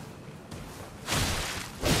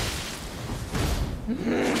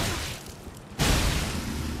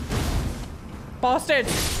 Bastard!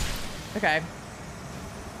 Okay.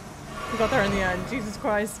 We got there in the end. Jesus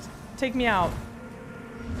Christ. Take me out.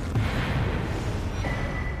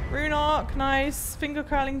 Rune arc, nice. Finger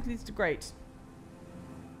curling, please do great.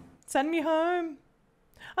 Send me home.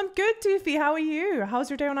 I'm good, Doofy. How are you? How's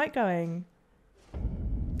your day or night going?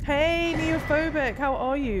 Hey, Neophobic. How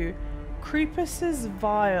are you? Crepus's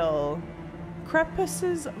Vial.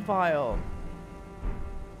 Crepus's Vial.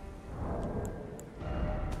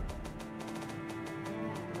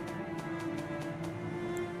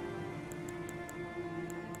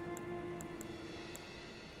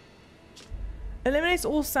 Eliminates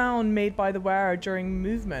all sound made by the wearer during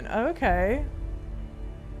movement. Oh, okay.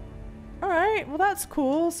 Alright, well that's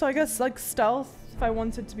cool. So I guess like stealth, if I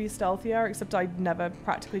wanted to be stealthier, except I never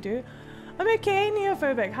practically do. I'm okay,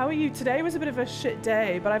 Neophobic. How are you? Today was a bit of a shit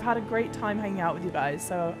day, but I've had a great time hanging out with you guys,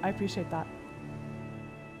 so I appreciate that.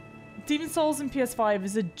 Demon Souls and PS5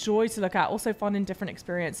 is a joy to look at. Also fun and different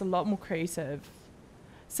experience. A lot more creative.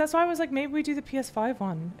 So that's why I was like, maybe we do the PS5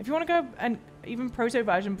 one. If you want to go and even proto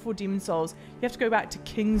version before Demon Souls, you have to go back to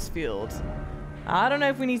Kingsfield. I don't know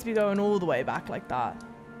if we need to be going all the way back like that.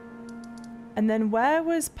 And then where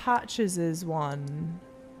was Patches's one?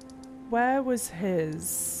 Where was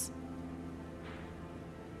his?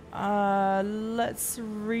 Let's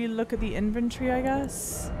re-look at the inventory, I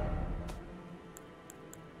guess.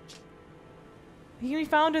 He can be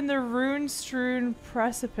found in the rune-strewn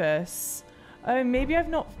precipice. Oh, maybe I've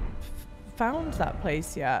not found that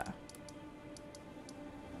place yet.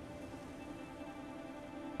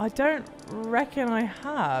 I don't reckon I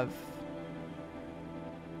have.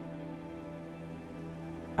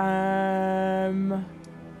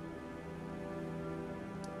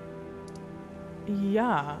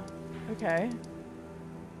 Yeah. Okay.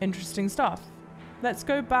 Interesting stuff. Let's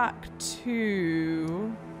go back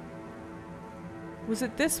to... Was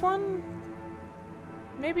it this one?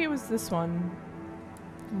 Maybe it was this one.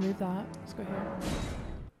 Move that. Let's go here.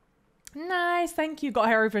 Nice, thank you. Got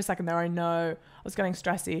hairy for a second there, I know. I was getting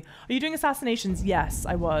stressy. Are you doing assassinations? Yes,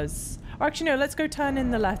 I was. Or actually, no, let's go turn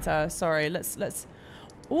in the letter. Sorry, let's...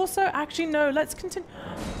 Also, actually, no, let's continue.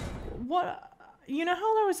 What... You know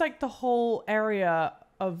how there was like the whole area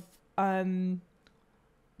of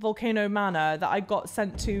Volcano Manor that I got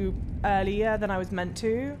sent to earlier than I was meant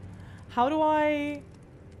to? How do I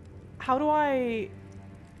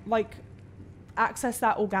like access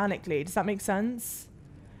that organically? Does that make sense?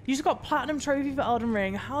 You just got platinum trophy for Elden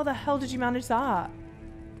Ring. How the hell did you manage that?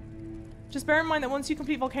 Just bear in mind that once you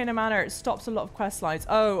complete Volcano Manor, it stops a lot of quest lines.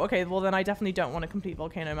 Oh, okay, well then I definitely don't want to complete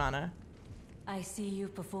Volcano Manor. I see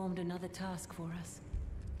you've performed another task for us.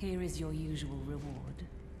 Here is your usual reward.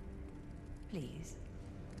 Please,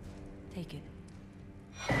 take it.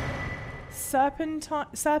 Serpent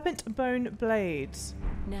bone blades.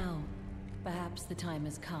 Now, perhaps the time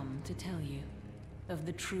has come to tell you of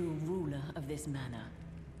the true ruler of this manor,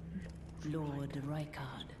 Lord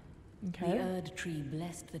Rykard. Okay. The Erd Tree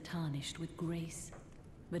blessed the Tarnished with grace,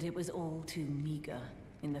 but it was all too meager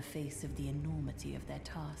in the face of the enormity of their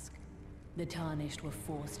task. The Tarnished were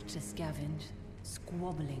forced to scavenge,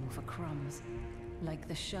 squabbling for crumbs, like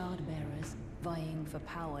the Shard Bearers vying for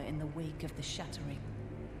power in the wake of the Shattering.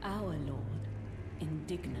 Our Lord,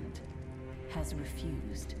 indignant, has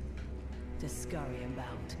refused to scurry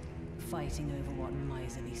about, fighting over what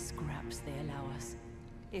miserly scraps they allow us.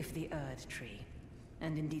 If the Erd Tree,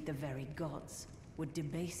 and indeed the very gods, would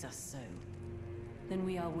debase us so, then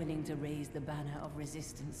we are willing to raise the banner of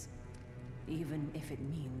resistance, even if it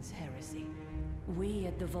means heresy. We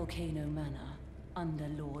at the Volcano Manor, under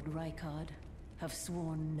Lord Rykard, have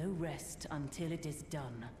sworn no rest until it is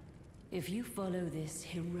done. If you follow this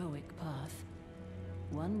heroic path,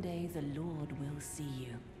 one day the Lord will see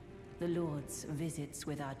you. The Lord's visits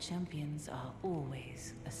with our champions are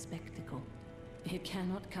always a spectacle. It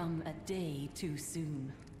cannot come a day too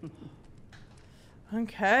soon.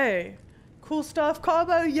 Okay. Cool stuff.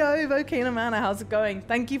 Carbo, yo, Volcano Manor, how's it going?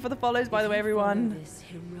 Thank you for the follows, by the way, everyone. This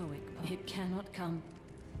heroic path, it cannot come.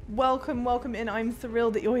 Welcome, welcome in. I'm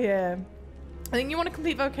thrilled that you're here. I think you want to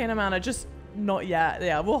complete Volcano Manor, just not yet.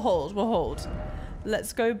 Yeah, we'll hold.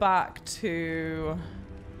 Let's go back to...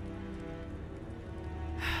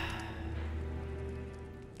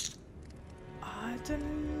 I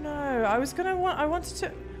don't know. I wanted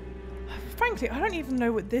to... Frankly, I don't even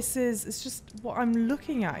know what this is. It's just what I'm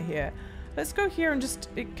looking at here. Let's go here and just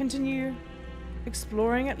continue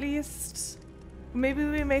exploring at least. Maybe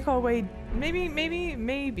we make our way...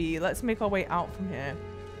 Maybe. Let's make our way out from here.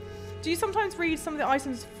 Do you sometimes read some of the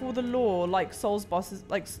items for the lore, like souls bosses,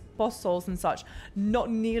 like boss souls and such? Not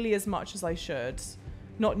nearly as much as I should.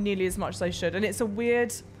 And it's a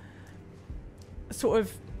weird sort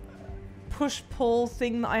of push-pull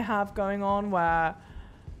thing that I have going on where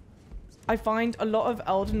I find a lot of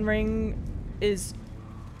Elden Ring is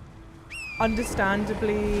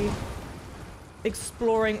understandably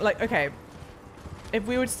exploring, like, okay, if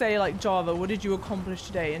we would say like, Java, what did you accomplish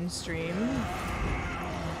today in stream?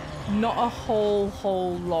 Not a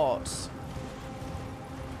whole lot.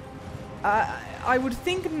 I would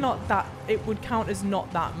think not that it would count as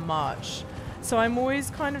not that much. So I'm always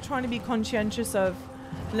kind of trying to be conscientious of,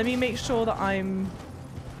 let me make sure that I'm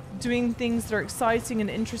doing things that are exciting and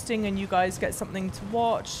interesting and you guys get something to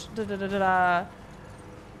watch. I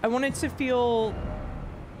want it to feel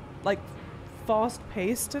like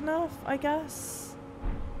fast-paced enough, I guess.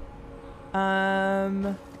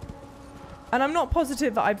 And I'm not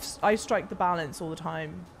positive that I strike the balance all the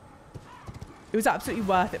time. It was absolutely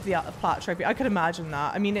worth it for the Plat Trophy. I could imagine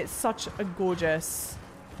that. I mean, it's such a gorgeous...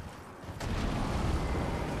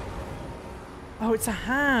 Oh, it's a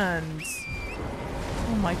hand.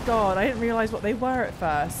 Oh my god, I didn't realize what they were at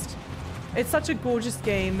first. It's such a gorgeous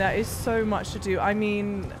game. There is so much to do. I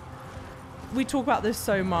mean, we talk about this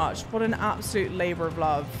so much. What an absolute labor of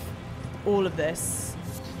love. All of this.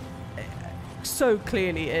 So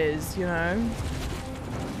clearly is, you know?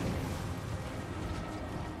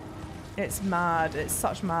 It's mad. It's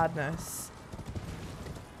such madness.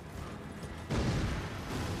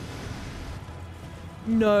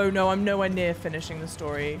 No, I'm nowhere near finishing the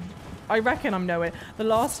story. I reckon I'm nowhere. The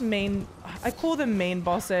last main, I call them main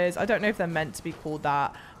bosses. I don't know if they're meant to be called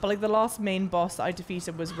that, but like the last main boss that I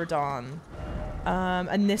defeated was Radahn.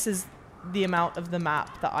 And this is the amount of the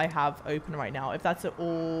map that I have open right now, if that's at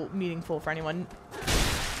all meaningful for anyone.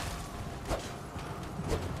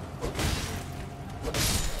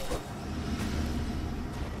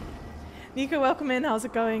 Nico, welcome in. How's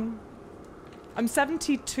it going? I'm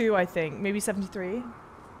 72, I think. Maybe 73.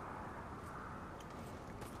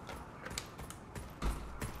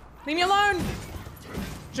 Leave me alone!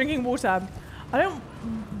 Drinking water. I don't...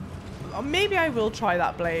 Maybe I will try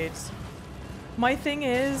that blade. My thing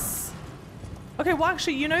is... Okay, well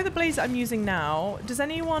actually, you know the blades that I'm using now? Does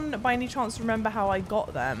anyone by any chance remember how I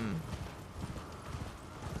got them?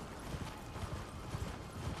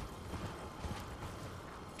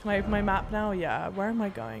 Can I open my map now? Yeah. Where am I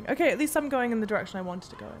going? Okay, at least I'm going in the direction I wanted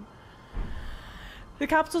to go in. The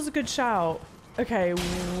capital's a good shout. Okay,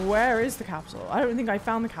 where is the capital? I don't think I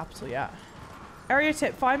found the capital yet. Area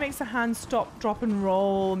tip, fire makes the hands stop, drop and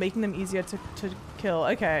roll, making them easier to kill.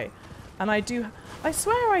 Okay. And I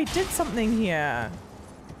swear I did something here.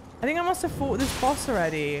 I think I must have fought this boss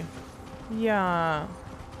already. Yeah.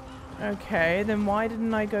 Okay, then why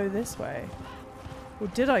didn't I go this way? Or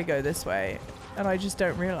did I go this way? And I just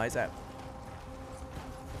don't realize it.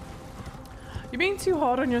 You're being too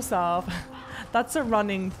hard on yourself. That's a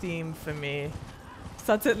running theme for me.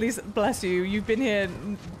 So that's at least, bless you, you've been here,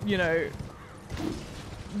 you know,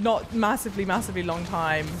 not massively long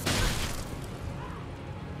time.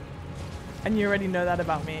 And you already know that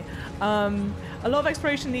about me. A lot of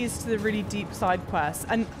exploration leads to the really deep side quests.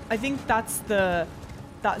 And I think that's the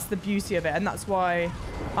beauty of it. And that's why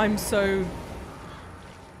I'm so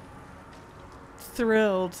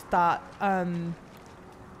thrilled that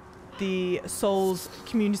the Souls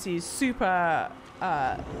community is super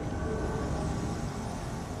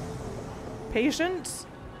patient.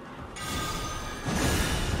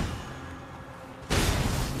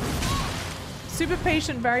 Super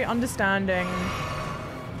patient, very understanding.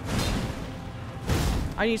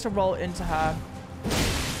 I need to roll into her.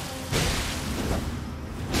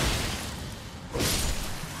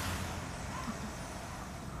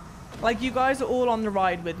 Like, you guys are all on the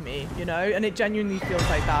ride with me, you know? And it genuinely feels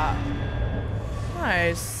like that.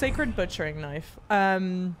 Nice. Sacred butchering knife.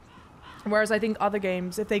 Whereas I think other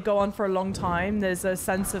games, if they go on for a long time, there's a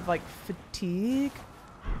sense of, like, fatigue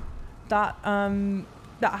that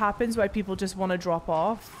happens where people just want to drop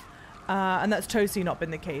off. And that's totally not been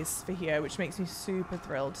the case for here, which makes me super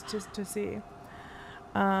thrilled to see.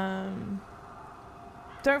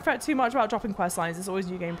 Don't fret too much about dropping quest lines. It's always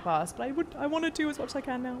New Game Plus, but I want to do as much as I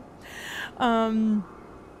can now.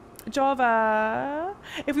 Java.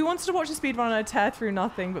 If we wanted to watch a speedrunner tear through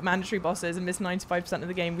nothing but mandatory bosses and miss 95% of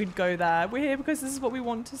the game, we'd go there. We're here because this is what we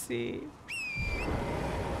want to see.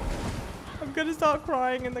 I'm gonna start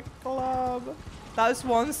crying in the club. That's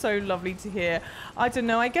one so lovely to hear. I don't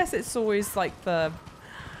know. I guess it's always like the...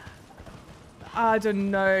 I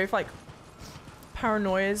don't know if like...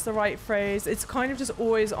 paranoia is the right phrase. It's kind of just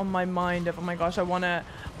always on my mind of, oh my gosh,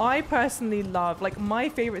 I personally love, like, my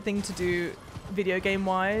favorite thing to do video game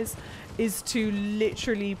wise is to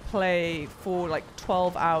literally play for like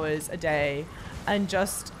 12 hours a day and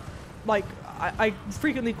just like, I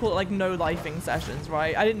frequently call it like no lifing sessions,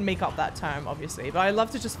 right? I didn't make up that term obviously, but I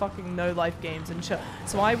love to just fucking no life games and chill.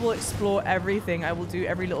 So I will explore everything. I will do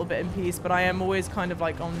every little bit in peace, but I am always kind of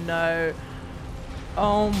like, oh no.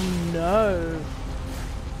 Oh no.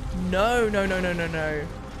 No.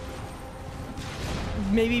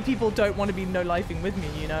 Maybe people don't want to be no-lifing with me,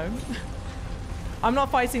 you know? I'm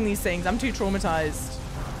not fighting these things. I'm too traumatized.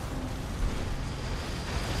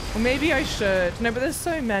 Or maybe I should. No, but there's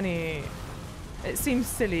so many. It seems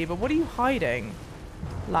silly, but what are you hiding?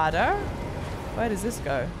 Ladder? Where does this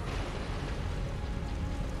go?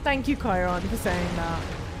 Thank you, Chiron, for saying that.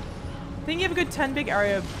 I think you have a good 10 big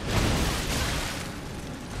area.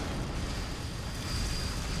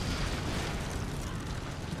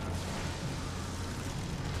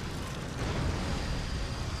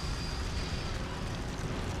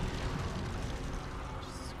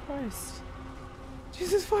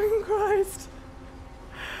 Jesus fucking Christ.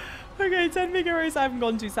 Okay, 10 big areas I haven't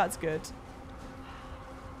gone to, so that's good.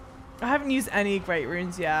 I haven't used any great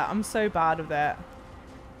runes yet. I'm so bad at it.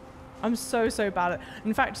 I'm so bad at it.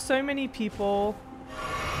 In fact, so many people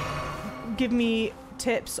give me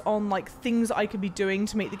tips on like things I could be doing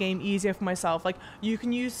to make the game easier for myself. Like, you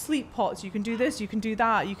can use sleep pots, you can do this, you can do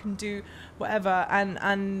that, you can do whatever.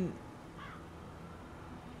 And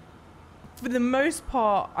for the most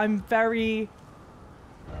part, I'm very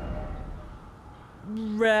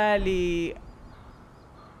rarely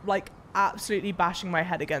like absolutely bashing my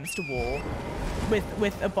head against a wall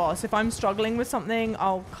with a boss. If I'm struggling with something,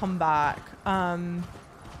 I'll come back. But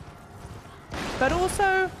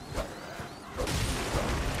also,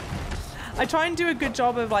 I try and do a good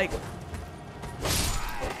job of like,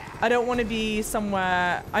 I don't want to be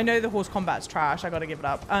somewhere, I know the horse combat's trash, I gotta give it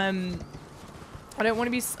up. I don't want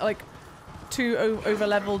to be like too over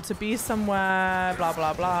leveled to be somewhere, blah,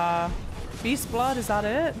 blah, blah. Beast blood, is that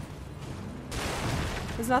it?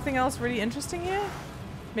 There's nothing else really interesting here?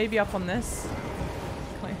 Maybe up on this.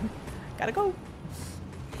 Gotta go.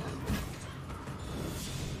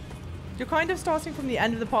 You're kind of starting from the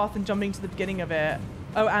end of the path and jumping to the beginning of it.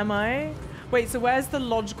 Oh, am I? Wait, so where's the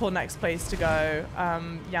logical next place to go,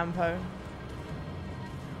 Yampo?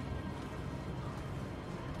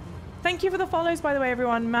 Thank you for the follows, by the way,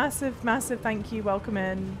 everyone. Massive, massive thank you. Welcome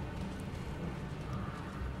in.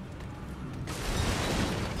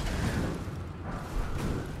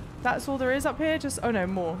 That's all there is up here? Just, oh no,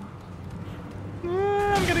 more.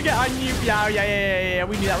 I'm gonna get, I knew, yeah.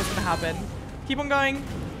 We knew that was gonna happen. Keep on going.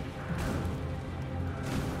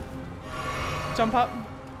 Jump up.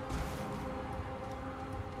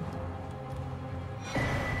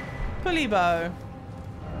 Pulley bow.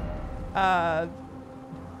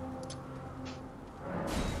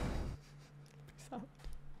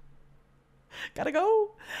 Gotta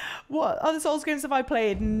go. What other Souls games have I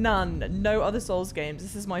played? None. No other Souls games.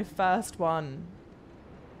 This is my first one.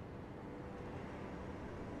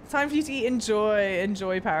 Time for you to eat. Enjoy.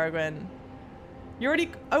 Enjoy, Peregrine. You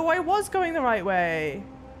already... Oh, I was going the right way.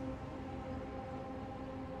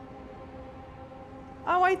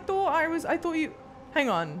 Oh, I thought you... Hang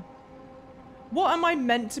on. What am I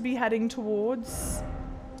meant to be heading towards?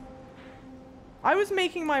 I was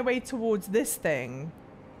making my way towards this thing.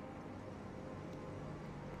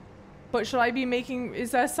 But should I be making...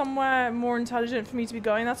 Is there somewhere more intelligent for me to be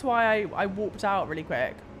going? That's why I warped out really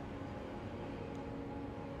quick.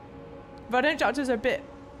 Verdant Jactos are a bit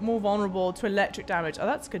more vulnerable to electric damage. Oh,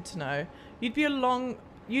 that's good to know. You'd be long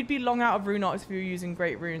out of rune arcs if you were using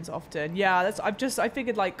great runes often. Yeah, that's... I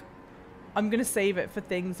figured, like, I'm gonna save it for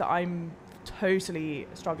things that I'm totally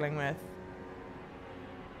struggling with.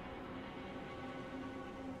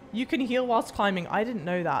 You can heal whilst climbing. I didn't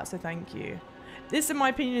know that, so thank you. This, in my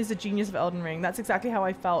opinion, is the genius of Elden Ring. That's exactly how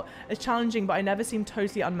I felt. It's challenging, but I never seemed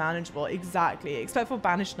totally unmanageable. Exactly. Except for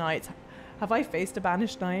Banished Knights. Have I faced a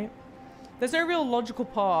Banished Knight? There's no real logical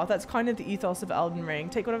path. That's kind of the ethos of Elden Ring.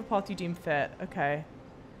 Take whatever path you deem fit. Okay.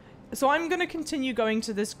 So I'm going to continue going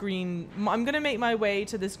to this green... I'm going to make my way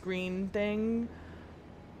to this green thing.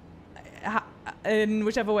 In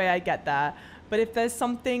whichever way I get there. But if there's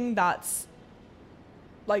something that's...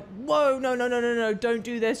 like, whoa, no, don't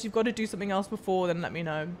do this. You've got to do something else before, then let me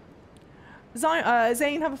know.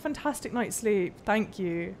 Zane, have a fantastic night's sleep. Thank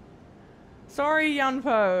you. Sorry,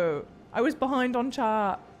 Yanpo. I was behind on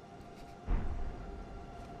chat.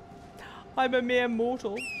 I'm a mere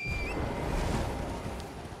mortal.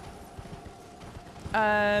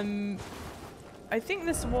 I think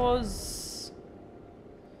this was...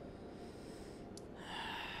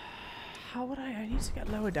 How would I need to get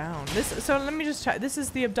lower down? So let me just check. This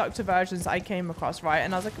is the abductor versions I came across, right?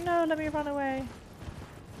 And I was like, no, let me run away.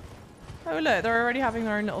 Oh, look, they're already having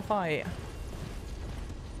their own little fight.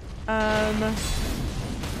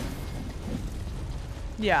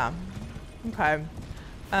 Yeah. Okay.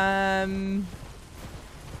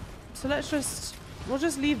 So we'll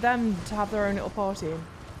just leave them to have their own little party.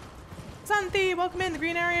 Xanthi, welcome in. The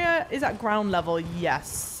green area is at ground level.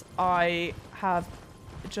 Yes, I have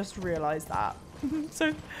just realized that.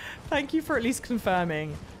 So thank you for at least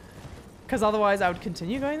confirming, because otherwise I would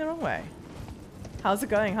continue going the wrong way. How's it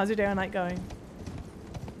going? How's your day or night going?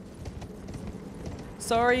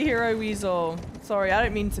 Sorry, Hero Weasel. Sorry, I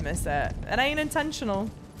don't mean to miss it. It ain't intentional.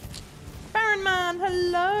 Baron Man,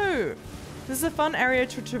 hello. This is a fun area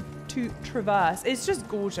to traverse. It's just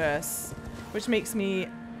gorgeous, which makes me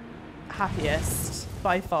happiest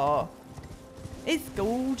by far. It's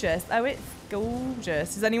gorgeous. Oh, it's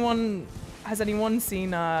gorgeous. Has anyone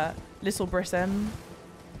seen Little Britain?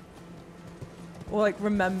 Or like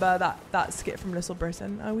remember that skit from Little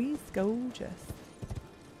Britain? Oh, he's gorgeous.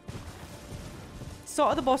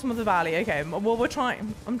 Start at the bottom of the valley. Okay, well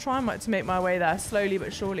I'm trying to make my way there slowly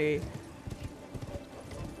but surely.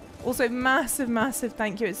 Also, massive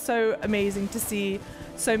thank you. It's so amazing to see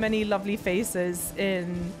so many lovely faces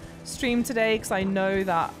in stream today, because I know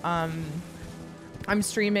that I'm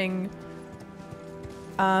streaming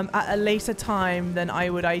at a later time than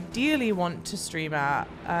I would ideally want to stream at.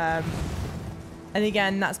 And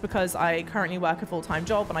again, that's because I currently work a full-time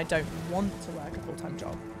job and I don't want to work a full-time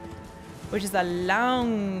job. which is a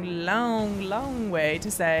long, long, long way to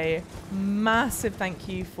say massive thank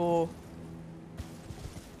you for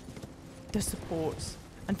the support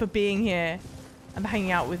and for being here and for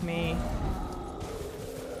hanging out with me.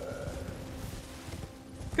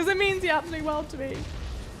 Because it means the absolute world to me.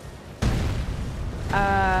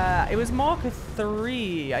 It was marker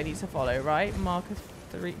 3 I need to follow, right? Marker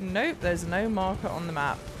 3. Nope, there's no marker on the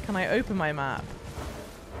map. Can I open my map?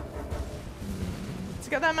 To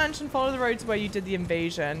get that mansion, follow the road to where you did the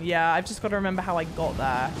invasion. Yeah, I've just got to remember how I got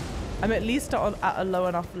there. I'm at least at a low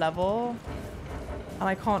enough level. And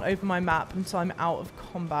I can't open my map until I'm out of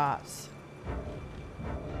combat.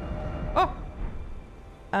 Oh!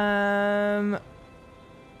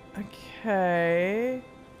 Okay.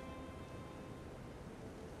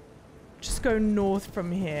 Just go north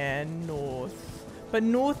from here. North. But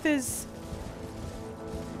north is...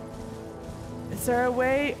 Is there a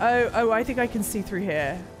way? Oh, I think I can see through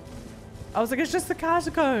here. I was like, it's just the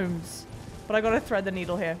catacombs. But I gotta thread the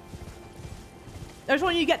needle here. I just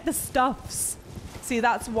want you to get the stuffs. See,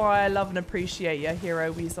 that's why I love and appreciate your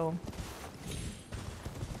hero weasel.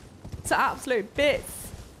 It's an absolute bits.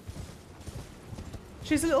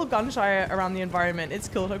 She's a little gun shy around the environment. It's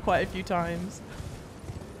killed her quite a few times.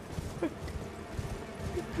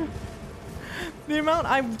 The amount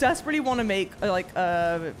I desperately want to make like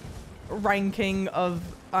a ranking of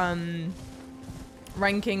my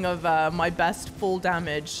best full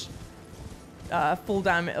damage. What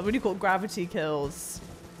do you call it? Gravity kills.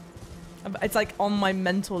 It's like on my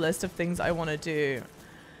mental list of things I want to do.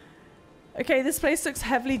 Okay, this place looks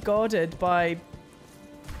heavily guarded by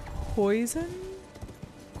poison?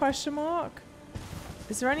 Question mark?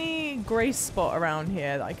 Is there any grace spot around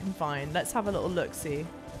here that I can find? Let's have a little look-see.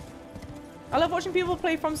 I love watching people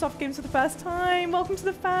play FromSoft games for the first time. Welcome to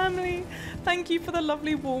the family. Thank you for the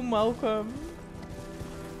lovely warm welcome.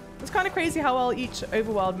 It's kind of crazy how well each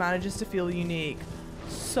overworld manages to feel unique.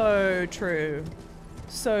 So true.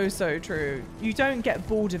 So true. You don't get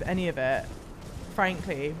bored of any of it,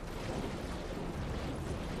 frankly.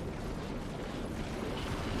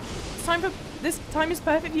 This time is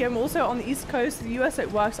perfect here. I'm also on the East Coast of the US, so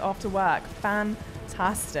it works after work.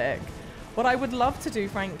 Fantastic. What I would love to do,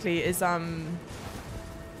 frankly, is I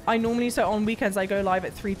normally, so on weekends, I go live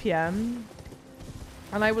at 3 p.m.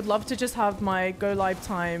 And I would love to just have my go live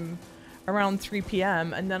time around 3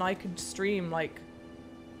 p.m. and then I could stream like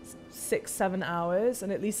 6-7 hours,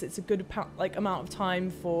 and at least it's a good like amount of time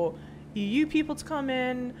for EU people to come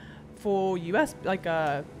in, for US like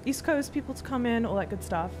East Coast people to come in, all that good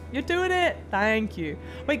stuff. You're doing it. Thank you.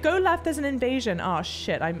 Wait, go left. There's an invasion. Oh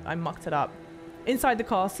shit, I mucked it up. Inside the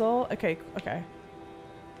castle. Okay.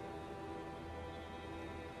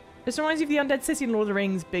 This reminds you of the Undead City in Lord of the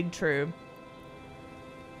Rings. Big true.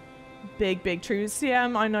 Big true.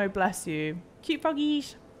 CM, I know, bless you. Cute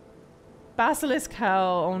froggies. Basilisk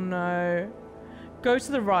hell. Oh no. Go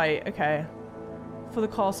to the right. Okay. For the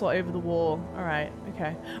castle over the wall. Alright,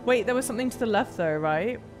 okay. Wait, there was something to the left though,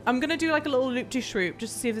 right? I'm gonna do like a little loop-de-shroop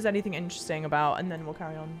just to see if there's anything interesting about, and then we'll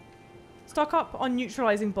carry on. Stock up on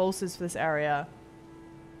neutralizing bolsters for this area.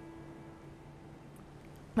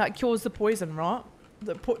 That cures the poison, right?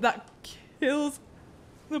 That kills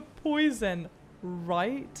the poison,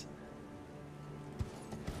 right?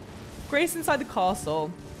 Grace inside the castle.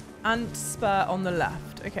 And spur on the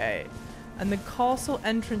left. Okay. And the castle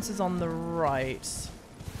entrance is on the right.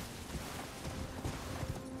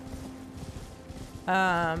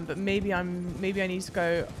 But maybe I need to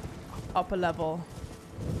go up a level.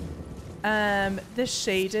 The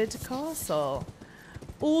shaded castle.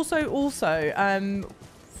 Also,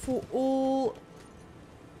 for all...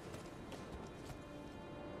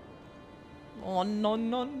 Oh,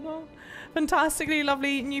 no. Fantastically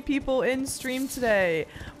lovely new people in stream today.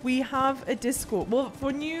 We have a Discord. Well,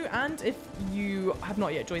 for new, and if you have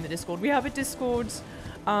not yet joined the Discord, we have a Discord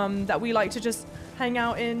that we like to just hang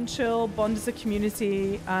out in, chill, bond as a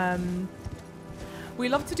community. We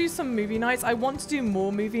love to do some movie nights. I want to do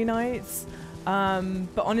more movie nights.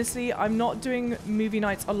 But honestly, I'm not doing movie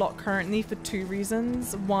nights a lot currently for 2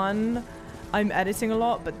 reasons. 1, I'm editing a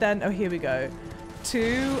lot, but then, oh, here we go.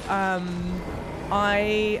 2,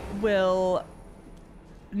 I will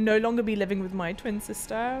no longer be living with my twin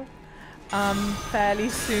sister fairly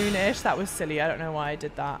soon-ish. That was silly. I don't know why I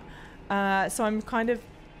did that. So I'm kind of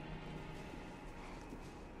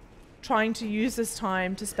trying to use this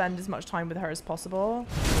time to spend as much time with her as possible.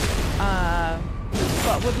 But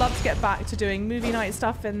would love to get back to doing movie night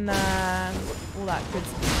stuff and all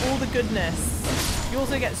the goodness. You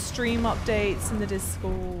also get stream updates in the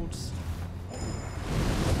Discord.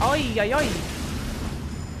 Oi.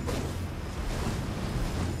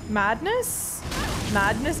 Madness?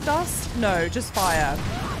 Madness dust? No, just fire.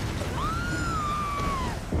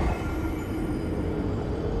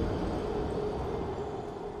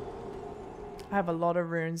 I have a lot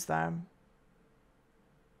of runes there.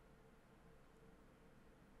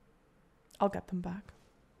 I'll get them back.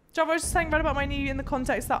 Java, I was just saying right about my knee in the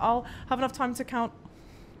context that I'll have enough time to count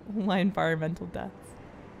all my environmental deaths.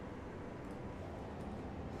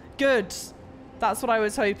 Good. That's what I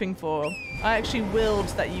was hoping for. I actually willed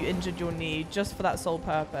that you injured your knee just for that sole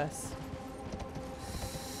purpose.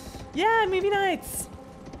 Yeah, movie nights.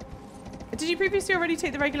 Did you previously already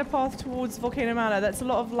take the regular path towards Volcano Manor? That's a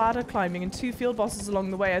lot of ladder climbing and 2 field bosses along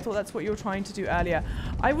the way. I thought that's what you were trying to do earlier.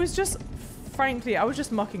 I was just, frankly, I was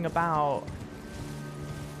just mucking about.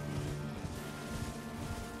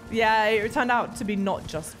 Yeah, it turned out to be not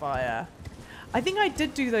just fire. I think I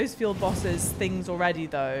did do those field bosses things already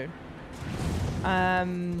though. So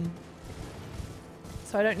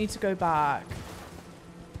I don't need to go back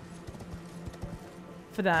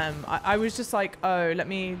for them. I was just like, oh, let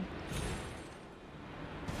me...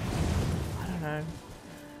 I don't know.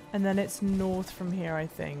 And then it's north from here, I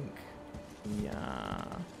think. Yeah.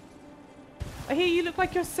 I hear you look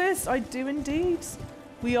like your sis. I do indeed.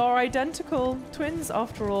 We are identical. Twins,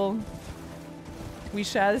 after all. We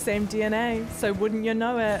share the same DNA, so wouldn't you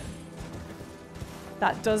know it?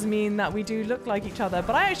 That does mean that we do look like each other,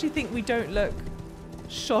 but I actually think we don't look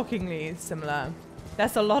shockingly similar.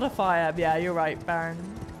 There's a lot of fire. Yeah, you're right, Baron.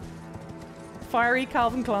 Fiery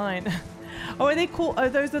Calvin Klein. Oh, are they cool? Oh,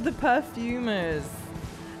 those are the perfumers.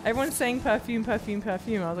 Everyone's saying perfume, perfume,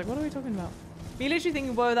 perfume. I was like, what are we talking about? Me literally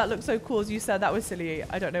thinking, whoa, that looks so cool. As you said, that was silly.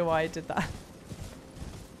 I don't know why I did that.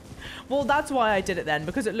 Well, that's why I did it then,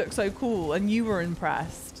 because it looked so cool and you were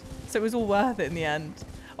impressed. So it was all worth it in the end.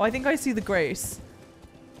 Oh, I think I see the grace.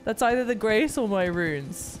 That's either the grace or my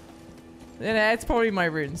runes. Yeah, it's probably my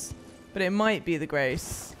runes, but it might be the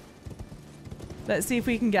grace. Let's see if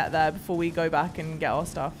we can get there before we go back and get our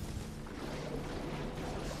stuff.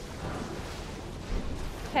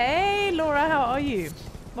 Hey, Laura, how are you?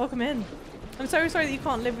 Welcome in. I'm so sorry that you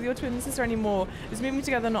can't live with your twin sister anymore. Is moving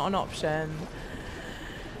together not an option?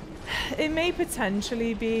 It may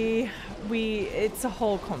potentially be. It's a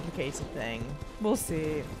whole complicated thing. We'll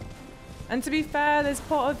see. And to be fair, there's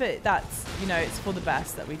part of it that's, you know, it's for the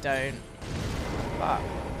best that we don't. But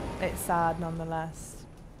it's sad nonetheless.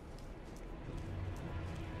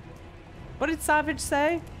 What did Savage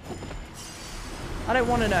say? I don't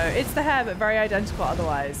want to know. It's the hair, but very identical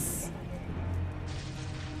otherwise.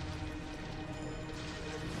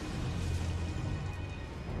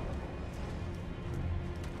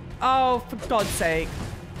 Oh, for God's sake.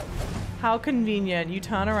 How convenient. You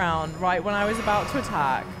turn around right when I was about to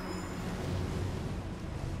attack.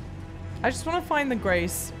 I just want to find the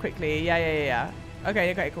grace quickly. Yeah.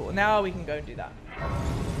 Okay, cool. Now we can go and do that.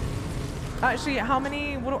 Actually, how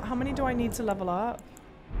many do I need to level up?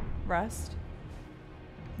 Rest.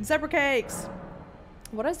 Zebra cakes.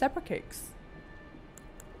 What are zebra cakes?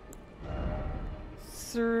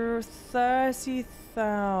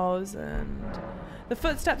 30,000. The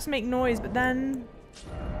footsteps make noise, but then...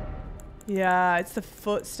 Yeah, it's the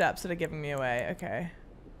footsteps that are giving me away. Okay.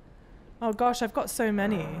 Oh gosh, I've got so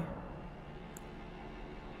many.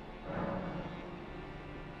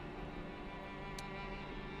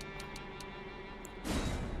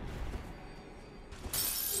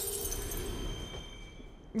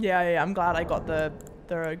 Yeah, I'm glad I got the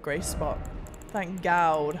grace spot. Thank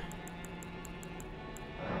God.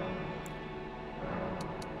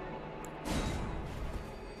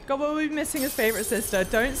 Gobbo will be missing his favorite sister.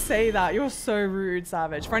 Don't say that. You're so rude,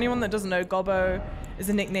 Savage. For anyone that doesn't know, Gobbo is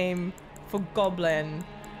a nickname for Goblin,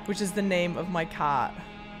 which is the name of my cat.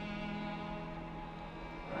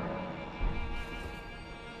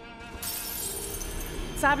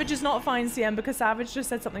 Savage is not fine, CM, because Savage just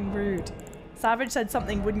said something rude. Savage said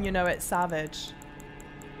something, wouldn't you know it, Savage.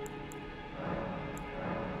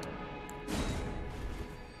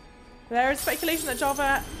 There is speculation that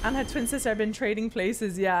Java and her twin sister have been trading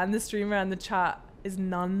places, yeah, and the streamer and the chat is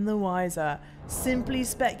none the wiser. Simply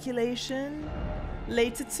speculation.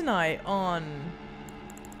 Later tonight on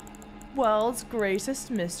World's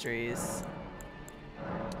Greatest Mysteries.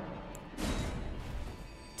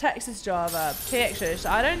 Texas Java, PX.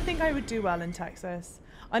 I don't think I would do well in Texas.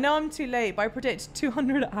 I know I'm too late, but I predict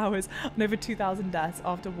 200 hours and over 2,000 deaths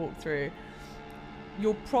after walkthrough.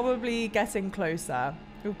 You're probably getting closer.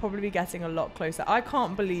 You'll probably be getting a lot closer. I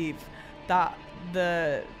can't believe that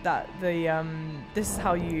this is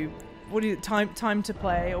how you, what do you, time to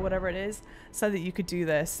play or whatever it is, so that you could do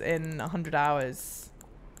this in 100 hours.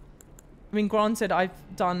 I mean, granted, I've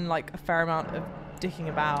done like a fair amount of dicking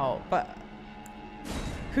about, but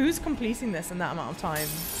who's completing this in that amount of time?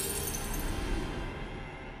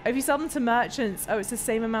 If you sell them to merchants, oh, it's the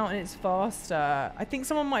same amount and it's faster. I think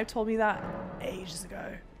someone might have told me that ages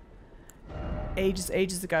ago.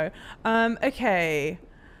 Ages ago. Okay.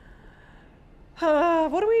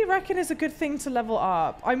 What do we reckon is a good thing to level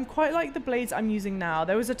up? I'm quite like the blades I'm using now.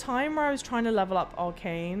 There was a time where I was trying to level up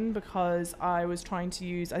Arcane because I was trying to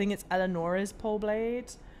use, I think it's Eleanor's pole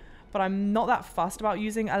blade, but I'm not that fussed about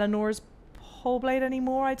using Eleanor's pole blade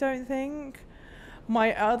anymore, I don't think.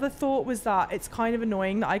 My other thought was that it's kind of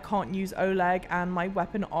annoying that I can't use Oleg and my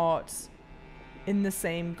weapon art in the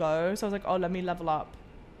same go. So I was like, oh, let me level up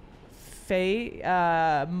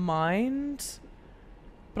Mind.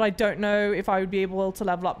 But I don't know if I would be able to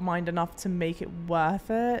level up Mind enough to make it worth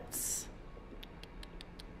it.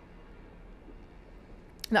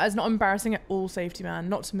 That is not embarrassing at all, Safety Man.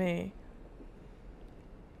 Not to me.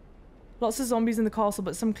 Lots of zombies in the castle,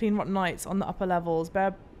 but some clean rotten knights on the upper levels.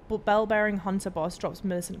 Bell-bearing hunter boss drops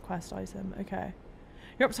Millicent quest item. Okay.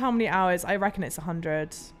 You're up to how many hours? I reckon it's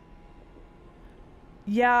 100.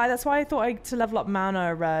 Yeah, that's why I thought to level up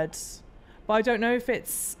mana, Red. But I don't know if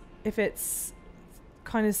it's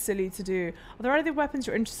kind of silly to do. Are there any other weapons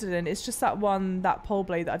you're interested in? It's just that one, that pole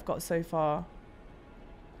blade that I've got so far.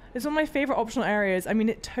 It's one of my favorite optional areas. I mean,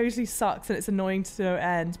 it totally sucks and it's annoying to no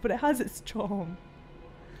end, but it has its charm.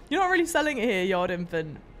 You're not really selling it here, Yard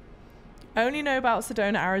Infant. I only know about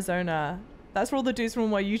Sedona, Arizona. That's where all the dudes from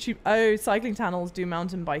my YouTube... Oh, cycling channels do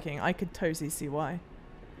mountain biking. I could totally see why.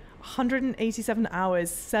 187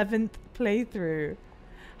 hours, 7th playthrough.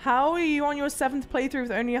 How are you on your 7th playthrough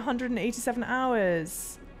with only 187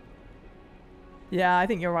 hours? Yeah, I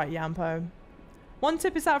think you're right, Yampo. One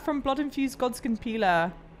tip is that from Blood-Infused Godskin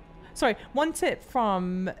Peeler. Sorry, one tip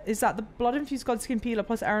from is that the Blood-Infused Godskin Peeler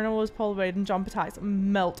plus Aeronor's Pole Blade and jump attacks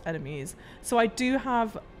melt enemies. So I do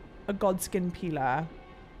have a Godskin Peeler.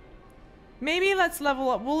 Maybe let's level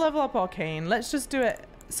up. We'll level up Arcane. Let's just do it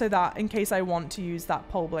so that in case I want to use that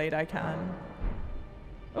Pole Blade, I can.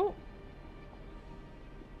 Oh.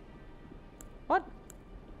 What?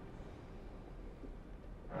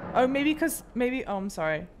 Oh, maybe because... Maybe... Oh, I'm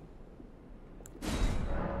sorry.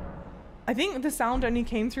 I think the sound only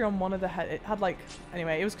came through on one of the head. It had like...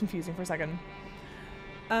 Anyway, it was confusing for a second.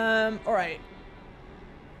 Alright.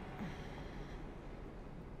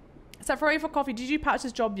 Except for for coffee, did you patch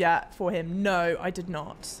his job yet for him? No, I did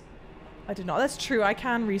not. I did not. That's true. I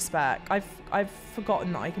can respec. I've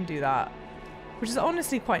forgotten that I can do that. Which is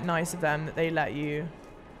honestly quite nice of them that they let you.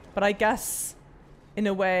 But I guess... in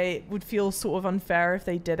a way, it would feel sort of unfair if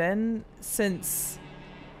they didn't, since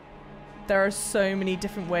there are so many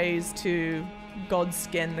different ways to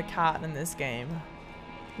Godskin the cat in this game.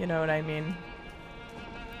 You know what I mean?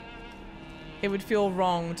 It would feel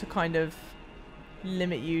wrong to kind of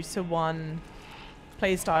limit you to one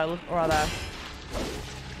playstyle or other.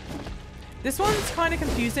 This one's kind of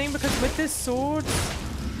confusing because with this sword,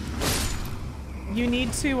 you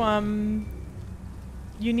need to,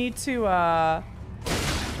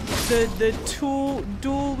 the tool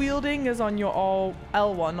dual wielding is on your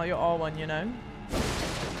L1, not your R1, you know?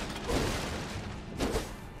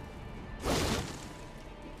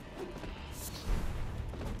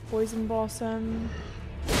 Poison Blossom.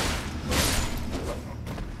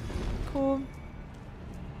 Cool.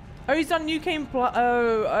 Oh, he's done New Game Plus.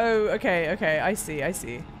 Oh, okay, I see. I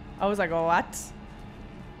was like, what?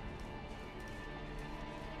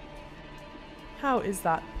 How is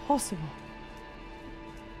that possible?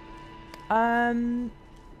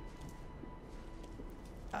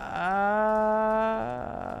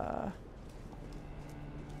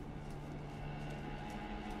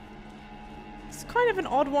 It's kind of an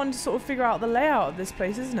odd one to sort of figure out the layout of this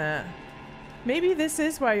place, isn't it? Maybe this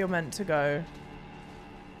is where you're meant to go.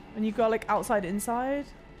 And you go like outside, inside.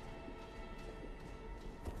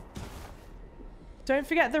 Don't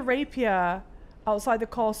forget the rapier outside the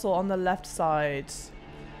castle on the left side.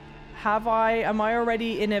 Am I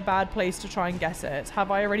already in a bad place to try and guess it?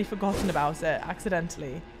 Have I already forgotten about it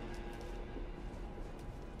accidentally?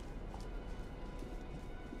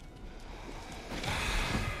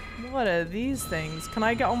 What are these things? Can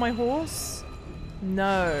I get on my horse?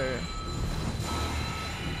 No.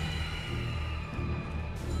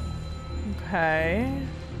 Okay.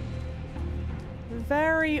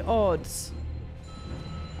 Very odd.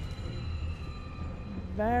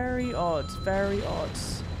 Very odd. Very odd.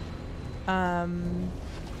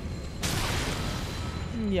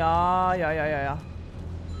 Yeah.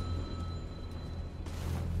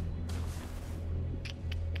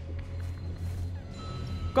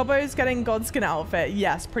 Gobbo's getting Godskin outfit.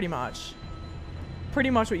 Yes, pretty much. Pretty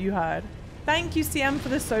much what you heard. Thank you, CM, for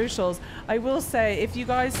the socials. I will say, if you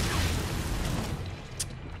guys...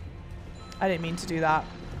 I didn't mean to do that.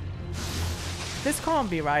 This can't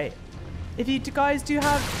be right. If you guys do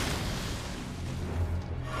have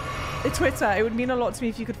a Twitter, it would mean a lot to me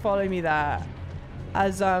if you could follow me there.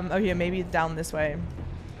 As, oh yeah, maybe down this way.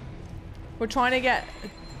 We're trying to get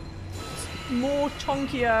more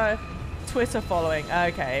chunkier Twitter following.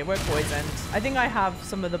 Okay, we're poisoned. I think I have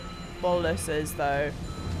some of the boluses though.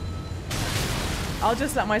 I'll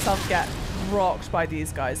just let myself get rocked by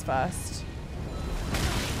these guys first.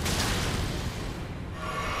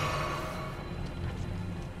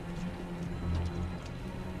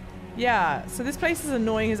 Yeah, so this place is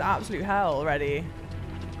annoying as absolute hell already.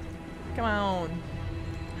 Come on.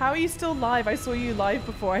 How are you still live? I saw you live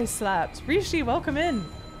before I slept. Rishi, welcome in.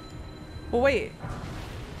 Well, wait.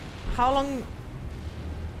 How long?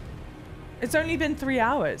 It's only been 3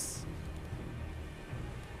 hours.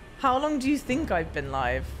 How long do you think I've been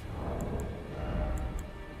live?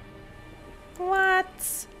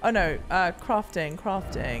 What? Oh no,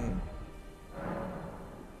 crafting.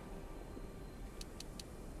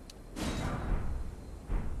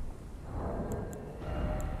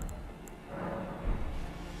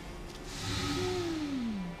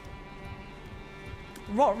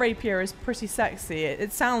 Rot rapier is pretty sexy.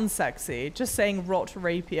 It sounds sexy. Just saying rot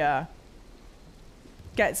rapier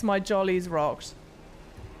gets my jollies rocked.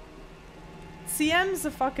 CM's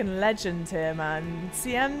a fucking legend here, man.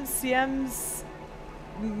 CM's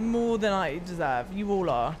more than I deserve. You all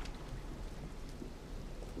are.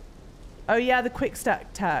 Oh yeah, the quick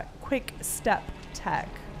step tech. I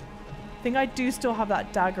think I do still have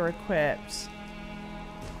that dagger equipped.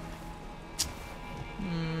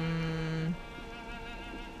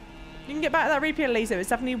 You can get back to that rapier later. It's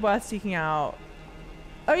definitely worth seeking out.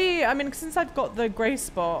 Oh yeah, I mean, since I've got the grey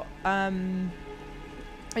spot,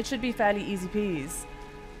 it should be fairly easy peas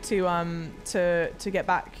to get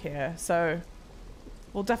back here. So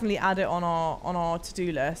we'll definitely add it on our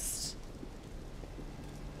to-do list.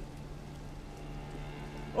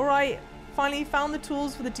 All right, finally found the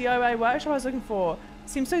tools for the DIY workshop I was looking for.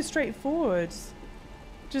 Seems so straightforward.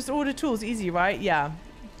 Just order tools, easy, right? Yeah.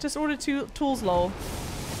 Just order tools, lol.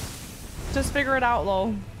 Just figure it out,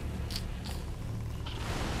 lol.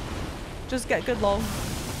 Just get good, lol.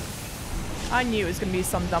 I knew it was gonna be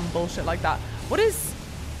some dumb bullshit like that. What is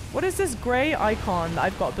this grey icon that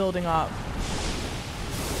I've got building up?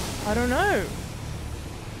 I don't know.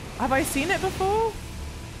 Have I seen it before?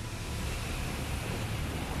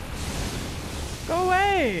 Go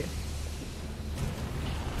away.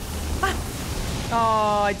 Ah.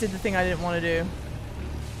 Oh, I did the thing I didn't want to do.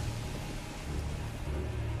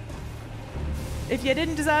 If you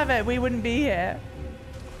didn't deserve it, we wouldn't be here.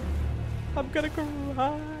 I'm gonna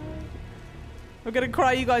cry. I'm gonna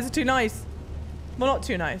cry. You guys are too nice. Well, not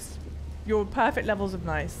too nice. You're perfect levels of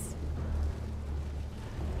nice.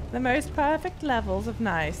 The most perfect levels of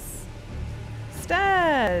nice.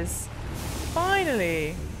 Stairs.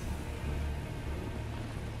 Finally.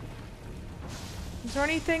 Is there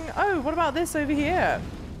anything? Oh, what about this over here?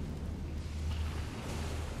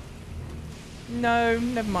 No,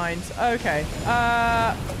 never mind. Okay.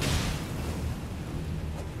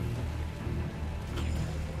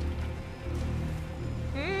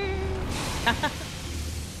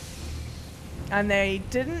 And they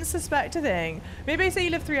didn't suspect a thing. Maybe I say you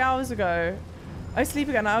lived 3 hours ago. I sleep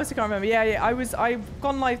again. I also can't remember. Yeah. I've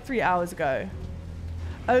gone live 3 hours ago.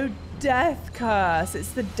 Oh, death curse.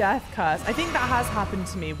 It's the death curse. I think that has happened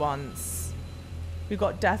to me once. We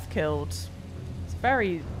got death killed. It's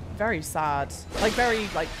very, very sad. Like, very,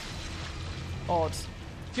 like, odd.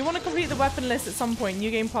 If you want to complete the weapon list at some point, New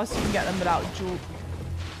Game Plus, you can get them without dual...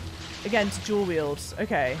 Again, to dual wield.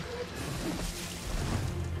 Okay.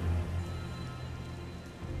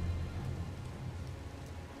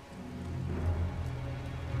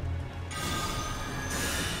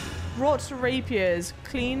 Rot rapiers,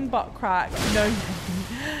 clean butt crack, no.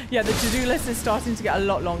 Yeah, the to-do list is starting to get a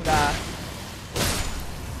lot longer.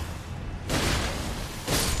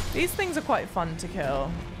 These things are quite fun to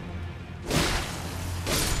kill.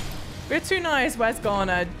 We're too nice, where's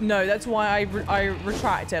Ghana? No, that's why I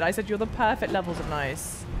retracted. I said you're the perfect levels of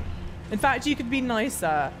nice. In fact, you could be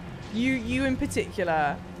nicer. You in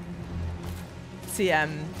particular,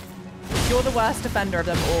 CM. You're the worst offender of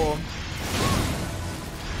them all.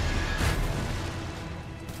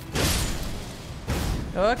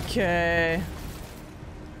 Okay.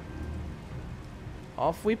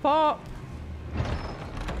 Off we pop.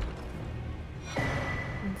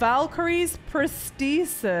 Valkyrie's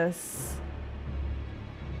prosthesis.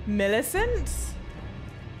 Millicent?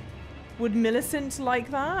 Would Millicent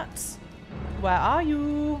like that? Where are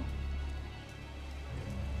you?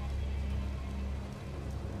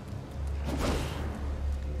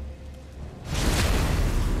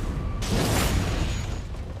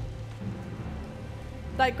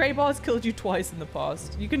 Like, Grey Bar's killed you twice in the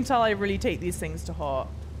past. You can tell I really take these things to heart.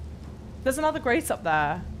 There's another Grace up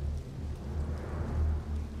there.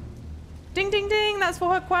 Ding, ding, ding! That's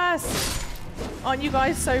for her quest! Aren't you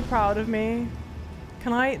guys so proud of me?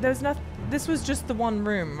 Can I? There's nothing. This was just the one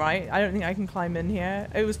room, right? I don't think I can climb in here.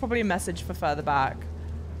 It was probably a message for further back.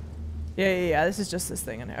 Yeah. This is just this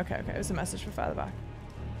thing in here. Okay. It was a message for further back.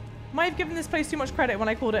 Might have given this place too much credit when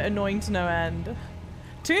I called it annoying to no end.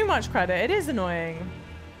 Too much credit. It is annoying.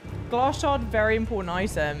 Glass shard, very important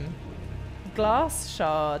item. Glass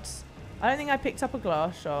shard. I don't think I picked up a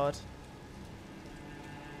glass shard.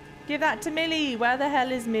 Give that to Millie. Where the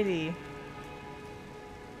hell is Millie?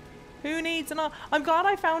 Who needs an arm? I'm glad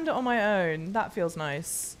I found it on my own. That feels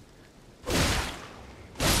nice.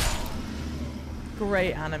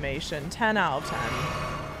 Great animation. 10 out of 10.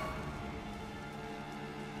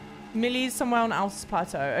 Millie's somewhere on Altus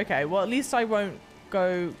Plateau. Okay, well at least I won't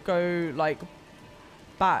go like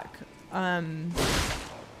back to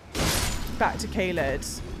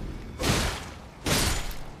Caelid.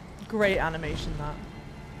 Great animation, that.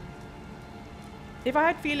 If I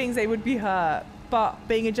had feelings, they would be hurt. But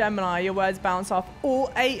being a Gemini, your words bounce off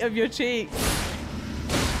all 8 of your cheeks.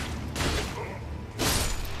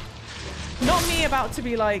 Not me about to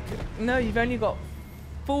be like, no, you've only got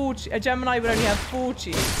 4 cheeks. A Gemini would only have 4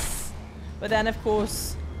 cheeks. But then, of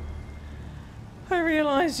course, I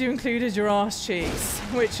realised you included your arse cheeks,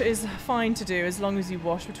 which is fine to do as long as you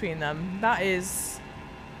wash between them. That is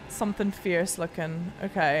something fierce looking.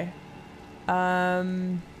 Okay.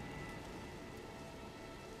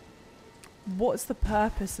 What's the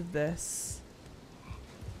purpose of this?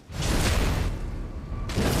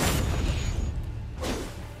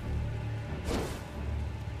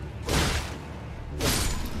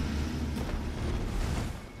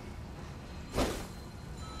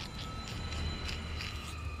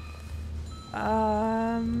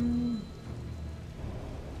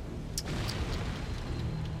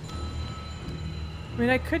 I mean,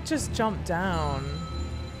 I could just jump down.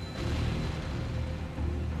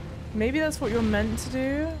 Maybe that's what you're meant to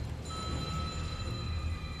do?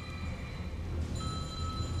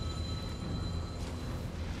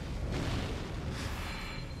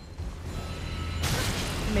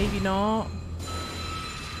 Maybe not.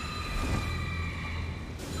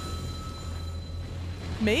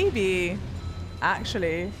 Maybe.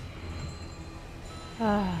 Actually.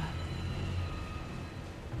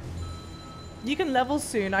 You can level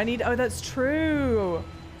soon. I need... Oh, that's true.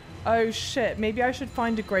 Oh shit, maybe I should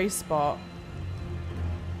find a grey spot.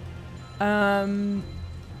 I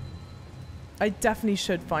definitely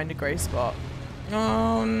should find a grey spot.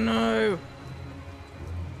 Oh no.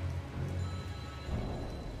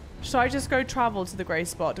 Should I just go travel to the grey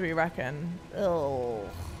spot, do we reckon? Oh.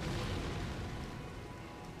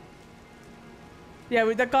 Yeah,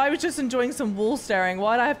 that guy was just enjoying some wall staring.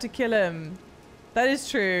 Why'd I have to kill him? That is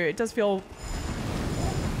true. It does feel...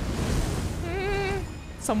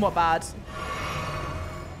 somewhat bad.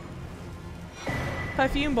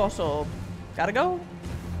 Perfume bottle. Gotta go.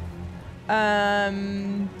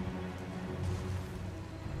 No,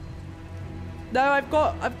 I've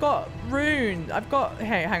got rune.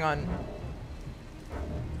 Hey, hang on.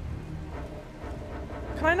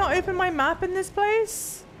 Can I not open my map in this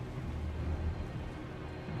place?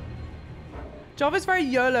 Java's very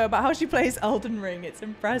YOLO about how she plays Elden Ring. It's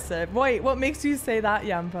impressive. Wait, what makes you say that,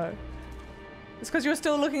 Yampo? It's because you're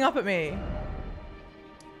still looking up at me.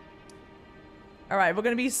 All right, we're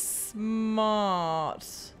going to be smart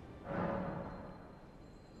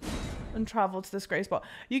and travel to this grey spot.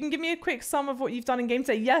 You can give me a quick sum of what you've done in game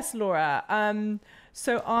today. Yes, Laura.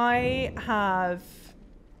 So I've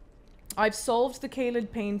solved the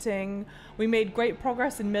Caelid painting. We made great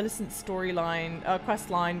progress in Millicent's storyline, quest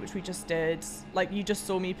line, which we just did. Like, you just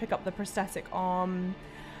saw me pick up the prosthetic arm.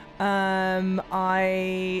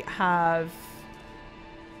 I have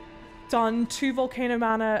done 2 Volcano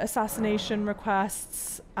Manor assassination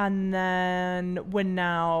requests, and then we're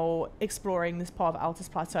now exploring this part of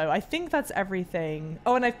Altus Plateau. I think that's everything.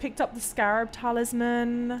 Oh, and I've picked up the Scarab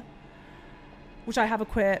Talisman, which I have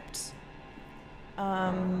equipped.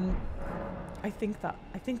 I think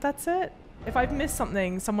that's it. If I've missed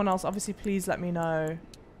something, someone else obviously please let me know.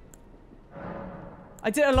 I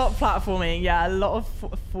did a lot of platforming, yeah, a lot of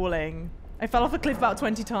falling. I fell off a cliff about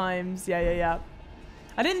 20 times. Yeah.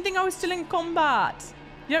 I didn't think I was still in combat.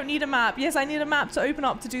 You don't need a map. Yes, I need a map to open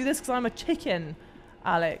up to do this because I'm a chicken,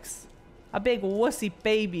 Alex. A big wussy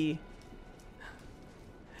baby.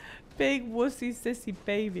 Big wussy sissy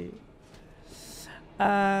baby.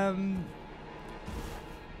 I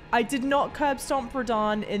did not curb stomp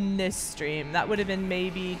Radahn in this stream. That would have been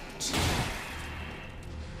maybe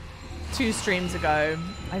two streams ago,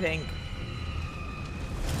 I think.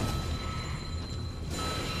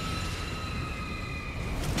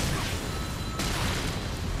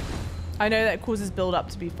 I know that causes build up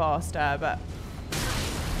to be faster, but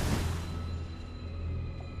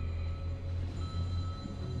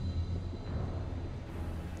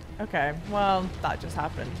okay, well, that just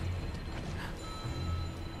happened.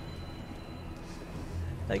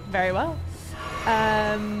 Like, very well.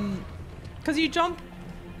 Because you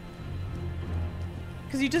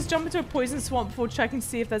just jump into a poison swamp before checking to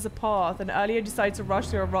see if there's a path, and earlier decided to rush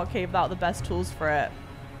through a rock cave without the best tools for it.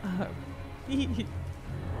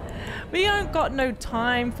 We ain't got no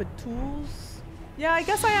time for tools. Yeah, I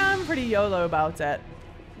guess I am pretty YOLO about it.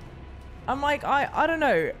 I'm like, I don't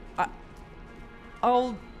know.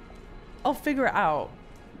 I'll figure it out,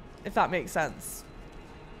 if that makes sense.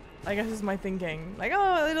 I guess is my thinking. Like,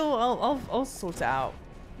 oh, I'll sort it out.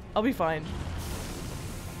 I'll be fine.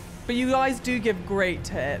 But you guys do give great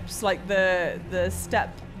tips. Like the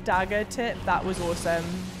step dagger tip, that was awesome.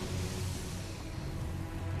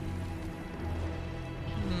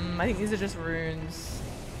 I think these are just runes.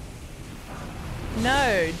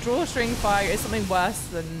 No, drawstring fire is something worse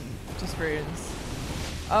than just runes.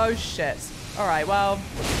 Oh shit. Alright, well.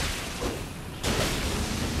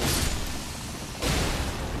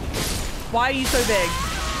 Why are you so big?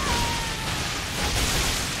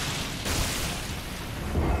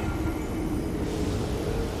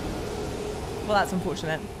 Well, that's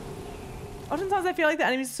unfortunate. Oftentimes I feel like the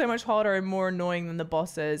enemies are so much harder and more annoying than the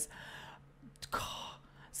bosses.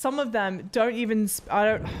 Some of them don't even,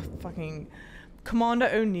 fucking, Commander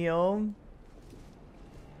O'Neill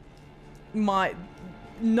not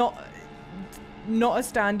a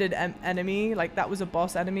standard enemy, like that was a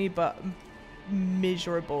boss enemy, but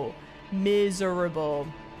miserable.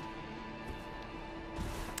 When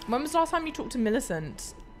was the last time you talked to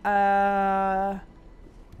Millicent? It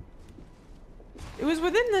was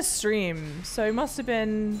within the stream, so it must have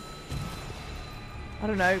been, I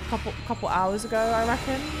don't know, couple hours ago, I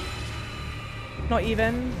reckon. Not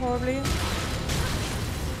even, probably.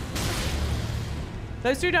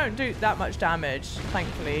 Those two don't do that much damage,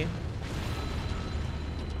 thankfully.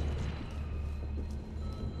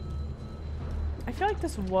 I feel like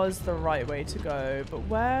this was the right way to go, but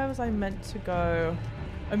where was I meant to go?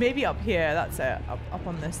 Oh, maybe up here, that's it, up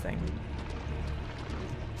on this thing.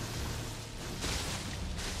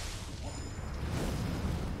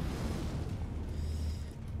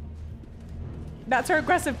 That's her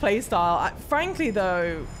aggressive playstyle. Frankly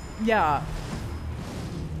though, yeah.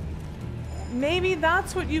 Maybe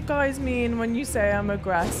that's what you guys mean when you say I'm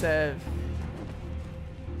aggressive.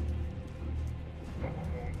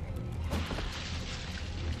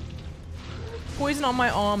 Poison on my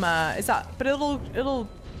armor. Is that, but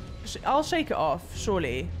I'll shake it off,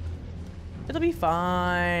 surely. It'll be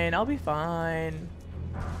fine. I'll be fine.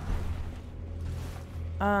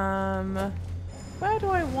 Where do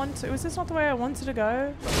I want to? Was this not the way I wanted to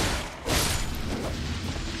go?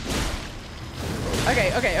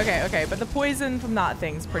 Okay. But the poison from that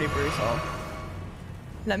thing's pretty brutal.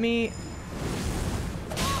 Let me...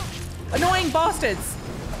 Annoying bastards!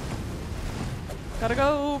 Gotta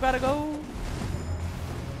go.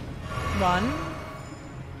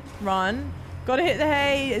 Run. Gotta hit the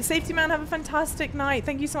hay. Safety man, have a fantastic night.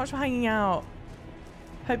 Thank you so much for hanging out.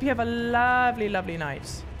 Hope you have a lovely, lovely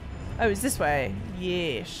night. Oh, it's this way.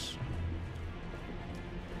 Yeesh.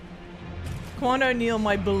 Commander O'Neill,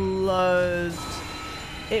 my beloved.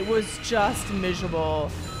 It was just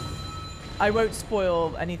miserable. I won't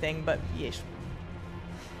spoil anything, but yeesh.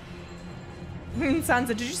 Sansa,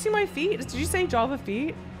 did you see my feet? Did you say Java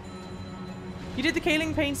feet? You did the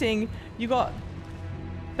Kaling painting. You got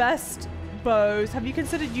best bows. Have you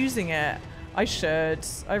considered using it? I should.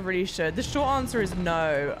 I really should. The short answer is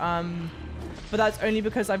no. But that's only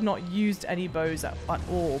because I've not used any bows at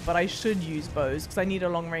all. But I should use bows because I need a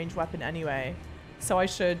long-range weapon anyway. So I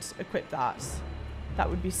should equip that. That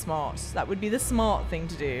would be smart. That would be the smart thing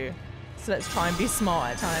to do. So let's try and be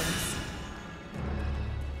smart at times.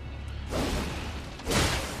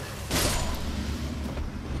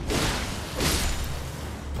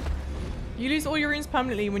 You lose all your runes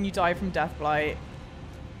permanently when you die from Deathblight.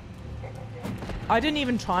 I didn't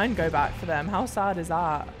even try and go back for them. How sad is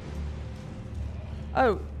that?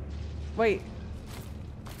 Oh, wait.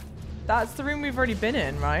 That's the room we've already been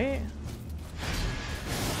in, right?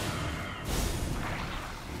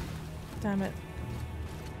 Damn it.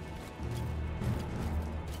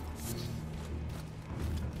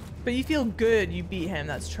 But you feel good you beat him,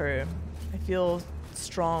 that's true. I feel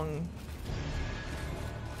strong.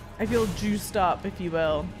 I feel juiced up, if you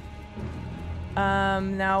will.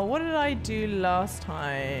 Now, what did I do last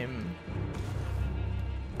time?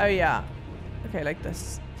 Oh, yeah. Okay, like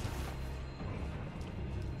this.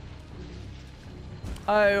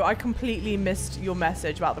 Oh, I completely missed your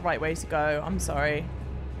message about the right way to go. I'm sorry.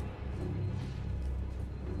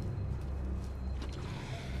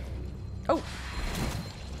 Oh.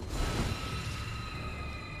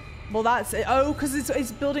 Well, that's it. Oh, because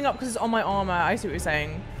it's building up because it's on my armor. I see what you're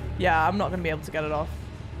saying. Yeah, I'm not going to be able to get it off.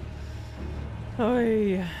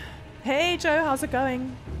 Oy. Hey, Joe. How's it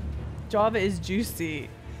going? Java is juicy.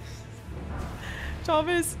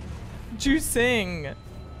 Java is juicing.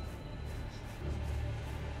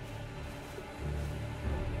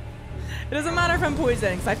 It doesn't matter if I'm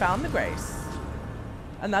poisoned because I found the grace.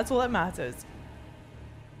 And that's all that matters.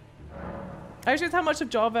 I just realized how much of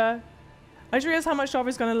Java... I just realized how much Java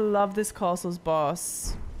is going to love this castle's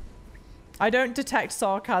boss. I don't detect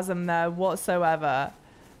sarcasm there whatsoever.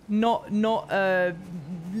 Not a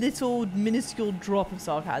little minuscule drop of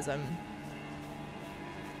sarcasm.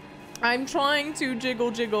 I'm trying to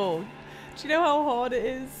jiggle. Do you know how hard it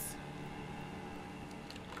is?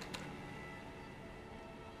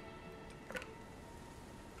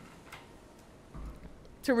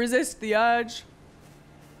 To resist the urge.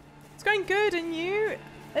 It's going good, and you?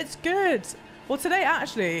 It's good. Well, today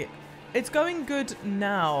actually, it's going good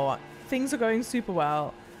now. Things are going super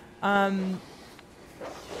well.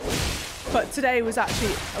 But today was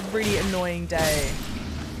actually a really annoying day.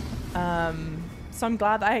 So I'm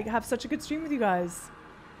glad that I have such a good stream with you guys.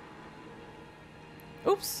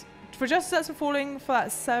 Oops. For justice for falling for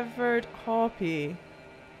that severed harpy.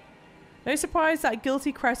 No surprise that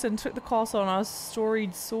guilty Crescent took the castle on our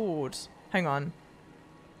storied sword. Hang on.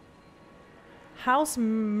 House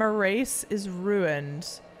Morace is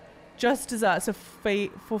ruined. Just deserts a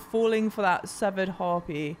fate for falling for that severed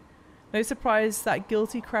harpy. No surprise that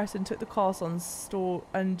guilty Crescent took the castle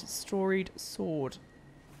on storied sword.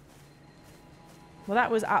 Well,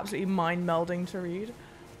 that was absolutely mind-melding to read.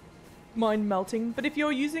 Mind-melting. But if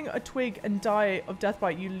you're using a twig and die of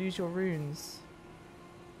Deathbite, you lose your runes.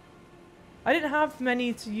 I didn't have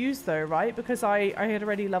many to use though, right? Because I had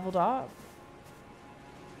already leveled up.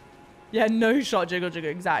 Yeah, no shot jiggle,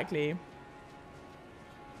 exactly.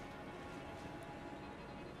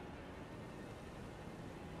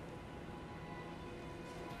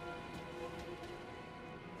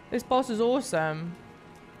 This boss is awesome.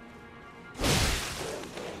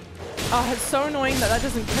 Oh, it's so annoying that that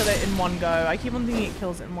doesn't kill it in one go. I keep on thinking it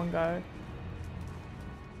kills it in one go.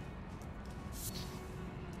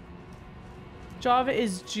 Java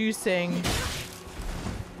is juicing.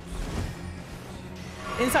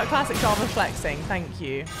 Insert classic Java flexing. Thank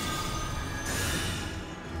you.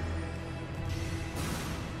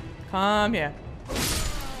 Come here.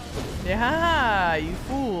 Yeah, you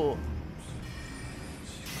fool.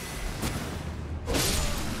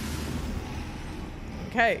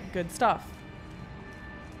 Okay, good stuff.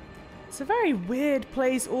 It's a very weird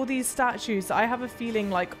place, all these statues. I have a feeling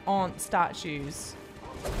like aren't statues.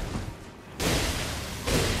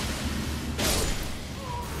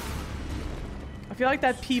 I feel like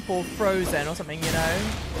they're people frozen or something, you know?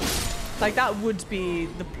 Like that would be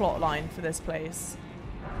the plot line for this place.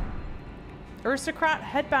 Aristocrat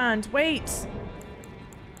headband, wait!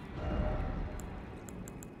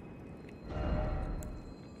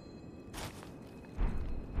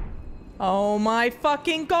 Oh my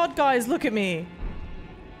fucking god, guys, look at me.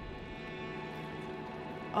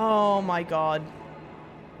 Oh my god.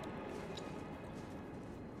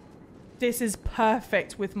 This is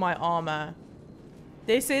perfect with my armor.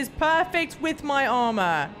 This is perfect with my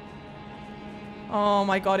armor. Oh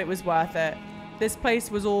my god, it was worth it. This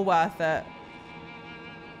place was all worth it.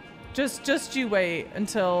 Just you wait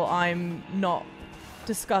until I'm not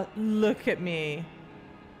look at me.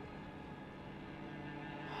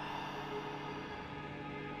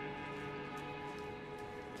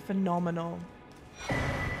 Phenomenal.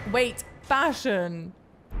 Wait, fashion.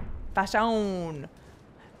 Fashion.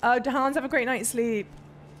 Hans, have a great night's sleep.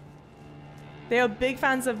 They are big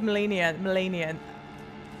fans of Millennium.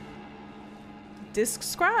 Disc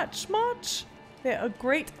scratch much? They are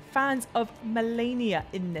great fans of Melania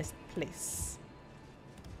in this place.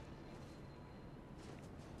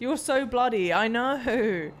 You're so bloody, I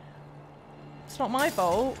know. It's not my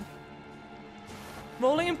fault.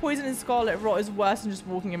 Rolling in poison and scarlet rot is worse than just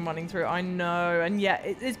walking and running through. I know, and yet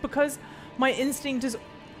it's because my instinct is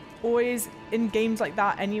always in games like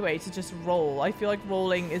that anyway to just roll. I feel like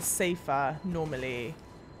rolling is safer normally.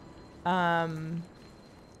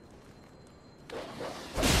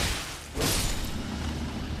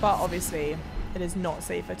 But obviously, it is not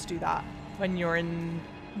safer to do that when you're in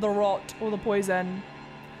the rot or the poison.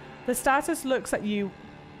 The status looks at you.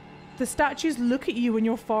 The statues look at you when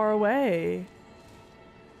you're far away.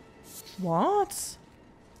 What?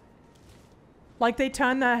 Like they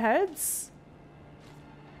turn their heads?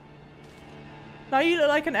 Now you look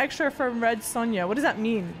like an extra from Red Sonja. What does that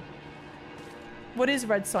mean? What is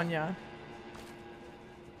Red Sonja?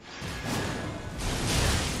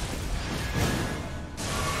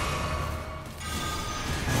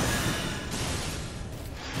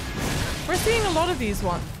 We're seeing a lot of these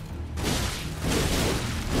ones.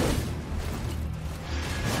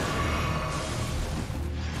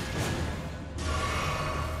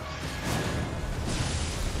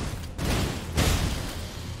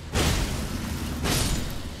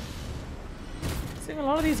 Seeing a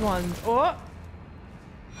lot of these ones. Oh!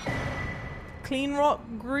 Clean rock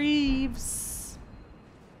greaves.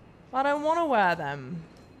 I don't want to wear them.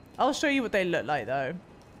 I'll show you what they look like though.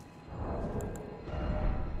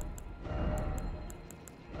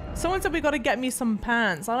 Someone said we gotta get me some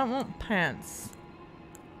pants. I don't want pants.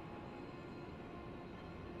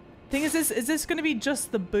 Thing is this gonna be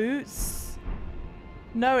just the boots?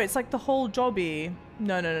 No, it's like the whole jobby.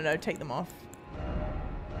 No, take them off.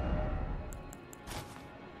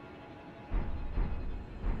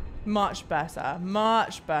 Much better,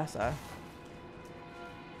 much better.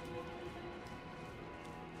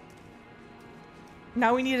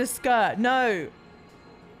 Now we need a skirt. No.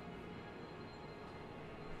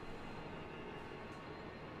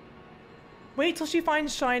 Wait till she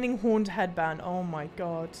finds shining horned headband. Oh my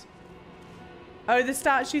god. Oh, the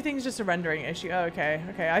statue thing's just a rendering issue. Oh, okay.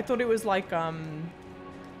 Okay. I thought it was like,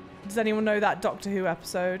 does anyone know that Doctor Who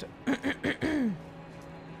episode?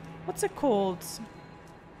 What's it called?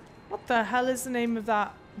 What the hell is the name of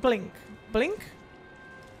that? Blink. Blink?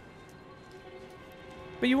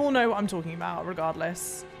 But you all know what I'm talking about,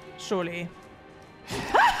 regardless. Surely.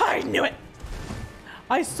 I knew it!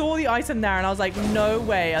 I saw the item there and I was like, no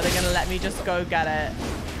way are they going to let me just go get it.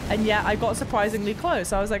 And yet I got surprisingly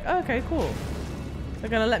close. I was like, oh, okay, cool. They're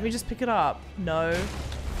going to let me just pick it up. No.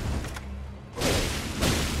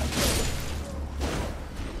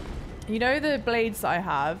 You know the blades that I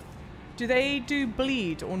have? Do they do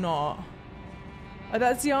bleed or not? Oh,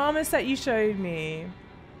 that's the armor set you showed me.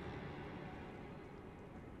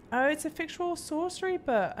 Oh, it's a fictional sorcery,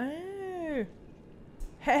 but oh.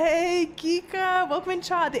 Hey, Kika, welcome in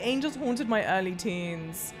chat. The angels haunted my early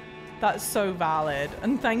teens. That's so valid.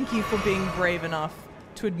 And thank you for being brave enough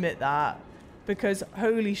to admit that. Because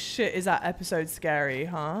holy shit, is that episode scary,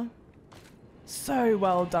 huh? So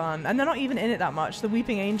well done. And they're not even in it that much. The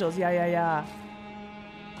weeping angels, yeah.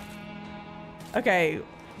 Okay,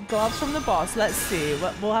 gloves from the boss. Let's see.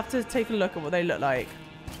 We'll have to take a look at what they look like.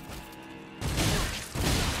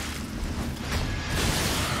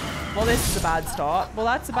 Well, this is a bad start. Well,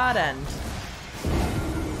 that's a bad end.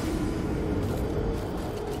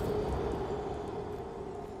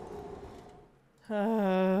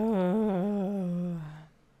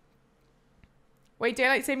 Wait,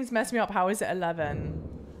 daylight savings messed me up. How is it 11?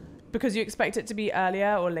 Because you expect it to be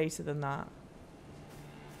earlier or later than that.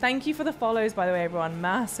 Thank you for the follows, by the way, everyone.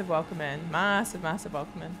 Massive welcome in. Massive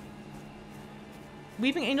welcome in.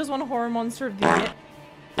 Weeping Angels won a horror monster of the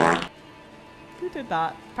year. Who did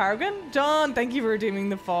that? Paragon? John, thank you for redeeming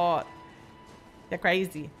the fort. You're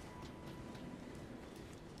crazy.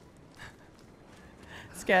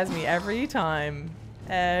 Scares me every time.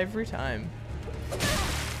 Every time.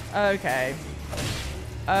 Okay.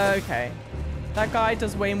 Okay. That guy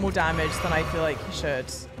does way more damage than I feel like he should.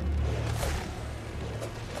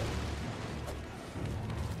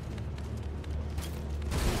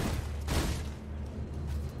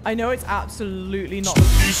 I know it's absolutely not.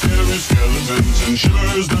 Scary skeletons and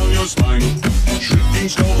shivers down your spine. Shrieking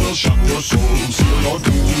skull will shock your soul. Seal your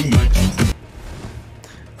doom tonight.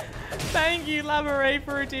 Thank you, Laboray,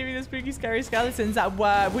 for redeeming the spooky, scary skeletons that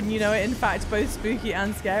were, wouldn't you know it, in fact, both spooky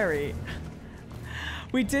and scary.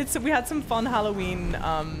 We had some fun Halloween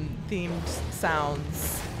themed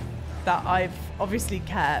sounds that I've obviously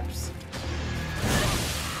kept.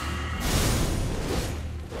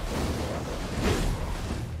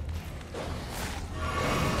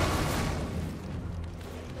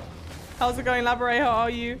 How's it going, Laboray? How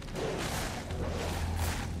are you?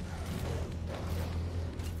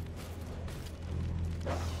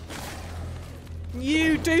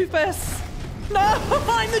 You doofus! No,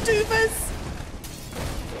 I'm the doofus!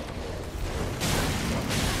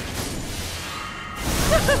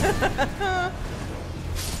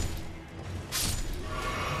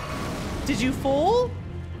 Did you fall?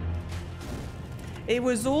 It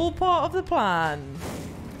was all part of the plan.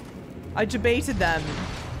 I debated them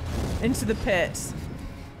into the pit.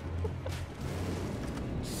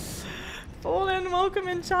 Fallen, welcome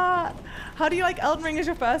in chat. How do you like Elden Ring as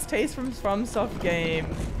your first taste from FromSoft game?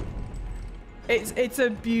 It's a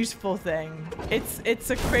beautiful thing. It's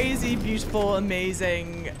a crazy, beautiful,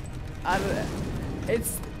 amazing.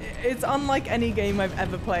 It's unlike any game I've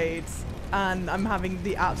ever played, and I'm having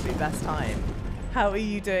the absolute best time. How are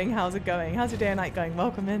you doing? How's it going? How's your day and night going?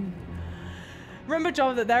 Welcome in. Remember,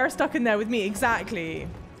 Java, that they're stuck in there with me. Exactly.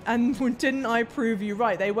 And didn't I prove you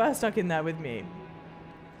right? They were stuck in there with me.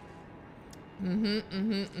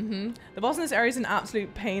 The boss in this area is an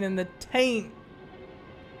absolute pain in the taint.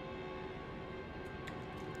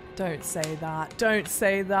 Don't say that. Don't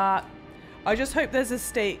say that. I just hope there's a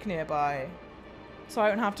stake nearby, so I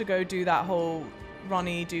don't have to go do that whole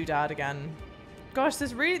runny doodad again. Gosh,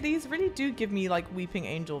 these really do give me like Weeping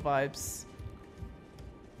Angel vibes.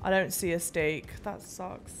 I don't see a stake. That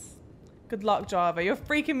sucks. Good luck, Java. You're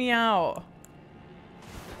freaking me out.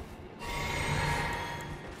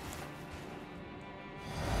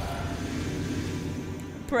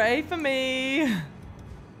 Pray for me.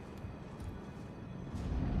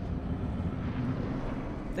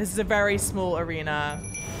 This is a very small arena,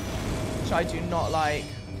 which I do not like.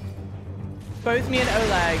 Both me and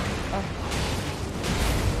Oleg. Oh.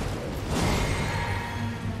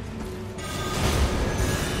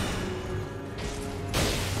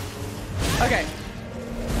 Okay.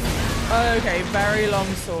 Okay, very long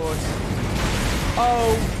sword.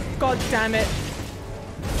 Oh, god damn it.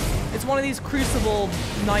 It's one of these Crucible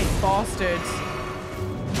Knight bastards.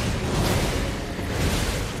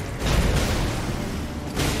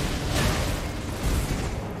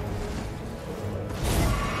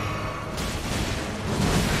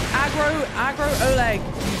 Aggro Oleg,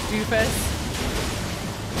 you doofus.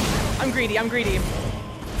 I'm greedy, I'm greedy.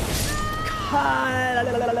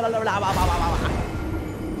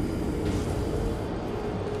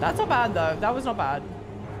 That's not bad though. That was not bad.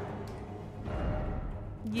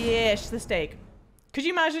 Yes, the stake. Could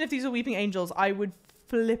you imagine if these were Weeping Angels? I would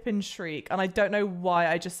flip and shriek. And I don't know why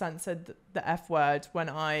I just censored the F word when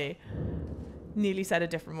I nearly said a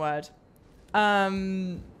different word.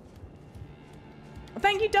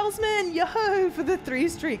 Thank you, Delsman! Yo, for the 3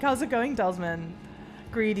 streak. How's it going, Delsman?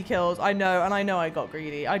 Greedy kills. I know, and I know I got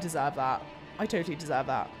greedy. I deserve that. I totally deserve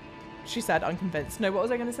that. She said, unconvinced. No, what was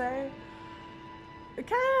I going to say?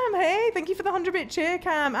 Cam, hey, thank you for the 100-bit cheer,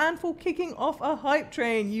 Cam, and for kicking off a hype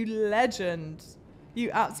train. You legend.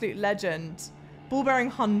 You absolute legend. Bull-bearing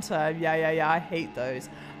hunter. Yeah, I hate those.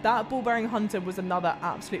 That bull-bearing hunter was another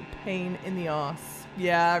absolute pain in the ass.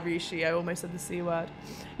 Yeah, Rishi, I almost said the C word.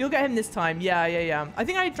 You'll get him this time. Yeah. I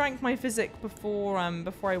think I drank my physic before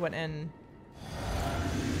I went in.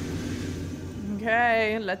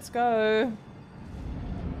 Okay, let's go.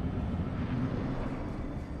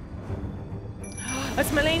 That's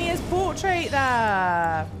Melania's portrait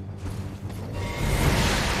there.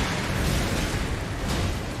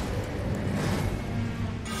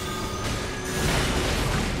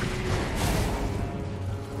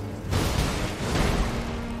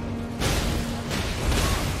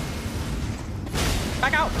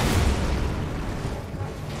 Back out.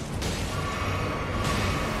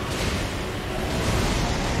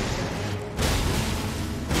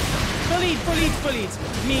 Bullied.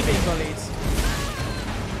 Me being bullied.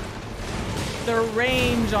 The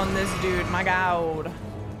range on this dude, my god.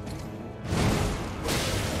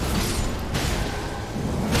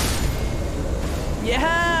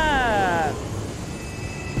 Yeah!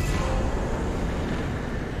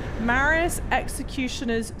 Maris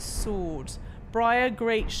Executioner's Sword. Briar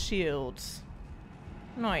Great Shield.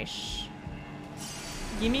 Nice.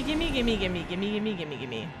 Gimme.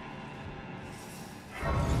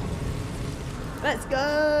 Let's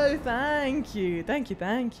go! Thank you.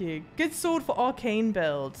 Good sword for arcane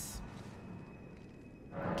builds.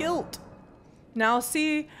 Guilt. Now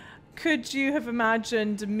see, could you have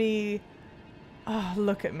imagined me... Oh,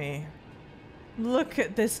 look at me. Look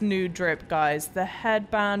at this new drip, guys. The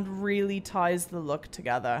headband really ties the look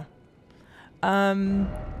together.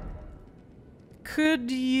 Could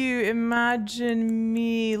you imagine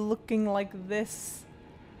me looking like this?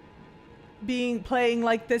 Playing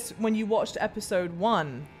like this when you watched episode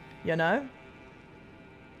 1, you know?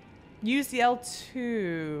 Use the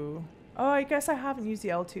L2. Oh, I guess I haven't used the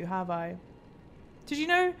L2, have I? Did you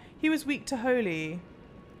know he was weak to holy?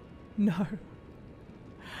 No.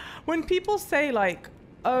 When people say like,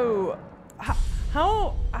 oh,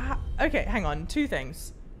 okay, hang on, 2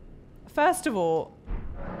 things. First of all,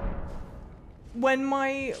 when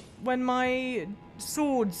my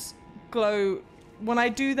swords glow when I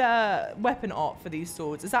do the weapon art for these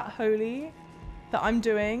swords, is that holy that I'm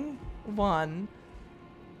doing? 1,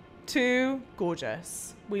 2,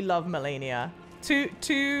 gorgeous. We love Melania.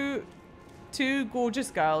 Two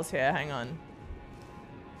gorgeous girls here. Hang on.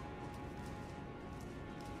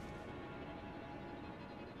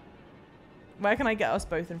 Where can I get us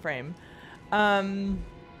both in frame?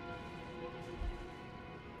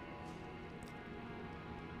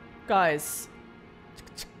 Guys.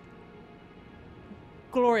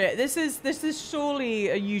 Gloria, this is surely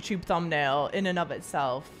a YouTube thumbnail in and of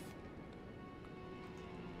itself.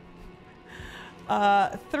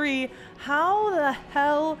 3, how the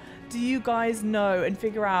hell do you guys know and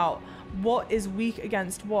figure out what is weak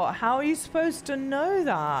against what? How are you supposed to know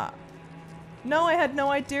that? No, I had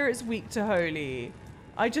no idea it's weak to holy.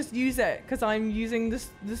 I just use it because I'm using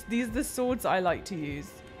these are the swords I like to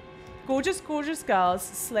use. Gorgeous, gorgeous girls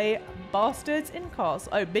slay bastards in castles.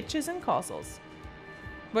 Oh, bitches in castles.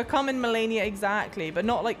 We're coming, Melania, exactly, but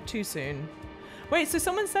not like too soon. Wait, so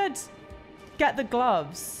someone said get the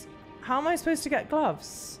gloves. How am I supposed to get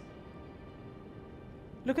gloves?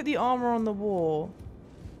 Look at the armor on the wall.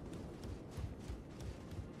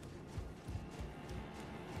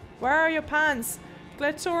 Where are your pants?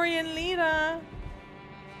 Glatorian leader.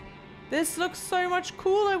 This looks so much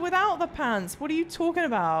cooler without the pants. What are you talking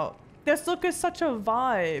about? This look is such a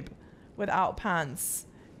vibe without pants.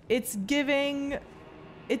 It's giving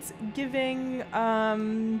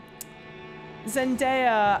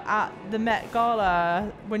Zendaya at the Met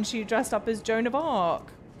Gala when she dressed up as Joan of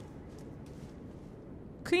Arc.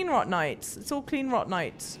 Clean rot nights. It's all clean rot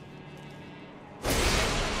nights.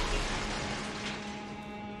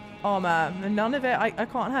 Armor. None of it. I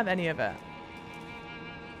can't have any of it.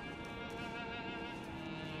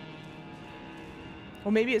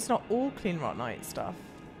 Or maybe it's not all clean rot night stuff.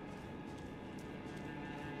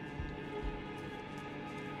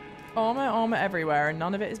 Armor everywhere, and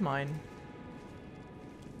none of it is mine.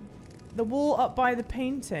 The wall up by the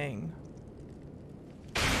painting.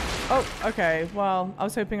 Oh, okay. Well, I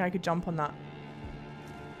was hoping I could jump on that.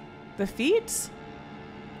 The feet?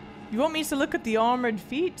 You want me to look at the armored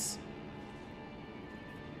feet?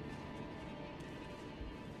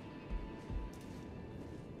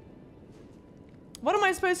 What am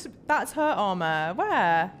I supposed to... That's her armor.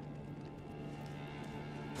 Where?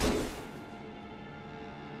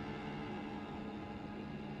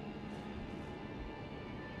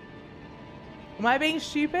 Am I being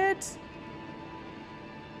stupid?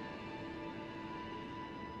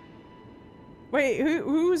 Wait,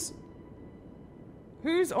 whose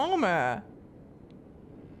armor?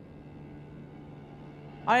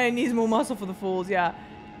 I need more muscle for the falls, yeah.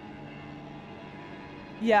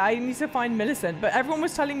 Yeah, I need to find Millicent, but everyone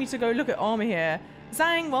was telling me to go look at armor here.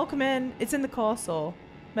 Zhang, welcome in. It's in the castle.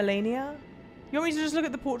 Melania? You want me to just look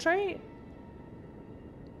at the portrait?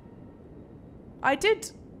 I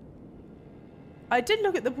did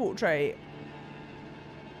look at the portrait.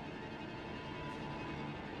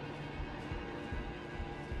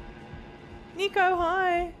 Nico,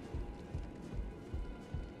 hi.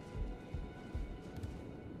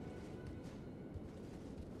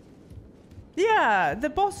 Yeah, the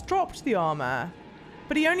boss dropped the armor.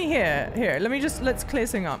 But he only here, let's clear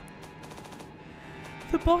something up.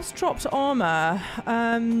 The boss dropped armor.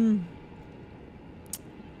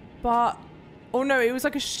 But oh no, it was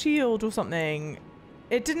like a shield or something.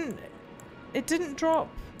 It didn't drop.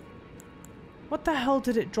 What the hell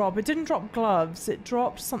did it drop? It didn't drop gloves. It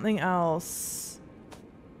dropped something else.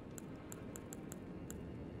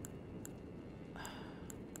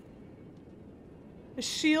 A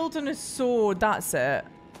shield and a sword, that's it.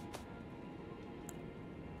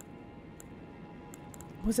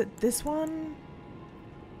 Was it this one?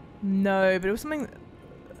 No, but it was something...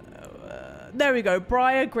 there we go.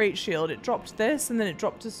 Briar Great Shield. It dropped this and then it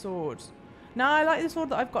dropped a sword. Now I like the sword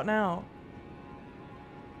that I've got now.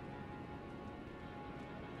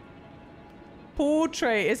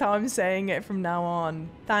 Portrait is how I'm saying it from now on.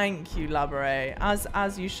 Thank you, Labore.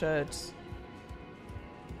 As you should.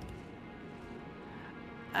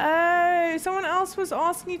 Oh, someone else was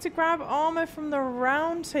asking you to grab armor from the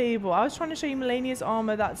round table. I was trying to show you Melania's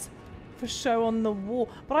armor that's for show on the wall.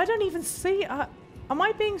 But I don't even see... am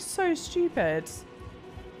I being so stupid?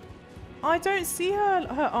 I don't see her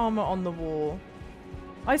armor on the wall.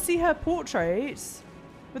 I see her portrait.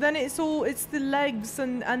 But then it's the legs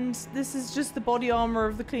and this is just the body armor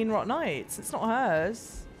of the Clean Rot Knights. It's not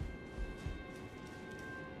hers.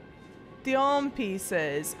 The arm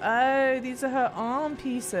pieces. Oh, these are her arm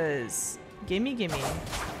pieces. Gimme, gimme.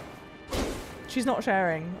 She's not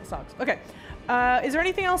sharing. That sucks. Okay. Is there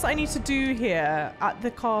anything else I need to do here at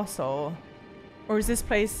the castle? Or is this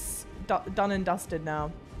place done and dusted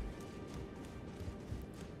now?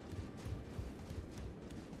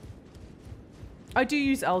 I do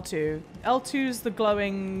use L2. L2's the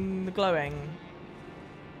glowing.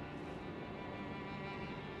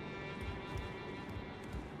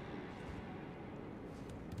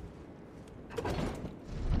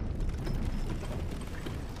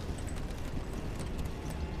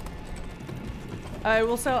 I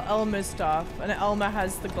will sell Elma's stuff, and Elma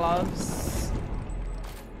has the gloves.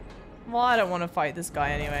 Well, I don't want to fight this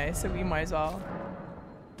guy anyway, so we might as well.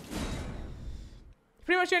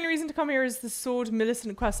 Pretty much the only reason to come here is the sword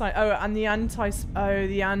Millicent quest line. Oh, and the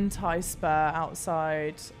anti-spur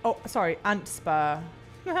outside. Oh, sorry, ant-spur.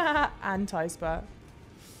 Anti-spur.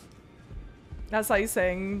 That's like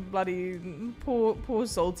saying bloody poor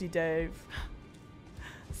salty Dave.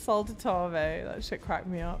 Saltatave. That shit cracked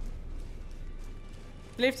me up.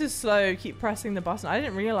 Lift is slow, keep pressing the button. I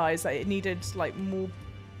didn't realize that it needed like more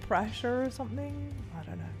pressure or something. I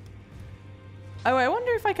don't know. Oh, I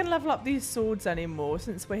wonder if I can level up these swords anymore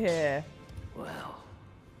since we're here. Well,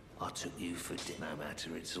 I took you for dinner. No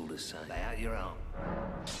matter, it's all the same. Lay out your arm.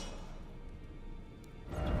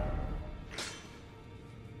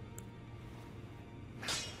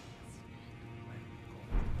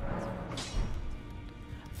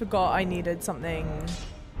 Forgot I needed something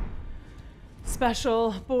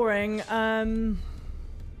special. Boring.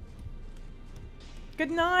 Good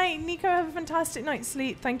night, Nico. Have a fantastic night's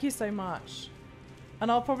sleep. Thank you so much.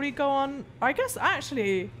 And I'll probably go on. I guess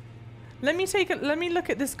actually, let me look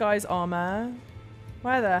at this guy's armor.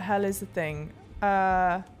 Where the hell is the thing?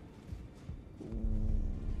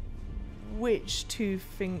 Which two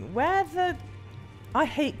thing? Where the? I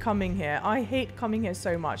hate coming here. I hate coming here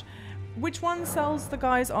so much. Which one sells the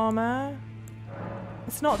guy's armor?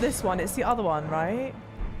 It's not this one. It's the other one, right?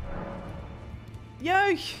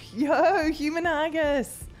 Yo, Human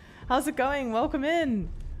Haggis. How's it going? Welcome in.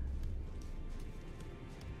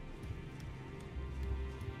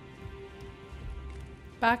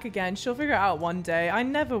 Back again. She'll figure it out one day. I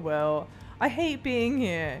never will. I hate being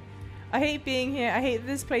here. I hate being here. I hate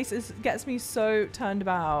this place. Gets me so turned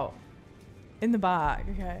about. In the back.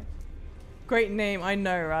 Okay. Great name. I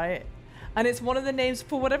know, right? And it's one of the names,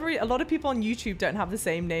 for whatever reason, a lot of people on YouTube don't have the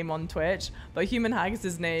same name on Twitch, but Human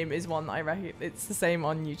Haggis' name is one that I reckon it's the same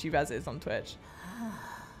on YouTube as it is on Twitch.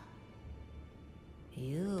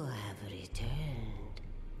 You have returned.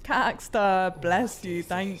 Caxter, bless you,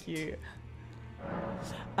 thank you.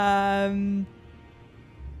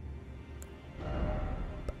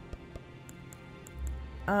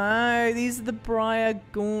 Oh, these are the Briar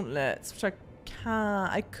gauntlets, which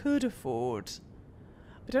I could afford.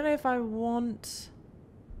 I don't know if I want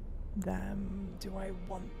them. Do I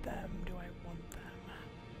want them? Do I want them?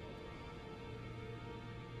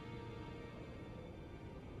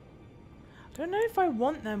 I don't know if I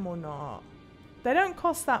want them or not. They don't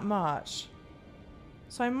cost that much.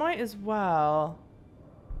 So I might as well.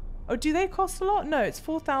 Oh, do they cost a lot? No, it's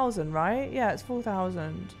 4,000, right? Yeah, it's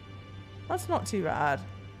 4,000. That's not too bad.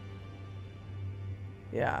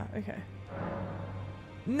 Yeah, okay.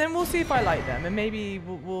 And then we'll see if I like them, and maybe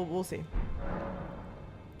we'll see.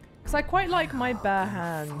 Because I quite like my bare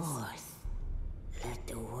hands. Forth. Let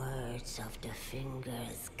the words of the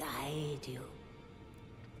fingers guide you.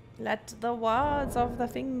 Let the words of the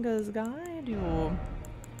fingers guide you.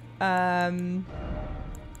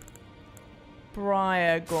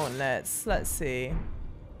 Briar gauntlets. Let's see.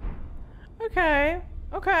 Okay.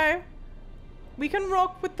 Okay. We can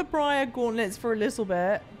rock with the Briar gauntlets for a little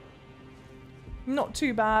bit. Not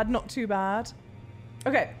too bad, not too bad.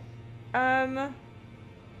 Okay.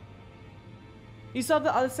 You still have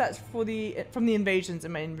the other sets for from the invasions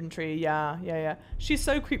in my inventory. Yeah. She's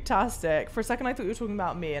so creeptastic. For a second I thought you were talking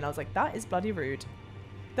about me and I was like, that is bloody rude.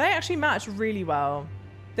 They actually match really well.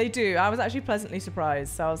 They do. I was actually pleasantly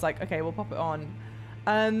surprised. So I was like, okay, we'll pop it on.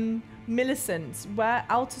 Millicent, where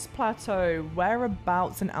Altus Plateau?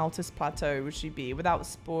 Whereabouts in Altus Plateau would she be without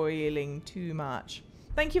spoiling too much?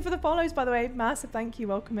 Thank you for the follows, by the way. Massive thank you.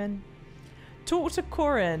 Welcome in. Talk to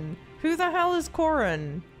Corin. Who the hell is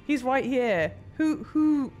Corin? He's right here.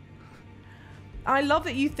 Who? I love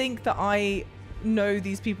that you think that I know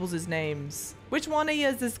these people's names. Which one of you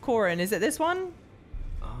is this Corin? Is it this one?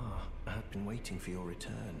 Ah, I have been waiting for your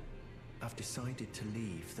return. I've decided to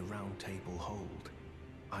leave the Round Table Hold.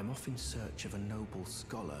 I'm off in search of a noble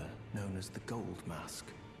scholar known as the Gold Mask,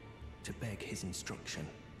 to beg his instruction.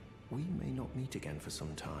 We may not meet again for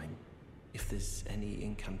some time. If there's any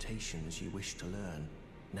incantations you wish to learn,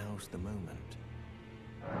 now's the moment.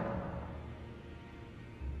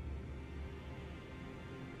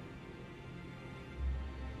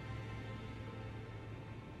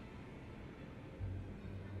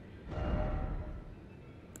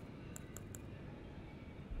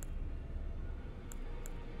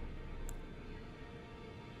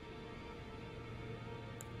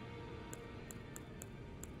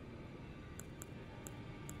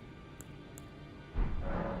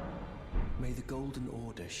 golden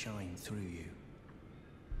order shine through you.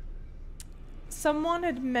 Someone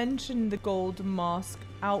had mentioned the gold mask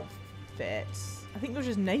outfit. I think it was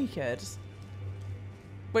just naked.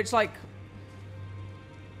 Which, like,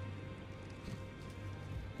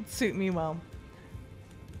 would suit me well.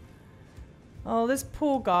 Oh, this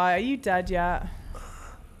poor guy. Are you dead yet?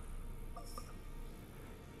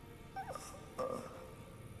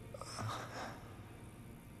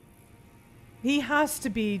 He has to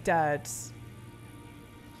be dead.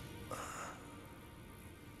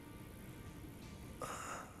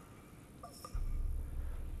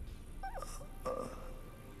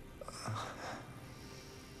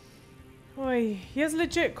 Oi, he has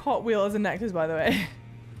legit cartwheel as a necklace, by the way.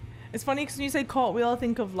 It's funny because when you say cartwheel, I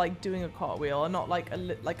think of like doing a cartwheel and not like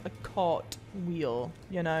a cart wheel,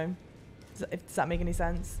 you know? Does that make any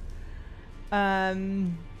sense?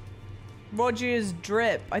 Roger's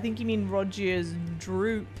drip. I think you mean Roger's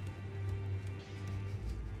droop.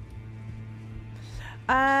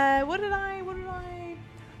 What did I?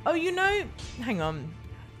 Oh, you know, hang on.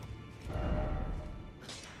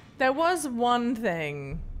 There was one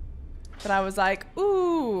thing that I was like,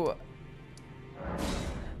 ooh.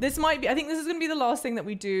 This might be, I think this is going to be the last thing that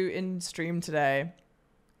we do in stream today.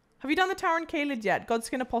 Have you done the Taran Kaled yet?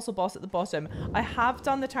 Godskin Apostle boss at the bottom. I have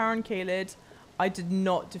done the Taran Kaled. I did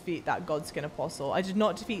not defeat that Godskin Apostle. I did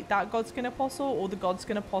not defeat that Godskin Apostle or the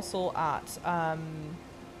Godskin Apostle at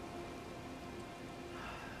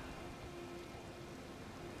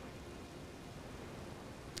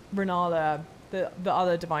Renala, the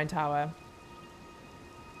other Divine Tower.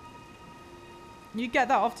 You get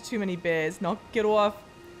that after too many beers. Knock it off.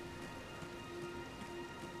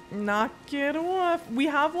 Knock it off. We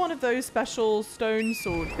have one of those special stone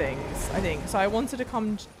sword things, I think. So I wanted to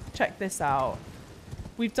come check this out.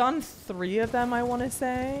 We've done 3 of them, I want to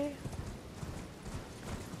say.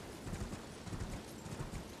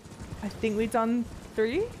 I think we've done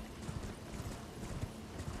 3.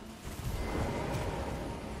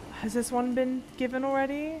 Has this one been given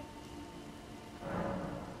already?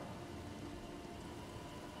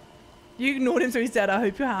 You ignored him, so he's dead. I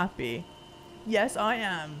hope you're happy. Yes, I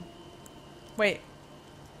am. Wait.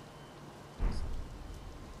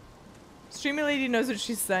 Streamer lady knows what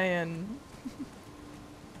she's saying.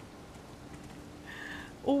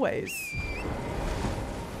 Always.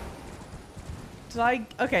 Did I?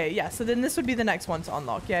 Okay, yeah. So then this would be the next one to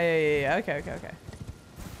unlock. Yeah. Okay.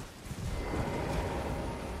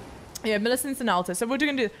 Yeah, Millicent's and Alta. So we're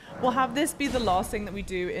going to do. We'll have this be the last thing that we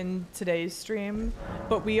do in today's stream,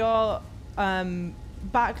 but we are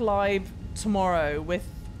back live tomorrow with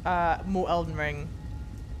more Elden Ring.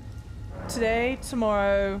 Today,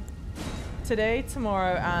 tomorrow,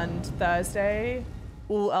 and Thursday,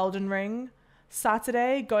 all Elden Ring.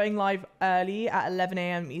 Saturday, going live early at 11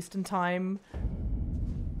 AM Eastern Time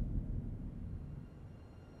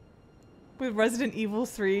with Resident Evil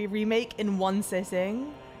 3 remake in one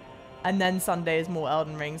sitting. And then Sunday is more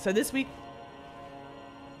Elden Ring. So this week...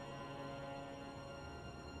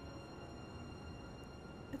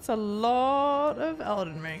 It's a lot of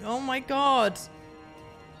Elden Ring. Oh my god.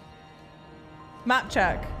 Map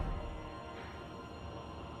check.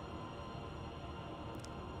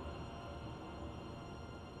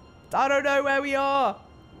 I don't know where we are.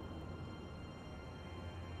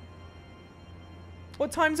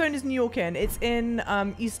 What time zone is New York in? It's in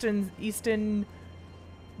Eastern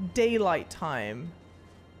Daylight Time.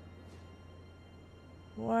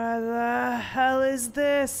 Where the hell is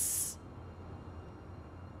this?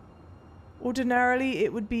 Ordinarily,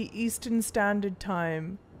 it would be Eastern Standard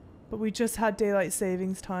Time, but we just had Daylight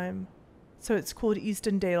Savings Time. So it's called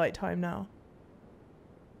Eastern Daylight Time now.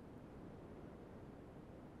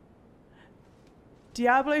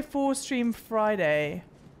 Diablo 4 stream Friday.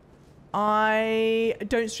 I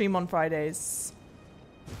don't stream on Fridays.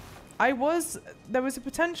 There was a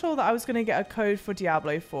potential that I was going to get a code for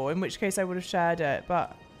Diablo 4, in which case I would have shared it,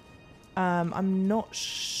 but I'm not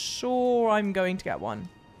sure I'm going to get one.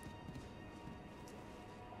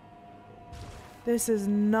 This is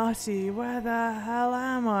nutty. Where the hell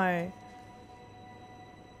am I?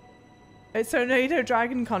 It's Tornado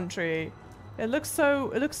Dragon Country. It looks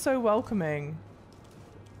so welcoming.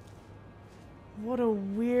 What a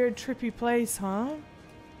weird, trippy place, huh?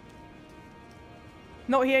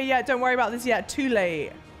 Not here yet. Don't worry about this yet. Too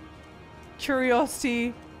late.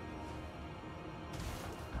 Curiosity.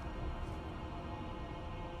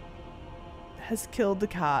 Has killed the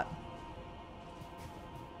cat.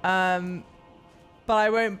 But I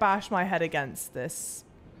won't bash my head against this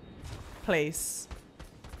place.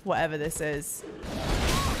 Whatever this is.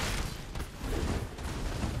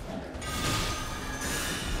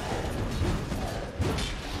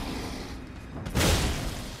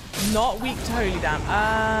 Not weak to holy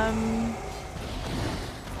damn.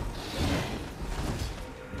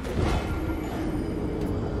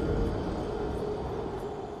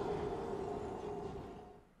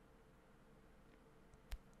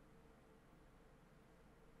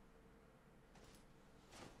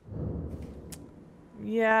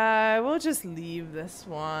 Yeah, we'll just leave this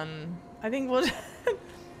one. I think we'll...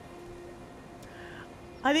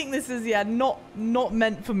 I think this is, yeah, not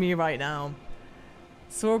meant for me right now.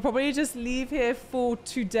 So we'll probably just leave here for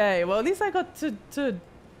today. Well, at least I got to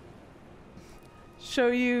show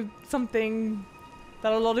you something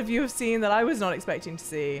that a lot of you have seen that I was not expecting to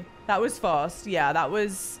see. That was fast. Yeah, that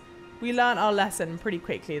was... We learned our lesson pretty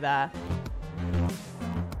quickly there.